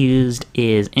design that's used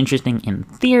is interesting in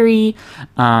theory,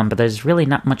 but there's really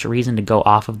not much reason to go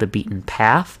off of the beaten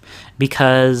path,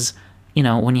 because,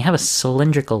 when you have a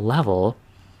cylindrical level,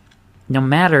 no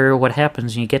matter what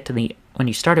happens when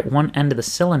you start at one end of the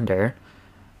cylinder,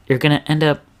 you're going to end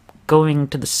up going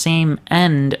to the same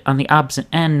end on the opposite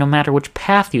end no matter which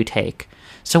path you take.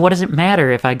 So what does it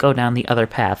matter if I go down the other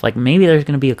path? Like, maybe there's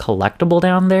going to be a collectible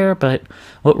down there, but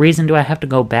what reason do I have to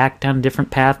go back down a different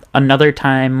path another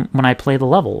time when I play the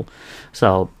level?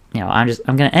 So, I'm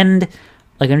going to end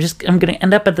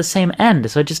up at the same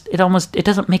end. So it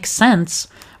doesn't make sense,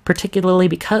 particularly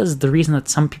because the reason that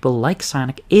some people like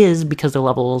Sonic is because the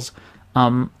levels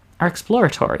are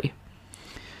exploratory.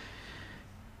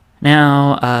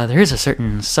 Now, there is a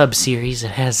certain sub-series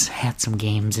that has had some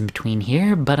games in between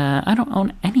here, but I don't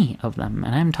own any of them,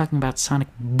 and I'm talking about Sonic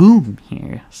Boom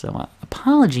here. So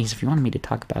apologies if you wanted me to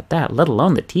talk about that, let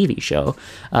alone the TV show,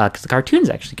 because the cartoon's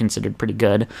actually considered pretty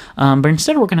good. But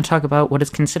instead we're going to talk about what is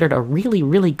considered a really,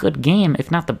 really good game, if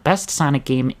not the best Sonic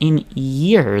game in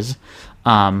years.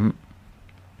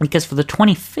 Because for the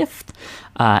 25th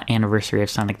anniversary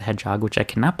of Sonic the Hedgehog, which I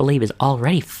cannot believe is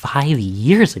already 5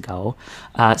 years ago,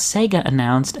 Sega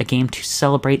announced a game to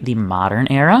celebrate the modern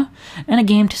era and a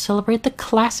game to celebrate the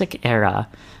classic era,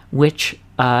 which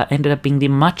ended up being the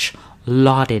much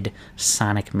lauded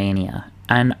Sonic Mania.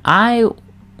 And I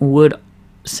would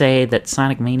say that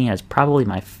Sonic Mania is probably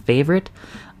my favorite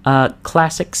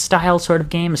classic style sort of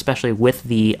game, especially with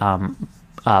the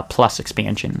Plus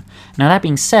expansion. Now, that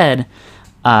being said,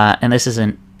 and this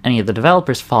isn't any of the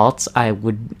developers' faults, I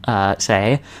would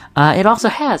say. It also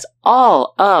has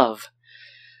all of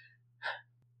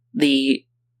the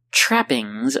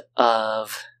trappings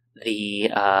of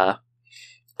the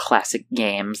classic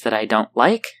games that I don't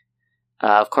like.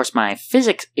 Of course, my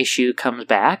physics issue comes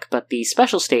back, but the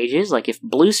special stages, like if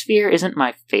Blue Sphere isn't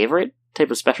my favorite type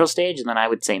of special stage, then I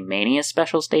would say Mania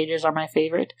special stages are my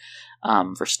favorite.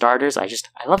 For starters, I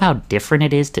love how different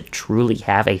it is to truly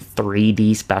have a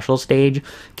 3D special stage,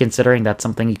 considering that's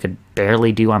something you could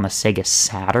barely do on the Sega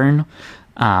Saturn.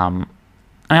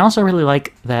 I also really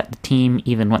like that the team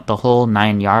even went the whole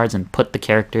 9 yards and put the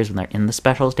characters when they're in the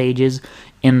special stages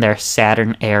in their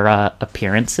Saturn-era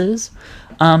appearances.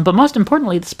 But most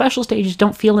importantly, the special stages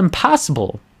don't feel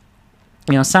impossible.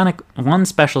 You know, Sonic 1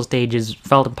 special stages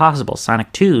felt impossible.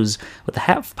 Sonic 2's with the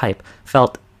half pipe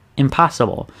felt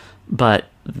impossible. But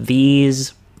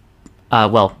these,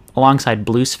 alongside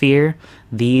Blue Sphere,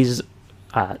 these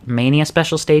Mania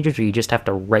special stages where you just have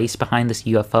to race behind this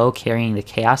UFO carrying the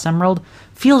Chaos Emerald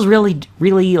feels really,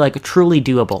 really, like, truly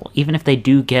doable, even if they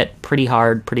do get pretty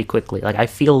hard pretty quickly. Like, I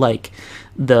feel like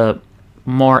the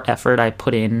more effort I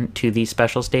put into these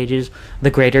special stages,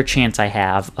 the greater chance I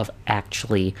have of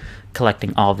actually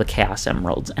collecting all the Chaos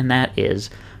Emeralds, and that is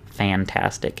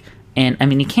fantastic. And, I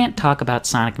mean, you can't talk about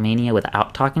Sonic Mania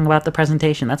without talking about the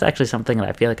presentation. That's actually something that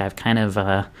I feel like I've kind of,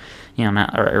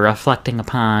 reflecting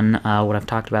upon what I've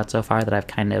talked about so far, that I've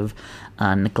kind of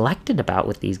neglected about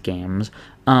with these games.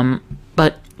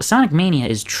 But Sonic Mania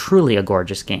is truly a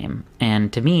gorgeous game,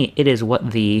 and to me, it is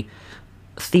what the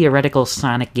theoretical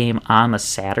Sonic game on the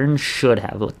Saturn should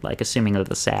have looked like, assuming that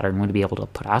the Saturn would be able to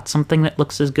put out something that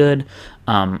looks as good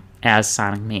as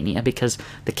Sonic Mania, because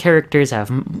the characters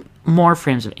have more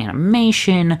frames of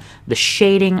animation, the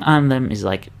shading on them is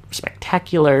like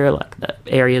spectacular, like the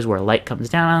areas where light comes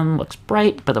down on them looks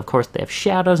bright, but of course they have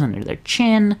shadows under their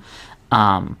chin.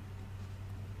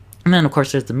 And then, of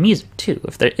course, there's the music, too.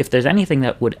 If there's anything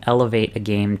that would elevate a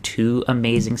game to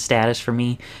amazing status for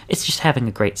me, it's just having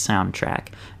a great soundtrack.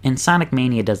 And Sonic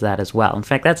Mania does that as well. In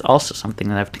fact, that's also something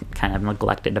that I've kind of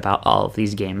neglected about all of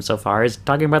these games so far, is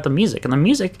talking about the music. And the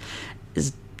music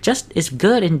is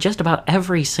good in just about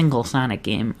every single Sonic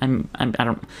game. I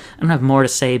don't have more to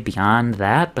say beyond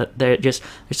that, but there's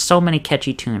so many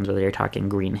catchy tunes, whether you're talking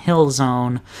Green Hill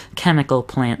Zone, Chemical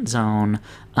Plant Zone,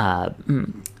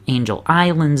 Angel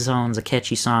Island Zone's a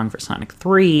catchy song for Sonic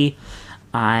 3.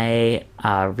 I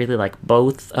really like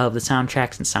both of the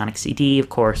soundtracks in Sonic CD. Of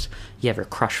course, you have your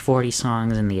Crush 40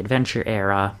 songs in the Adventure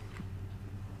era.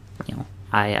 You know,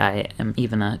 I am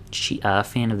even a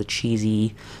fan of the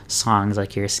cheesy songs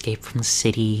like your Escape from the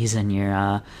Cities and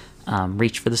your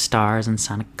Reach for the Stars and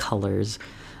Sonic Colors.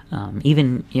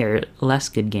 Even your less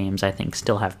good games, I think,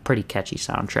 still have pretty catchy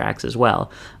soundtracks as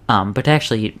well. But to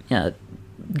actually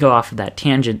go off of that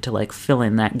tangent to like fill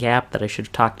in that gap that I should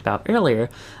have talked about earlier,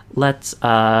 let's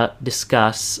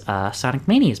discuss Sonic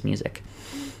Mania's music.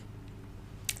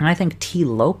 And I think T.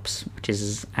 Lopes, which is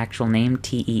his actual name,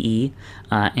 T-E-E,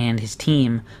 and his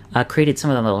team created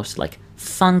some of the most like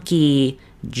funky,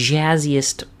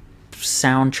 jazziest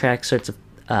soundtrack sorts of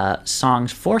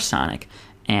songs for Sonic.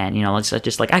 And, you know, it's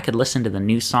just like I could listen to the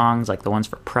new songs, like the ones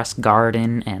for Press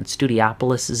Garden and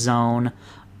Studiopolis Zone,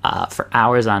 for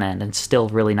hours on end and still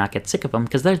really not get sick of them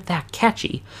because they're that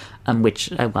catchy.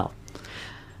 Which,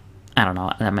 I don't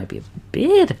know, that might be a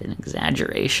bit of an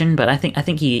exaggeration, but I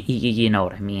think you know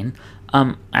what I mean.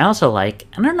 I also like,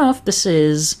 I don't know if this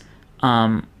is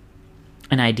an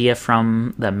idea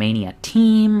from the Mania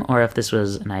team or if this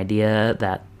was an idea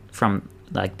that from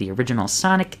like the original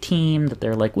Sonic team, that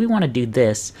they're like, we want to do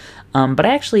this. But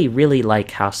I actually really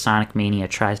like how Sonic Mania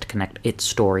tries to connect its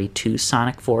story to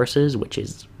Sonic Forces, which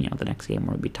is, you know, the next game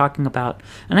we'll be talking about.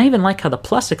 And I even like how the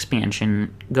Plus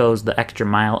expansion goes the extra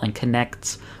mile and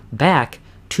connects back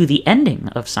to the ending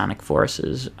of Sonic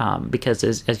Forces, because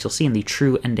as you'll see in the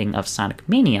true ending of Sonic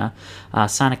Mania,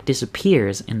 Sonic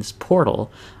disappears in this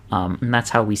portal, and that's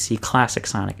how we see Classic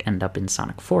Sonic end up in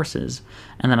Sonic Forces.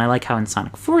 And then I like how in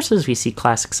Sonic Forces we see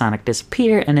Classic Sonic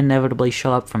disappear and inevitably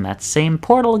show up from that same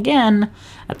portal again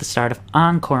at the start of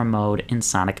Encore Mode in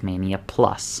Sonic Mania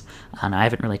Plus. And I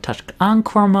haven't really touched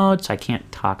Encore Mode, so I can't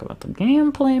talk about the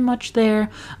gameplay much there,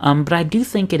 but I do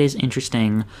think it is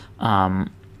interesting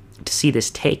to see this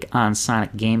take on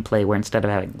Sonic gameplay where instead of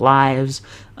having lives,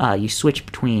 you switch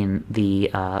between the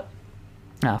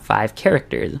 5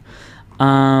 characters.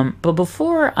 But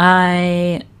before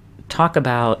I talk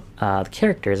about the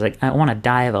characters, like I want to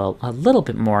dive a little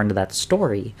bit more into that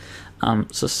story.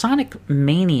 So Sonic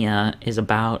Mania is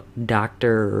about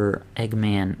Dr.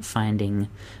 Eggman finding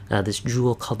this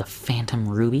jewel called the Phantom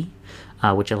Ruby,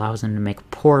 which allows him to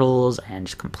make portals and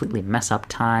just completely mess up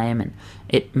time, and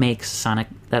it makes Sonic,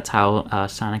 that's how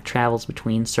Sonic travels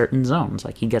between certain zones.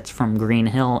 Like, he gets from Green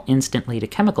Hill instantly to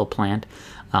Chemical Plant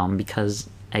because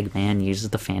Eggman uses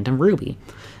the Phantom Ruby,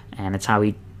 and it's how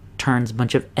he turns a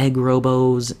bunch of egg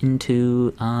robos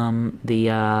into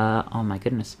oh my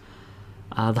goodness,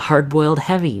 the hard-boiled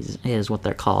heavies is what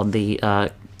they're called.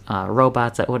 The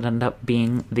robots that would end up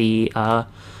being the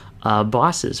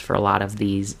bosses for a lot of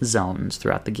these zones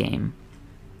throughout the game.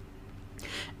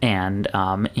 And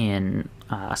in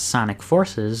Sonic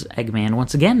Forces, Eggman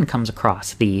once again comes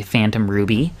across the Phantom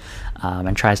Ruby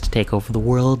and tries to take over the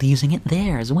world using it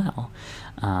there as well,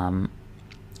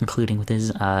 including with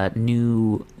his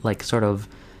new, like, sort of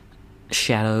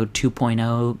Shadow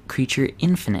 2.0 creature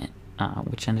Infinite,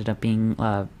 which ended up being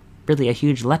really a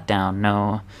huge letdown.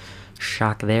 No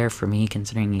shock there for me,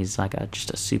 considering he's like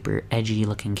just a super edgy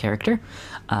looking character,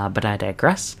 but I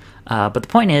digress. But the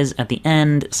point is, at the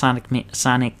end,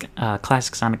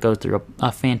 Classic Sonic goes through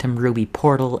a Phantom Ruby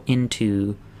portal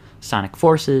into Sonic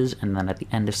Forces, and then at the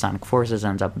end of Sonic Forces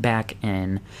ends up back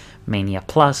in Mania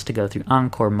Plus to go through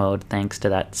Encore mode thanks to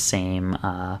that same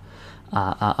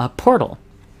portal.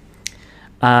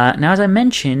 Now, as I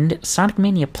mentioned, Sonic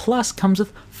Mania Plus comes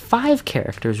with 5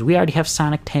 characters. We already have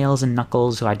Sonic, Tails, and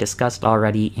Knuckles, who I discussed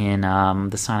already in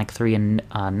the Sonic 3 and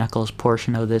Knuckles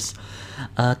portion of this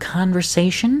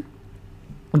conversation.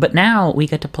 But now we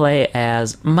get to play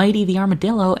as Mighty the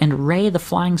Armadillo and Ray the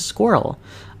Flying Squirrel.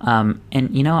 And,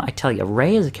 you know, I tell you,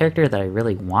 Ray is a character that I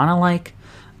really want to like,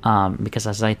 because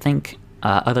as I think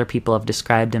other people have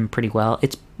described him pretty well,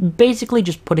 it's basically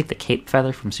just putting the cape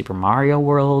feather from Super Mario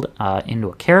World into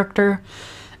a character.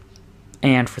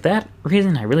 And for that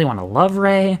reason, I really want to love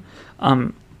Ray,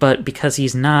 but because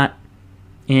he's not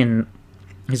in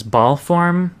his ball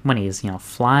form when he's, you know,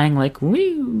 flying like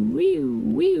woo, woo,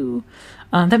 woo,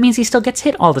 that means he still gets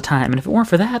hit all the time, and if it weren't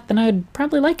for that, then I'd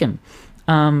probably like him.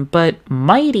 But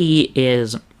Mighty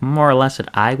is more or less what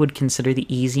I would consider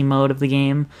the easy mode of the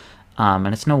game,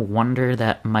 and it's no wonder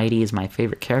that Mighty is my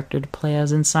favorite character to play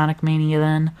as in Sonic Mania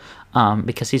then,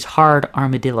 because his hard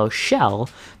armadillo shell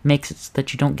makes it so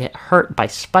that you don't get hurt by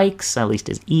spikes, at least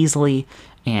as easily,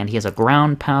 and he has a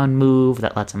ground pound move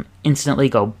that lets him instantly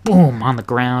go boom on the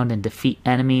ground and defeat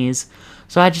enemies.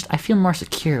 So I feel more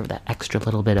secure with that extra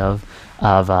little bit of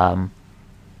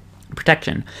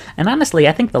protection. And honestly,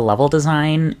 I think the level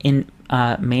design in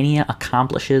Mania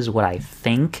accomplishes what I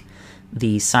think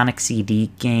the Sonic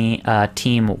CD game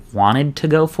team wanted to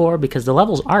go for, because the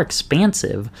levels are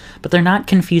expansive, but they're not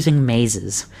confusing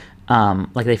mazes.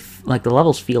 Like the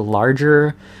levels feel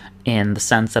larger in the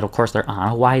sense that, of course, they're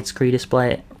on a widescreen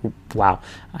display. Wow,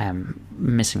 I am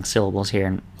missing syllables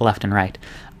here, left and right.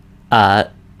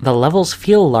 The levels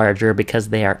feel larger because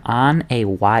they are on a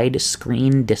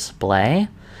widescreen display,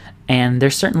 and they're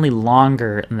certainly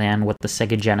longer than what the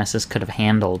Sega Genesis could have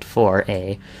handled for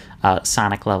a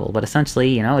Sonic level. But essentially,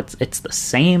 you know, it's the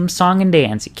same song and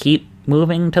dance. You keep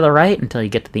moving to the right until you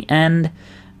get to the end.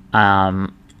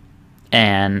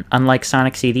 And unlike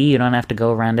Sonic CD, you don't have to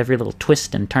go around every little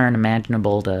twist and turn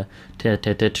imaginable to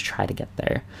try to get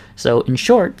there. So, in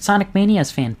short, Sonic Mania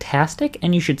is fantastic,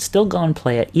 and you should still go and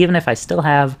play it, even if I still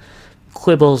have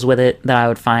quibbles with it that I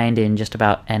would find in just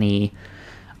about any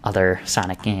other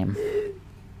Sonic game.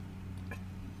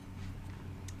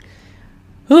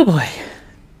 Oh boy.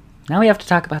 Now we have to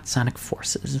talk about Sonic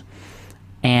Forces.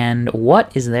 And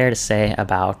what is there to say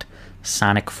about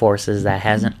Sonic Forces that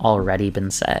hasn't already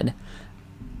been said?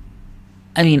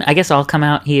 I mean, I guess I'll come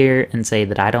out here and say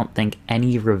that I don't think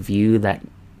any review that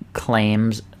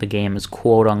claims the game is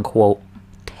quote-unquote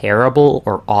terrible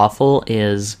or awful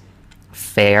is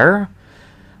fair,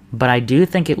 but I do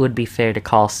think it would be fair to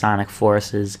call Sonic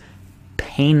Forces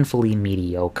painfully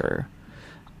mediocre.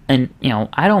 And, you know,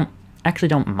 I actually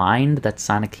don't mind that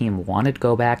Sonic Team wanted to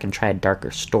go back and try a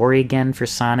darker story again for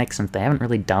Sonic, since they haven't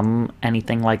really done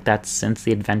anything like that since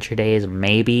the Adventure days.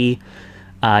 Maybe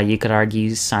you could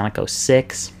argue Sonic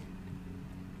 06.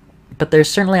 But there's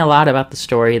certainly a lot about the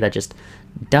story that just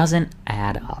doesn't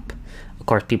add up. Of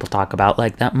course, people talk about,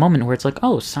 like, that moment where it's like,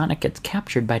 oh, Sonic gets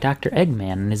captured by Dr.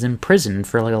 Eggman and is imprisoned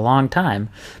for, like, a long time.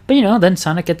 But, you know, then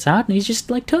Sonic gets out and he's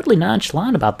just, like, totally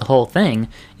nonchalant about the whole thing,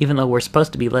 even though we're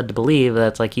supposed to be led to believe that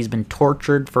it's like he's been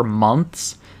tortured for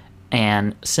months.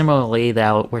 And similarly,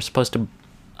 that we're supposed to,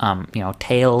 you know,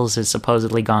 Tails has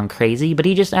supposedly gone crazy, but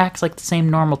he just acts like the same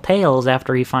normal Tails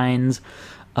after he finds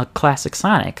a classic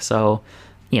Sonic. So,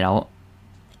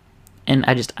 and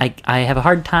I have a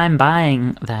hard time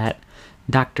buying that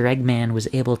Dr. Eggman was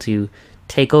able to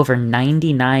take over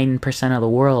 99% of the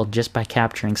world just by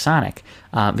capturing Sonic,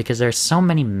 because there's so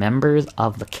many members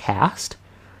of the cast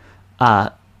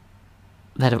that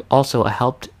have also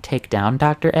helped take down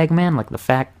Dr. Eggman.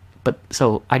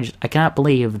 I cannot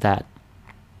believe that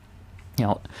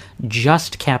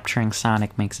just capturing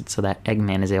Sonic makes it so that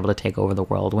Eggman is able to take over the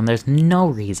world when there's no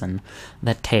reason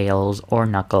that Tails or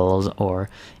Knuckles or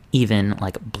even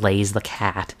Blaze the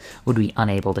Cat would be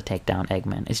unable to take down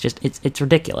Eggman. It's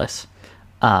ridiculous.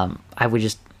 I would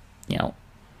just,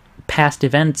 past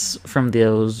events from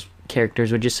those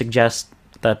characters would just suggest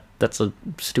that that's a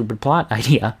stupid plot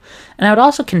idea. And I would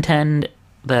also contend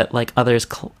that, others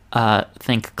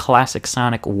think classic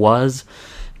Sonic was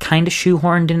kind of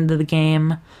shoehorned into the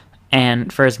game,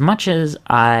 and for as much as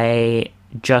I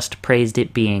just praised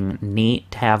it being neat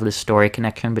to have this story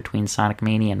connection between Sonic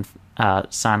Mania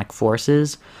and Sonic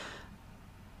Forces,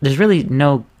 there's really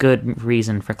no good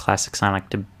reason for classic Sonic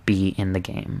to be in the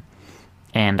game.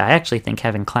 And I actually think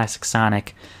having classic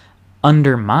Sonic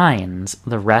undermines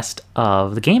the rest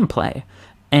of the gameplay.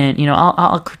 And,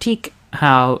 I'll critique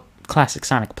how classic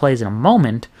Sonic plays in a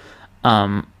moment,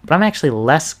 but I'm actually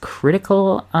less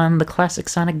critical on the classic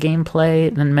Sonic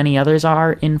gameplay than many others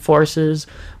are in Forces,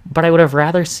 but I would have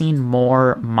rather seen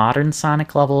more modern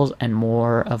Sonic levels and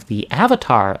more of the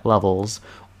Avatar levels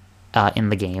in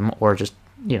the game, or just,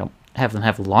 have them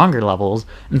have longer levels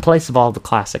in place of all the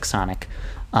classic Sonic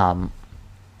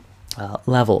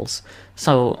levels.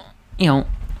 So, it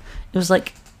was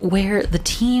where the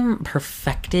team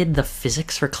perfected the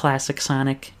physics for classic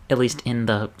Sonic, at least in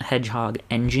the Hedgehog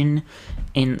engine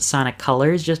in Sonic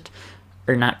Colors,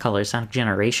 Sonic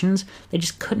Generations, they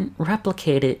just couldn't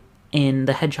replicate it in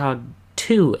the Hedgehog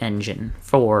 2 engine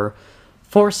for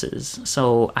Forces.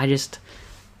 So I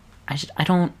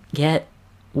don't get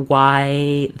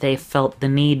why they felt the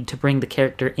need to bring the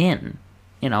character in.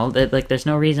 There's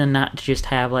no reason not to just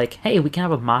have hey, we can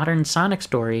have a modern Sonic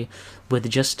story with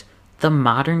just the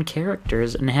modern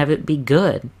characters and have it be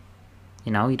good.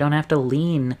 You don't have to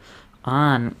lean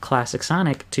on classic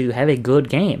Sonic to have a good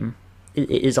game,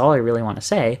 is all I really want to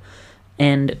say.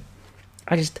 And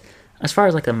as far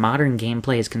as the modern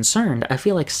gameplay is concerned, I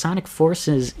feel like Sonic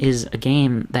Forces is a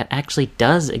game that actually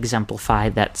does exemplify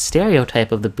that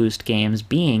stereotype of the boost games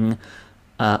being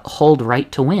hold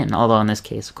right to win. Although in this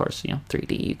case, of course,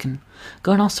 3D, you can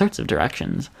go in all sorts of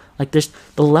directions.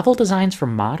 The level designs for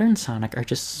modern Sonic are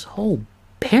just so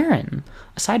barren.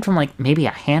 Aside from maybe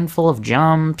a handful of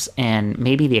jumps and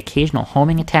maybe the occasional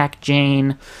homing attack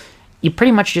Jane, you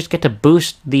pretty much just get to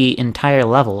boost the entire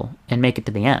level and make it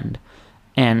to the end.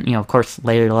 And, of course,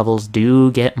 later levels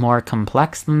do get more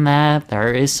complex than that.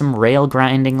 There is some rail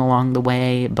grinding along the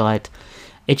way, but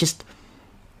it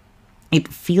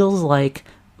feels like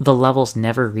the levels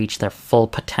never reach their full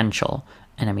potential.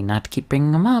 And I mean, not to keep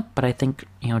bringing them up, but I think,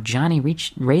 Johnny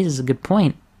raised a good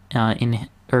point,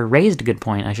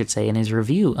 I should say, in his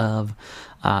review of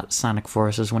Sonic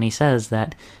Forces, when he says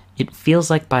that it feels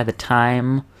like by the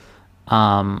time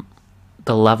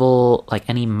the level,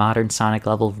 any modern Sonic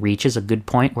level reaches a good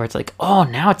point where it's oh,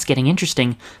 now it's getting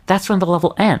interesting, that's when the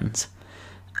level ends.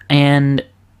 And,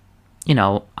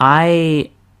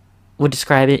 I would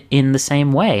describe it in the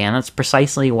same way, and that's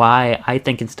precisely why I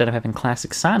think instead of having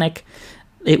classic Sonic,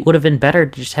 it would have been better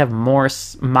to just have more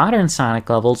modern Sonic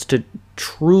levels to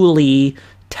truly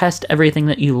test everything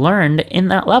that you learned in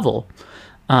that level.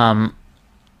 And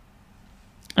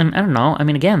I don't know, I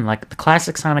mean, again, the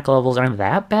classic Sonic levels aren't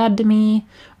that bad to me,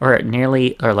 or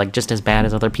just as bad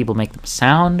as other people make them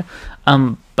sound,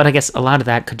 but I guess a lot of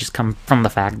that could just come from the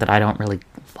fact that I don't really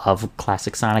love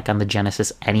classic Sonic on the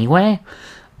Genesis anyway.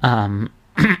 I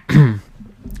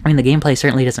mean, the gameplay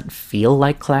certainly doesn't feel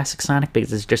like classic Sonic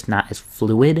because it's just not as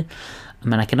fluid. I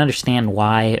mean, I can understand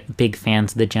why big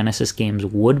fans of the Genesis games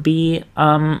would be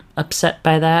upset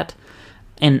by that.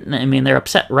 And, I mean, they're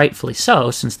upset rightfully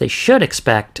so, since they should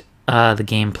expect the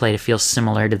gameplay to feel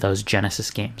similar to those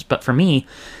Genesis games. But for me,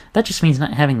 that just means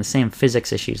not having the same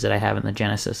physics issues that I have in the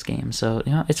Genesis games. So,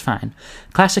 it's fine.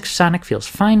 Classic Sonic feels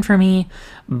fine for me,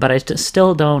 but I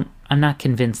still I'm not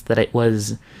convinced that it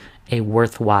was a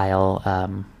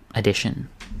worthwhile addition.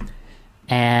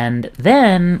 And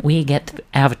then we get to the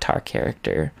Avatar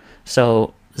character.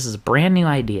 So this is a brand new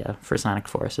idea for Sonic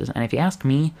Forces, and if you ask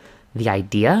me, the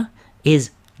idea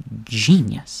is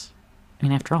genius. I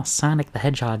mean, after all, Sonic the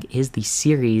Hedgehog is the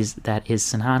series that is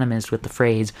synonymous with the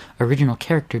phrase original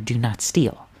character do not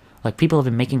steal. People have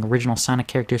been making original Sonic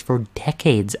characters for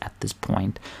decades at this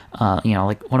point.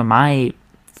 One of my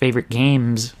favorite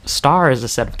games stars a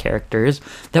set of characters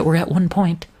that were at one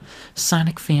point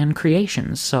Sonic fan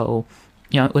creations. So,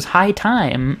 it was high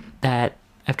time that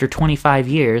after 25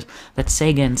 years, that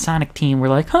Sega and Sonic team were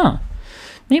like,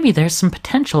 maybe there's some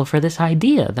potential for this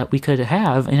idea that we could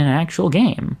have in an actual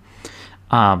game.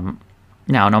 Now,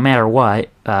 no matter what,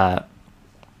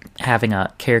 having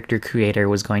a character creator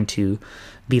was going to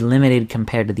be limited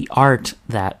compared to the art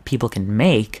that people can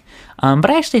make. But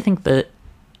I actually think the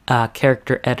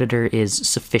character editor is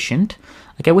sufficient.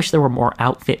 Like, I wish there were more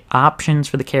outfit options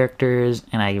for the characters,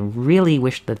 and I really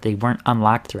wish that they weren't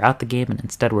unlocked throughout the game and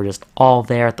instead were just all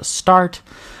there at the start,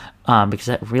 because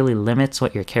that really limits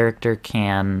what your character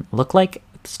can look like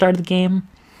at the start of the game.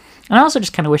 And I also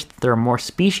just kind of wish that there were more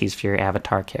species for your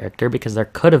avatar character, because there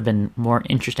could have been more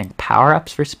interesting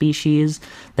power-ups for species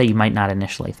that you might not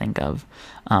initially think of.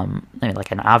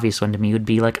 Like an obvious one to me would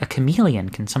be like a chameleon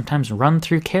can sometimes run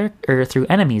through through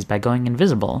enemies by going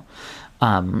invisible.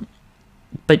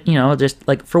 But just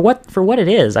like for what it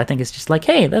is, I think it's just like,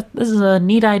 hey, this is a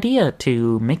neat idea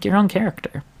to make your own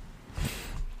character.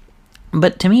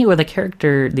 But to me, where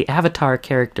the avatar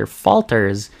character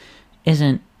falters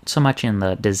isn't so much in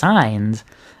the designs,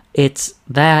 it's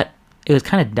that it was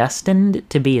kind of destined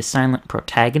to be a silent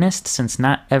protagonist, since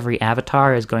not every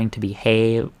avatar is going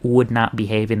to would not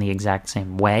behave in the exact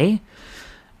same way.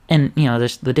 And,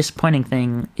 the disappointing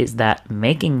thing is that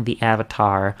making the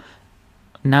avatar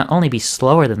not only be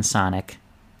slower than Sonic,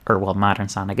 modern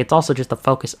Sonic, it's also just the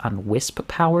focus on wisp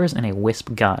powers and a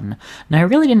wisp gun. Now, I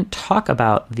really didn't talk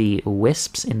about the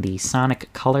wisps in the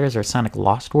Sonic Colors or Sonic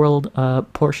Lost World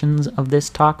portions of this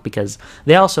talk, because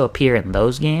they also appear in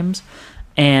those games,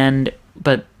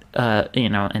 but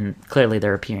clearly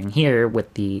they're appearing here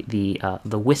with the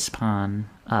Wispon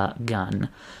gun.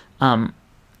 And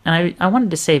I wanted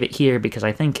to save it here because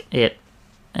I think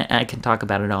I can talk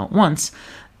about it all at once.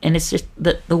 And it's just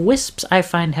that the wisps, I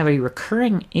find, have a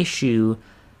recurring issue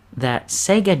that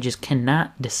Sega just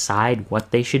cannot decide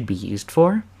what they should be used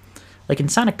for. Like in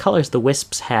Sonic Colors, the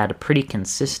wisps had pretty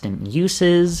consistent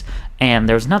uses, and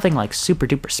there was nothing like super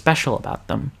duper special about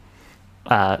them.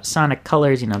 Sonic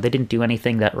Colors, they didn't do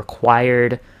anything that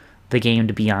required the game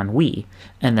to be on Wii.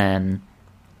 And then,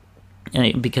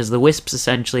 because the wisps,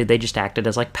 essentially, they just acted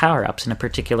as like power-ups in a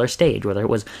particular stage, whether it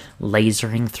was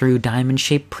lasering through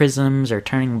diamond-shaped prisms or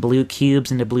turning blue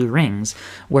cubes into blue rings,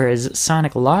 whereas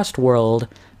Sonic Lost World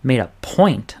made a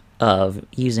point of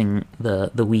using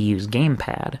the Wii U's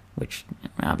gamepad, which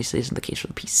obviously isn't the case for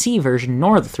the PC version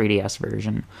nor the 3DS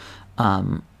version.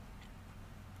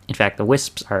 In fact, the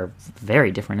wisps are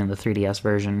very different in the 3DS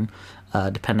version,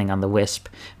 depending on the wisp.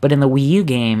 But in the Wii U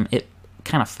game, it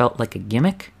kind of felt like a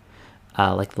gimmick.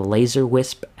 Like the laser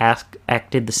wisp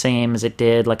acted the same as it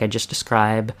did, like I just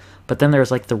described. But then there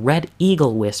was like the red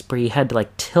eagle wisp, where you had to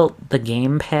like tilt the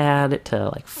gamepad to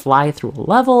like fly through a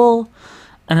level,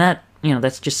 and that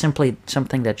that's just simply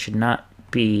something that should not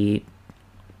be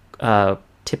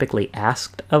typically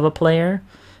asked of a player.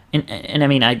 And I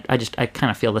mean, I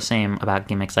kind of feel the same about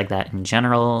gimmicks like that in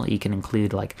general. You can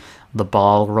include like the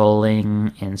ball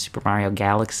rolling in Super Mario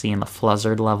Galaxy and the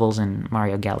Fluzzard levels in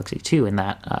Mario Galaxy 2 in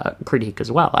that critique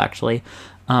as well, actually.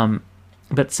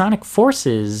 But Sonic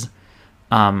Forces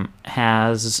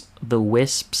has the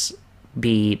wisps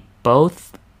be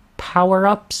both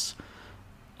power-ups,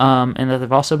 and that they've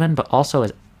also been, but also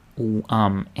as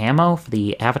ammo for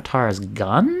the avatar's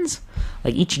guns.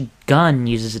 Like each gun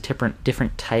uses a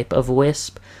different type of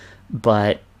wisp,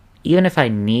 but even if I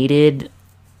needed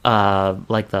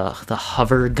like the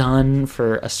hover gun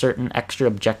for a certain extra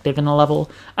objective in a level,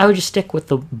 I would just stick with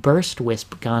the burst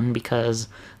wisp gun, because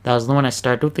that was the one I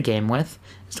started with the game with.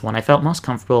 It's the one I felt most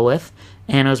comfortable with,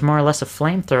 and it was more or less a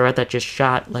flamethrower that just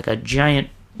shot like a giant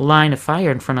line of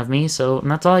fire in front of me,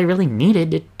 and that's all I really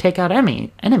needed to take out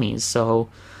enemies. So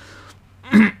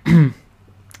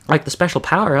like the special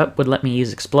power-up would let me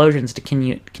use explosions to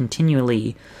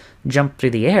continually jump through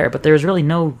the air, but there was really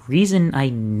no reason I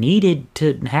needed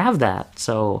to have that,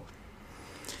 so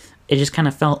it just kind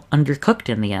of felt undercooked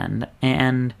in the end.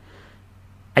 And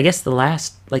I guess the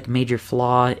last like major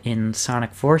flaw in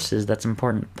Sonic Forces that's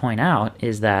important to point out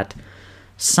is that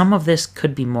some of this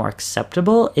could be more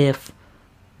acceptable if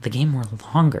the game were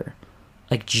longer.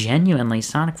 Like, genuinely,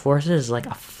 Sonic Forces is like a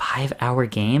 5-hour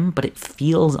game, but it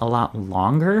feels a lot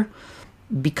longer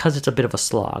because it's a bit of a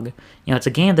slog. It's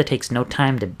a game that takes no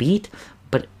time to beat,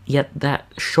 but yet that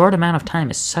short amount of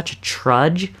time is such a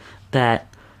trudge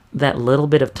that that little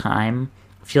bit of time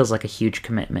feels like a huge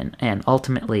commitment. And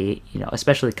ultimately,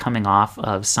 especially coming off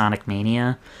of Sonic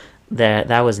Mania,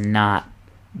 that was not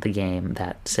the game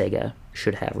that Sega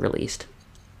should have released.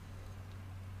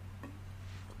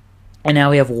 And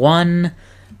now we have one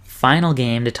final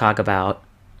game to talk about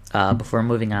before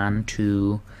moving on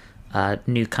to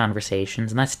new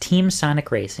conversations, and that's Team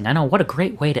Sonic Racing. I know, what a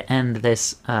great way to end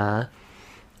this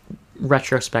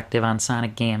retrospective on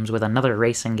Sonic games with another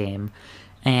racing game.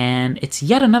 And it's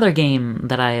yet another game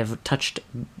that I have touched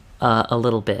a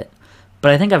little bit.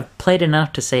 But I think I've played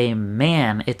enough to say,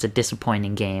 man, it's a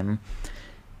disappointing game.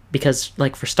 Because,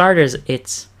 like, for starters,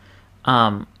 it's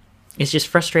just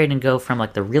frustrating to go from,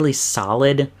 like, the really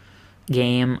solid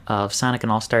game of Sonic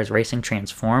and All-Stars Racing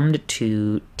Transformed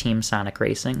to Team Sonic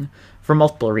Racing for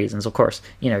multiple reasons. Of course,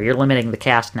 you're limiting the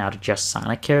cast now to just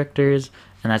Sonic characters,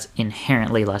 and that's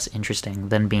inherently less interesting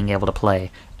than being able to play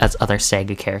as other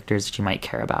Sega characters that you might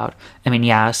care about. I mean,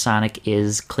 yeah, Sonic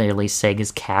is clearly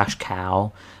Sega's cash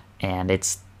cow, and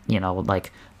it's,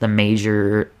 like, the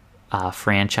major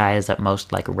franchise that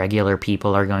most, like, regular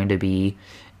people are going to be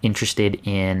interested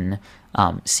in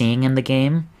seeing in the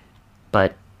game.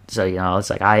 But so, it's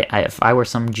like, if I were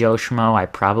some Joe Schmo, I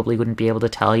probably wouldn't be able to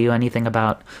tell you anything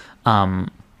about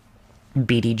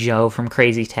Beady Joe from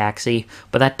Crazy Taxi,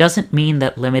 but that doesn't mean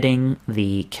that limiting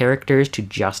the characters to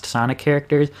just Sonic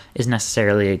characters is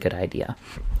necessarily a good idea.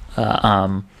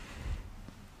 And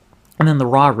then the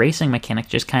raw racing mechanics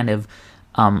just kind of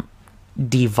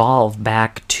devolve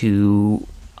back to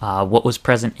what was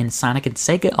present in Sonic and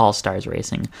Sega All-Stars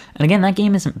Racing. And again, that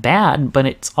game isn't bad, but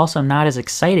it's also not as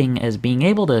exciting as being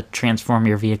able to transform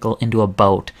your vehicle into a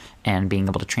boat and being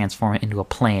able to transform it into a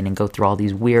plane and go through all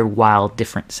these weird, wild,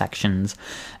 different sections.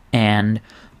 And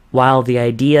while the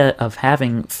idea of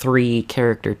having 3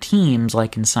 character teams,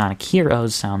 like in Sonic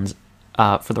Heroes, sounds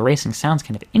for the racing sounds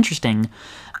kind of interesting,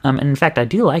 and in fact, I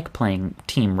do like playing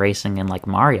team racing in, like,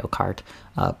 Mario Kart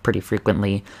pretty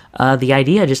frequently. The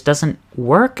idea just doesn't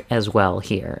work as well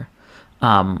here.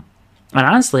 And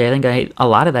honestly, I think a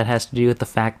lot of that has to do with the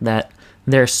fact that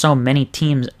there are so many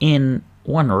teams in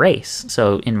one race.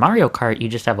 So in Mario Kart, you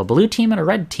just have a blue team and a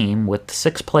red team with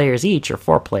 6 players each, or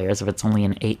 4 players if it's only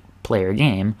an 8-player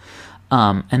game.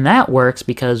 And that works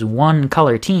because one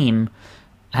color team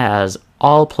has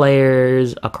all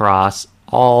players across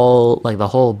all, like, the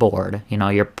whole board.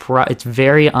 It's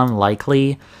very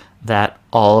unlikely that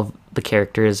all of the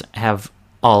characters have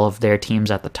all of their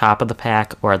teams at the top of the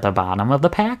pack or at the bottom of the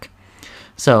pack.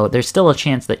 So there's still a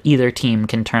chance that either team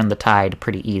can turn the tide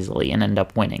pretty easily and end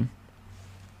up winning.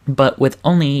 But with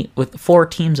 4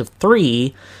 teams of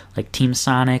 3, like Team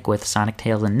Sonic with Sonic,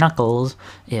 Tails, and Knuckles,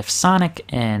 if Sonic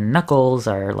and Knuckles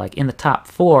are, like, in the top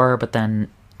 4, but then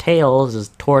Tails is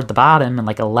toward the bottom in,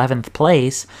 like, 11th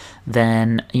place,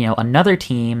 then, another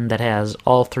team that has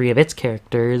all 3 of its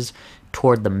characters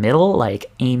toward the middle,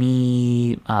 like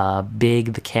Amy,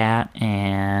 Big the Cat,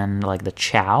 and, like, the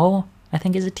Chow, I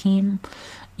think is a team.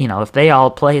 If they all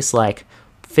place, like,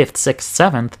 5th, 6th,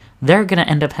 7th, they're going to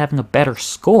end up having a better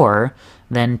score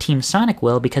than Team Sonic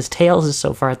will because Tails is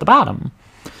so far at the bottom.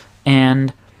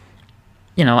 And,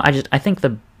 I think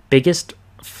the biggest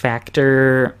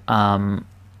factor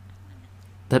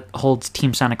that holds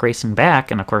Team Sonic Racing back,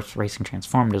 and of course Racing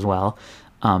Transformed as well,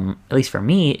 at least for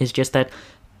me, is just that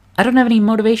I don't have any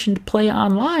motivation to play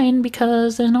online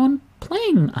because there's no one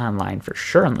playing online for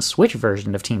sure on the Switch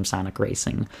version of Team Sonic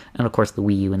Racing. And of course the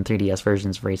Wii U and 3DS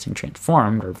versions of Racing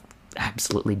Transformed are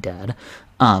absolutely dead.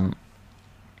 And,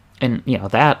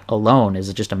 that alone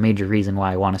is just a major reason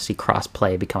why I want to see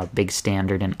cross-play become a big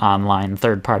standard in online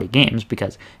third-party games,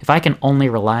 because if I can only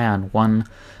rely on one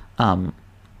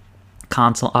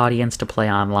console audience to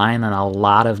play online, then a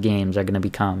lot of games are going to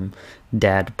become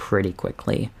dead pretty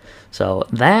quickly. So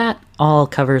that all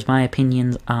covers my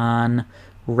opinions on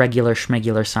regular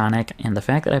schmegular Sonic, and the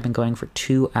fact that I've been going for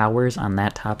 2 hours on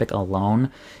that topic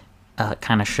alone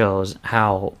kind of shows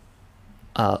how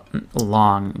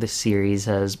long this series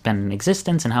has been in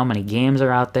existence and how many games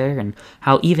are out there, and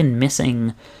how even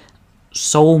missing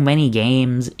so many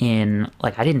games in,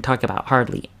 like, I didn't talk about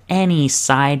hardly any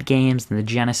side games in the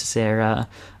Genesis era.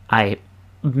 I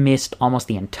missed almost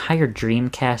the entire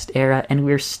Dreamcast era, and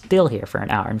we're still here for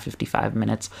 1 hour and 55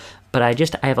 minutes. But I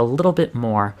have a little bit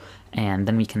more, and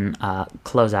then we can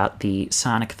close out the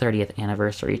Sonic 30th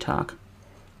anniversary talk.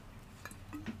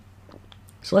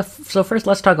 So first,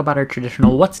 let's talk about our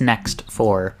traditional what's next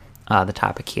for the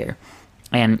topic here.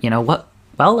 And what?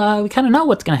 Well, we kind of know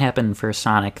what's going to happen for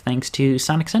Sonic thanks to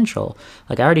Sonic Central.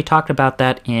 Like, I already talked about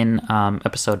that in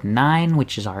episode 9,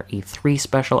 which is our E3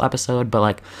 special episode, but,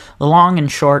 like, the long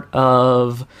and short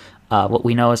of what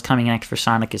we know is coming next for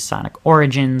Sonic is Sonic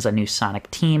Origins, a new Sonic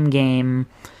team game.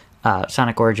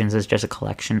 Sonic Origins is just a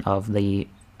collection of the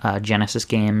Genesis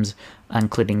games,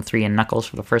 including 3 and Knuckles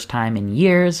for the first time in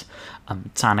years.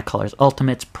 Sonic Colors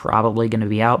Ultimate's probably going to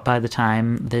be out by the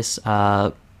time this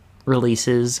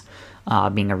releases,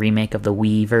 being a remake of the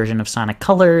Wii version of Sonic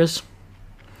Colors.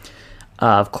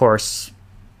 Of course,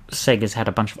 Sega's had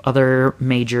a bunch of other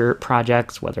major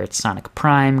projects, whether it's Sonic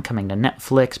Prime coming to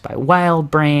Netflix by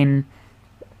WildBrain.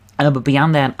 But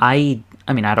beyond that, I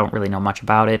don't really know much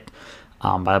about it.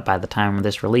 But by the time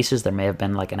this releases, there may have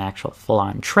been like an actual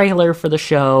full-on trailer for the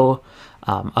show.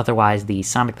 Otherwise, the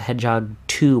Sonic the Hedgehog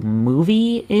 2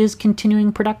 movie is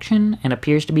continuing production and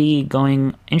appears to be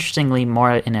going, interestingly,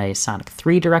 more in a Sonic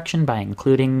 3 direction by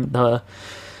including the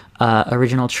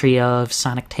original trio of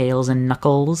Sonic, Tails, and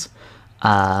Knuckles.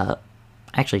 I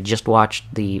actually just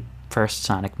watched the first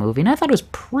Sonic movie, and I thought it was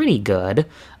pretty good,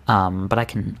 but I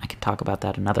can talk about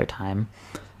that another time.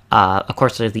 Of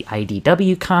course, there's the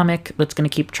IDW comic that's going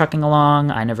to keep trucking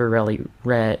along. I never really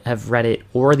have read it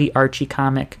or the Archie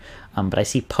comic, but I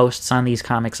see posts on these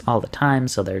comics all the time,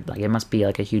 so they're like, it must be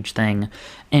like a huge thing.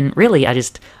 And really,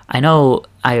 I know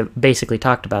I basically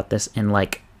talked about this in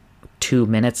like 2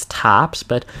 minutes tops,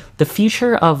 but the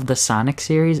future of the Sonic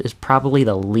series is probably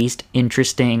the least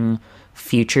interesting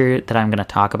future that I'm going to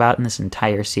talk about in this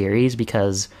entire series,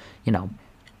 because,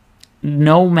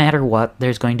 no matter what,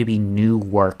 there's going to be new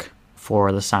work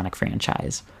for the Sonic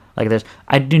franchise.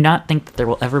 I do not think that there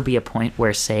will ever be a point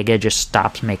where Sega just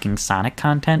stops making Sonic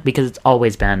content, because it's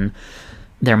always been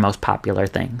their most popular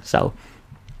thing. So,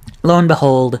 lo and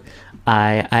behold,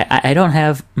 I don't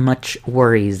have much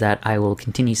worries that I will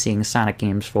continue seeing Sonic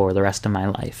games for the rest of my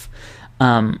life.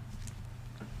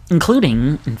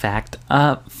 Including, in fact,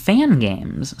 fan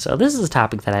games. So this is a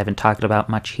topic that I haven't talked about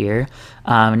much here,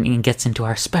 and gets into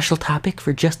our special topic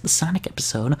for just the Sonic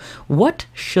episode. What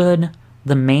should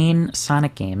the main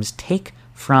Sonic games take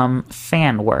from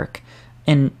fan work?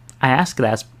 And I ask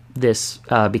this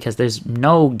because there's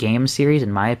no game series,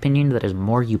 in my opinion, that is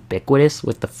more ubiquitous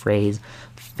with the phrase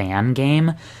fan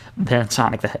game than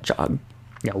Sonic the Hedgehog.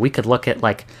 We could look at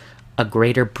like a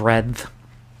greater breadth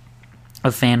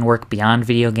of fan work beyond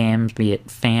video games, be it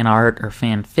fan art or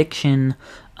fan fiction,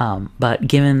 but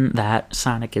given that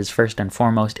Sonic is first and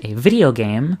foremost a video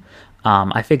game,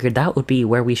 I figured that would be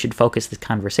where we should focus this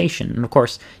conversation. And of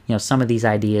course, some of these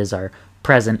ideas are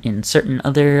present in certain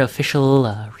other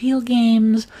official real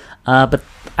games, but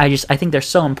I think they're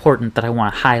so important that I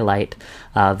want to highlight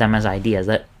them as ideas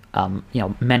that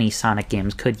many Sonic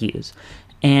games could use.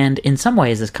 And in some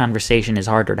ways, this conversation is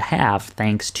harder to have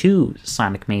thanks to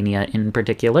Sonic Mania in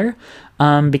particular,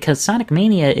 because Sonic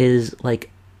Mania is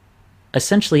like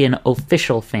essentially an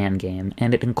official fan game,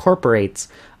 and it incorporates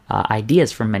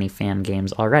ideas from many fan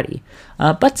games already.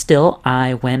 But still,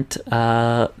 I went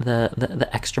the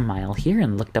extra mile here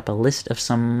and looked up a list of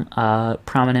some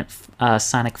prominent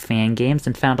Sonic fan games,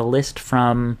 and found a list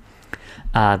from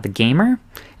The Gamer.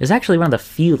 Is actually one of the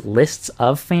few lists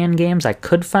of fan games I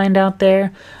could find out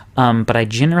there, but I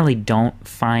generally don't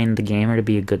find The Gamer to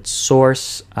be a good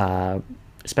source,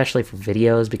 especially for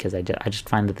videos, because I just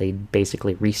find that they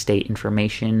basically restate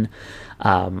information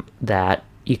that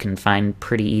you can find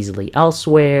pretty easily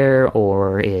elsewhere,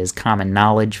 or is common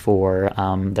knowledge for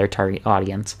their target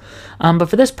audience. But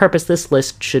for this purpose, this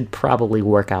list should probably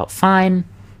work out fine.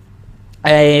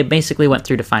 I basically went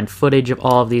through to find footage of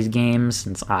all of these games,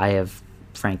 since I have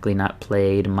frankly not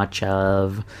played most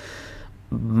of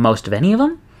any of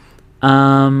them.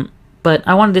 But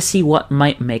I wanted to see what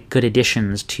might make good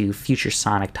additions to future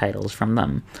Sonic titles from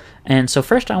them. And so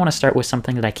first I want to start with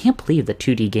something that I can't believe that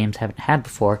 2D games haven't had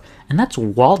before, and that's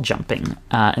wall jumping.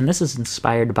 And this is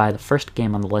inspired by the first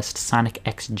game on the list, Sonic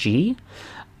XG.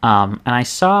 And I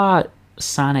saw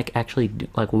Sonic actually do,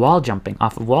 like, wall jumping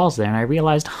off of walls there, and I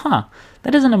realized,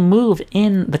 that isn't a move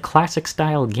in the classic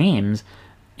style games,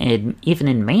 and even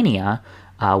in Mania,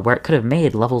 where it could have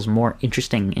made levels more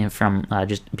interesting from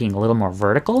just being a little more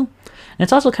vertical. And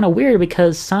it's also kind of weird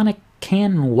because Sonic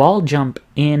can wall jump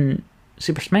in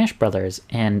Super Smash Bros.,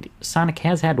 and Sonic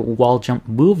has had wall jump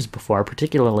moves before,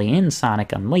 particularly in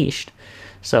Sonic Unleashed.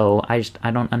 So I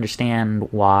don't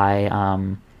understand why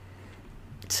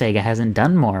Sega hasn't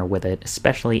done more with it,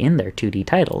 especially in their 2D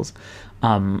titles.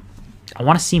 I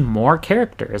want to see more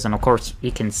characters, and of course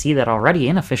you can see that already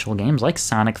in official games like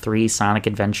Sonic 3, Sonic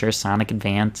Adventure, Sonic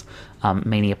Advance,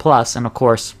 Mania Plus, and of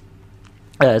course,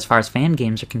 as far as fan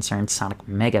games are concerned, Sonic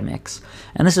Mega Mix.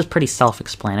 And this is pretty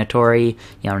self-explanatory.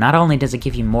 Not only does it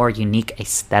give you more unique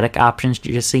aesthetic options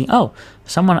to just see,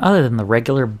 someone other than the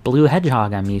regular blue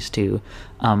hedgehog I'm used to,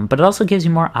 but it also gives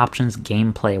you more options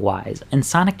gameplay-wise. And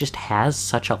Sonic just has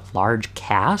such a large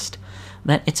cast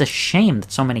that it's a shame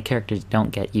that so many characters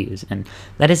don't get used. And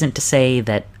that isn't to say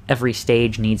that every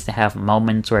stage needs to have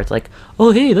moments where it's like,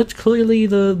 oh hey, that's clearly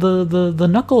the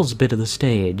Knuckles bit of the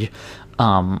stage.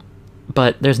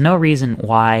 But there's no reason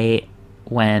why,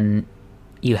 when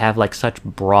you have like such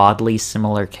broadly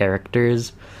similar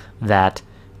characters, that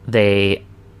they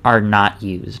are not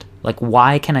used. Like,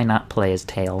 why can I not play as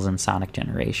Tails in Sonic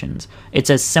Generations?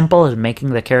 It's as simple as making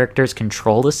the characters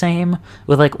control the same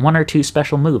with like 1 or 2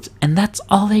 special moves, and that's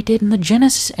all they did in the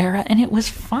Genesis era, and it was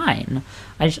fine.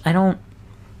 I don't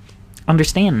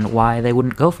understand why they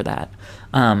wouldn't go for that.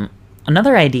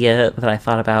 Another idea that I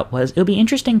thought about was it would be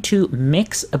interesting to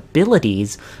mix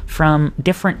abilities from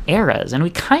different eras, and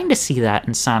we kind of see that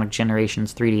in Sonic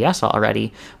Generations 3DS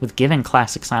already, with giving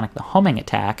Classic Sonic the homing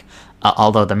attack,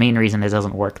 although the main reason it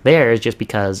doesn't work there is just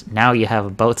because now you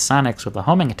have both Sonics with the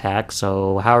homing attack,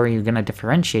 so how are you going to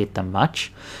differentiate them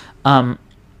much? But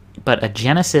a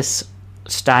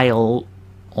Genesis-style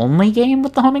only game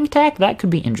with the homing attack, that could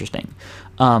be interesting.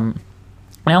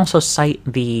 I also cite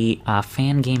the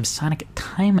fan game Sonic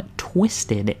Time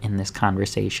Twisted in this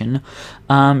conversation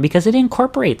because it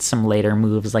incorporates some later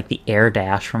moves like the air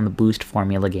dash from the Boost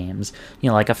Formula games. You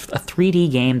know, like a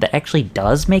 3D game that actually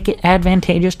does make it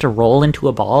advantageous to roll into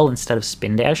a ball instead of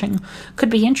spin dashing could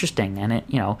be interesting. And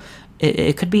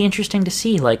it could be interesting to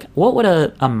see, like, what would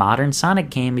a modern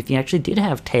Sonic game if you actually did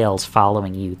have Tails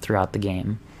following you throughout the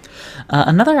game?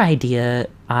 Another idea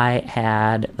I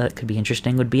had that could be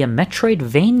interesting would be a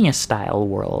Metroidvania-style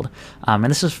world. And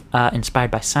this is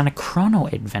inspired by Sonic Chrono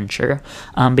Adventure,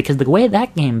 because the way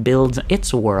that game builds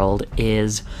its world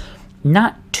is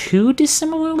not too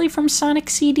dissimilarly from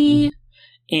Sonic CD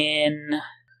in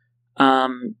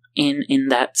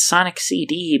that Sonic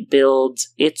CD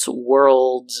builds its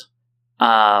worlds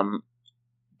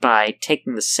by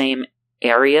taking the same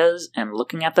areas and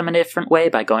looking at them in a different way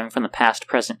by going from the past,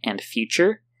 present, and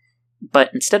future.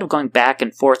 But instead of going back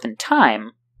and forth in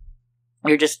time,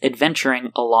 you're just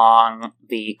adventuring along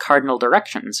the cardinal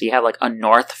directions. So you have like a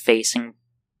north-facing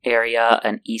area,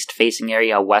 an east-facing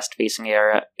area, a west-facing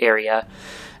area,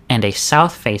 and a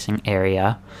south-facing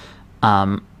area.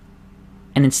 And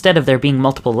instead of there being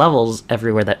multiple levels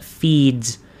everywhere that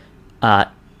feeds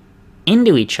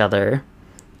into each other,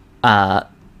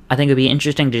 I think it would be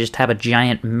interesting to just have a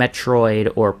giant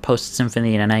Metroid or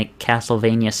post-Symphony of the Night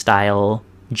Castlevania-style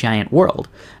giant world.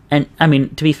 And, I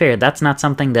mean, to be fair, that's not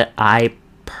something that I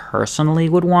personally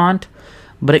would want,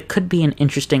 but it could be an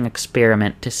interesting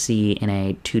experiment to see in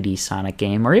a 2D Sonic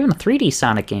game, or even a 3D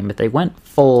Sonic game if they went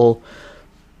full,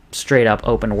 straight-up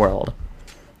open world.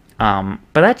 But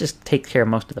that just takes care of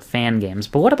most of the fan games.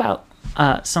 But what about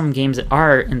some games that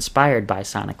are inspired by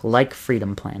Sonic, like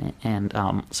Freedom Planet and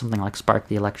something like Spark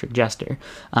the Electric Jester?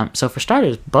 So for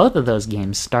starters, both of those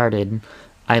games started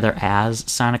either as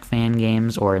Sonic fan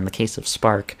games, or in the case of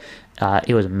Spark,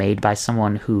 it was made by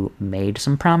someone who made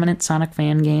some prominent Sonic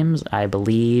fan games. I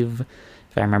believe,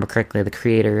 if I remember correctly, the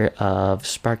creator of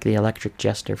Spark the Electric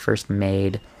Jester first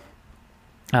made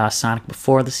Sonic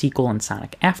before the sequel and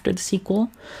Sonic after the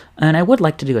sequel. And I would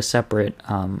like to do a separate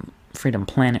Freedom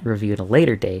Planet review at a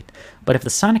later date, but if the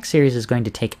Sonic series is going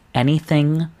to take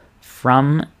anything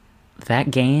from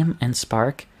that game and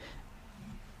Spark,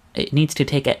 it needs to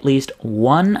take at least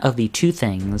one of the two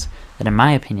things that, in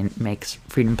my opinion, makes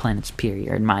Freedom Planet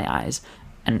superior in my eyes,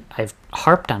 and I've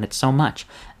harped on it so much.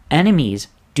 Enemies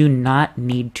do not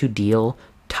need to deal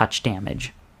touch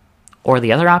damage. Or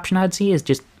the other option I'd see is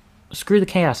just screw the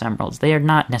Chaos Emeralds. They are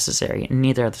not necessary, and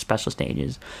neither are the special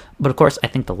stages. But of course, I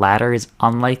think the latter is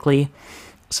unlikely,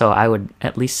 so I would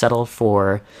at least settle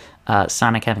for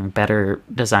Sonic having better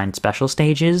designed special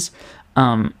stages.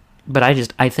 But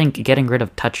I think getting rid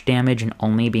of touch damage and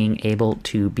only being able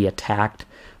to be attacked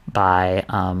by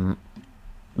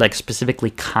like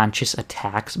specifically conscious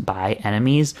attacks by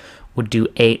enemies would do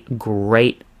a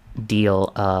great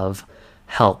deal of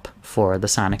help for the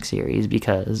Sonic series,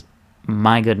 because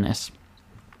my goodness,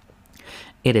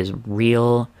 it is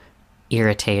real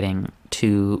irritating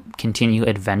to continue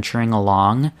adventuring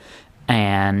along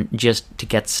and just to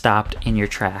get stopped in your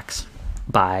tracks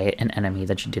by an enemy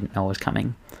that you didn't know was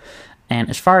coming. And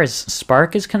as far as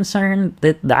Spark is concerned,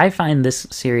 I find this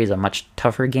series a much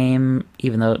tougher game,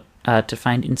 even though to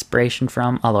find inspiration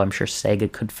from, although I'm sure Sega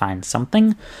could find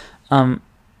something.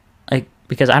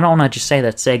 Because I don't want to just say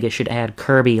that Sega should add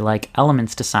Kirby-like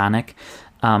elements to Sonic,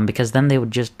 because then they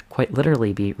would just quite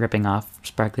literally be ripping off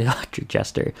Spark the Electric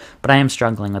Jester. But I am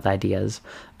struggling with ideas.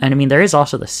 And I mean, there is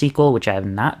also the sequel, which I have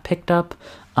not picked up,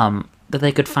 that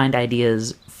they could find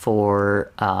ideas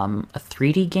for a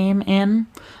 3D game in.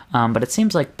 But it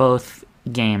seems like both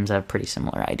games that have pretty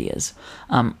similar ideas.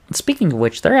 Speaking of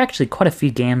which, there are actually quite a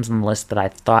few games on the list that I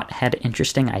thought had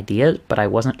interesting ideas, but I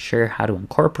wasn't sure how to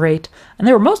incorporate, and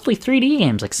they were mostly 3D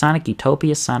games like Sonic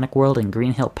Utopia, Sonic World, and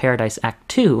Green Hill Paradise Act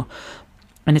 2,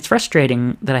 and it's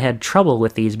frustrating that I had trouble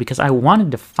with these because I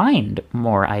wanted to find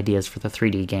more ideas for the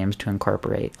 3D games to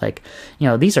incorporate. Like,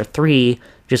 these are three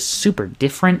just super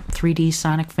different 3D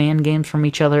Sonic fan games from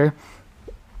each other,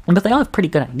 but they all have pretty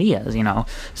good ideas,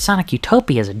 Sonic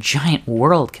Utopia is a giant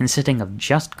world consisting of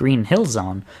just Green Hill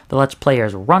Zone that lets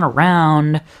players run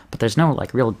around, but there's no,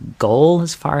 real goal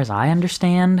as far as I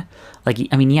understand.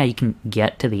 You can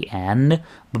get to the end,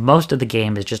 but most of the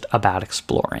game is just about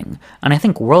exploring. And I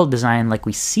think world design like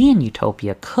we see in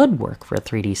Utopia could work for a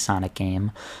 3D Sonic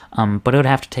game, but it would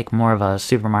have to take more of a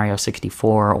Super Mario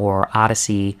 64 or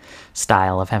Odyssey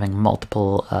style of having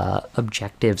multiple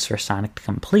objectives for Sonic to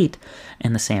complete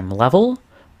in the same level,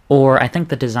 or I think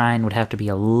the design would have to be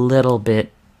a little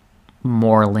bit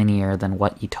more linear than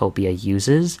what Utopia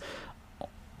uses,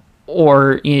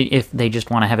 or if they just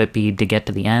want to have it be to get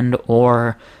to the end,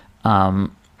 or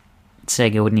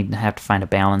Sega would need to have to find a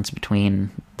balance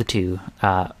between the two,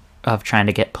 of trying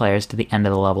to get players to the end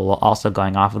of the level while also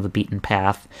going off of the beaten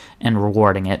path and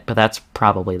rewarding it, but that's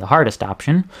probably the hardest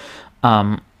option.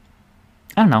 I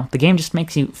don't know, the game just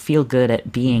makes you feel good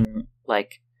at being,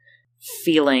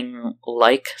 feeling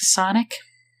like Sonic,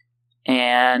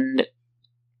 and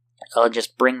I'll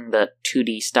just bring the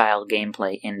 2D style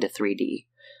gameplay into 3D.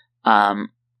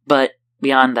 But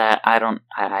beyond that,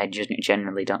 I just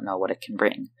generally don't know what it can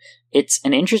bring. It's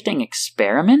an interesting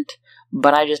experiment,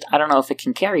 but I don't know if it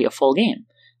can carry a full game.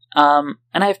 And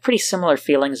I have pretty similar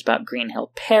feelings about Green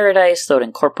Hill Paradise, though it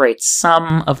incorporates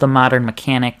some of the modern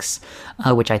mechanics,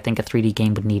 which I think a 3D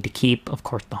game would need to keep. Of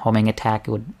course, the homing attack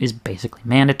is basically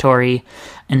mandatory.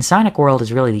 And Sonic World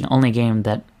is really the only game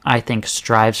that I think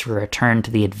strives for a return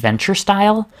to the adventure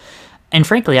style. And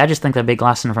frankly, I just think the big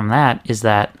lesson from that is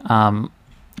that,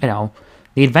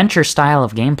 the adventure style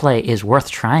of gameplay is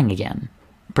worth trying again.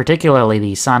 Particularly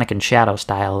the Sonic and Shadow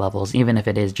style levels, even if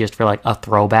it is just for a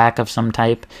throwback of some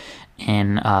type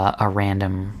in a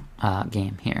random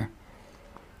game here.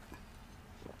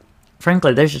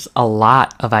 Frankly, there's just a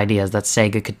lot of ideas that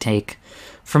Sega could take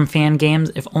from fan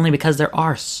games, if only because there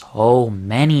are so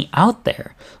many out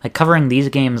there. Covering these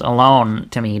games alone,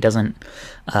 to me, doesn't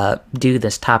do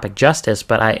this topic justice,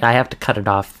 but I have to cut it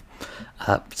off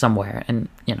somewhere, and,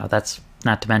 that's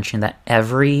not to mention that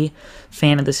every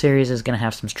fan of the series is going to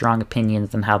have some strong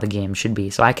opinions on how the game should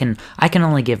be. So I can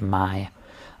only give my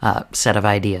set of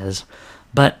ideas.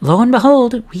 But lo and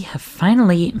behold, we have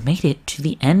finally made it to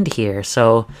the end here.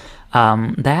 So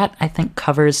that, I think,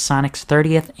 covers Sonic's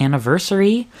 30th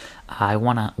anniversary. I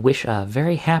want to wish a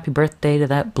very happy birthday to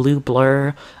that blue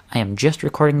blur. I am just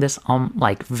recording this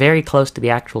very close to the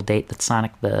actual date that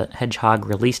Sonic the Hedgehog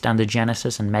released on the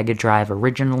Genesis and Mega Drive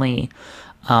originally.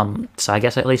 So I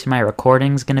guess at least my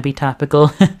recording's going to be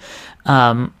topical.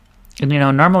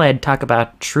 Normally I'd talk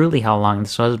about truly how long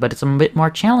this was, but it's a bit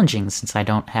more challenging since I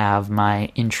don't have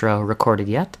my intro recorded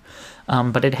yet.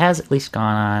 But it has at least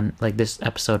gone on, this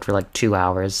episode for 2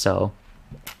 hours, so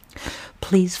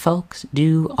please, folks,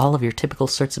 do all of your typical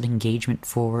sorts of engagement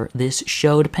for this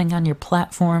show. Depending on your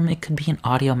platform, it could be an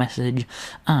audio message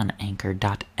on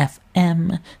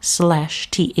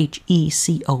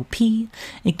anchor.fm/THECOP.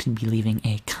 It could be leaving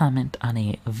a comment on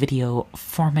a video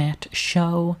format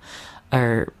show,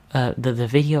 or the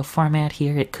video format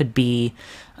here. It could be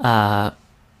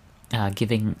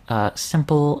giving a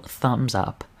simple thumbs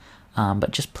up.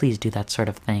 But just please do that sort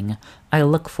of thing. I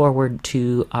look forward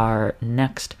to our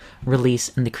next release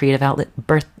in the Creative Outlet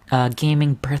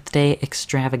Gaming Birthday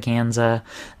Extravaganza.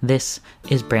 This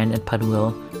is Brandon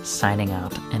Padul signing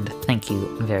out, and thank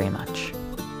you very much.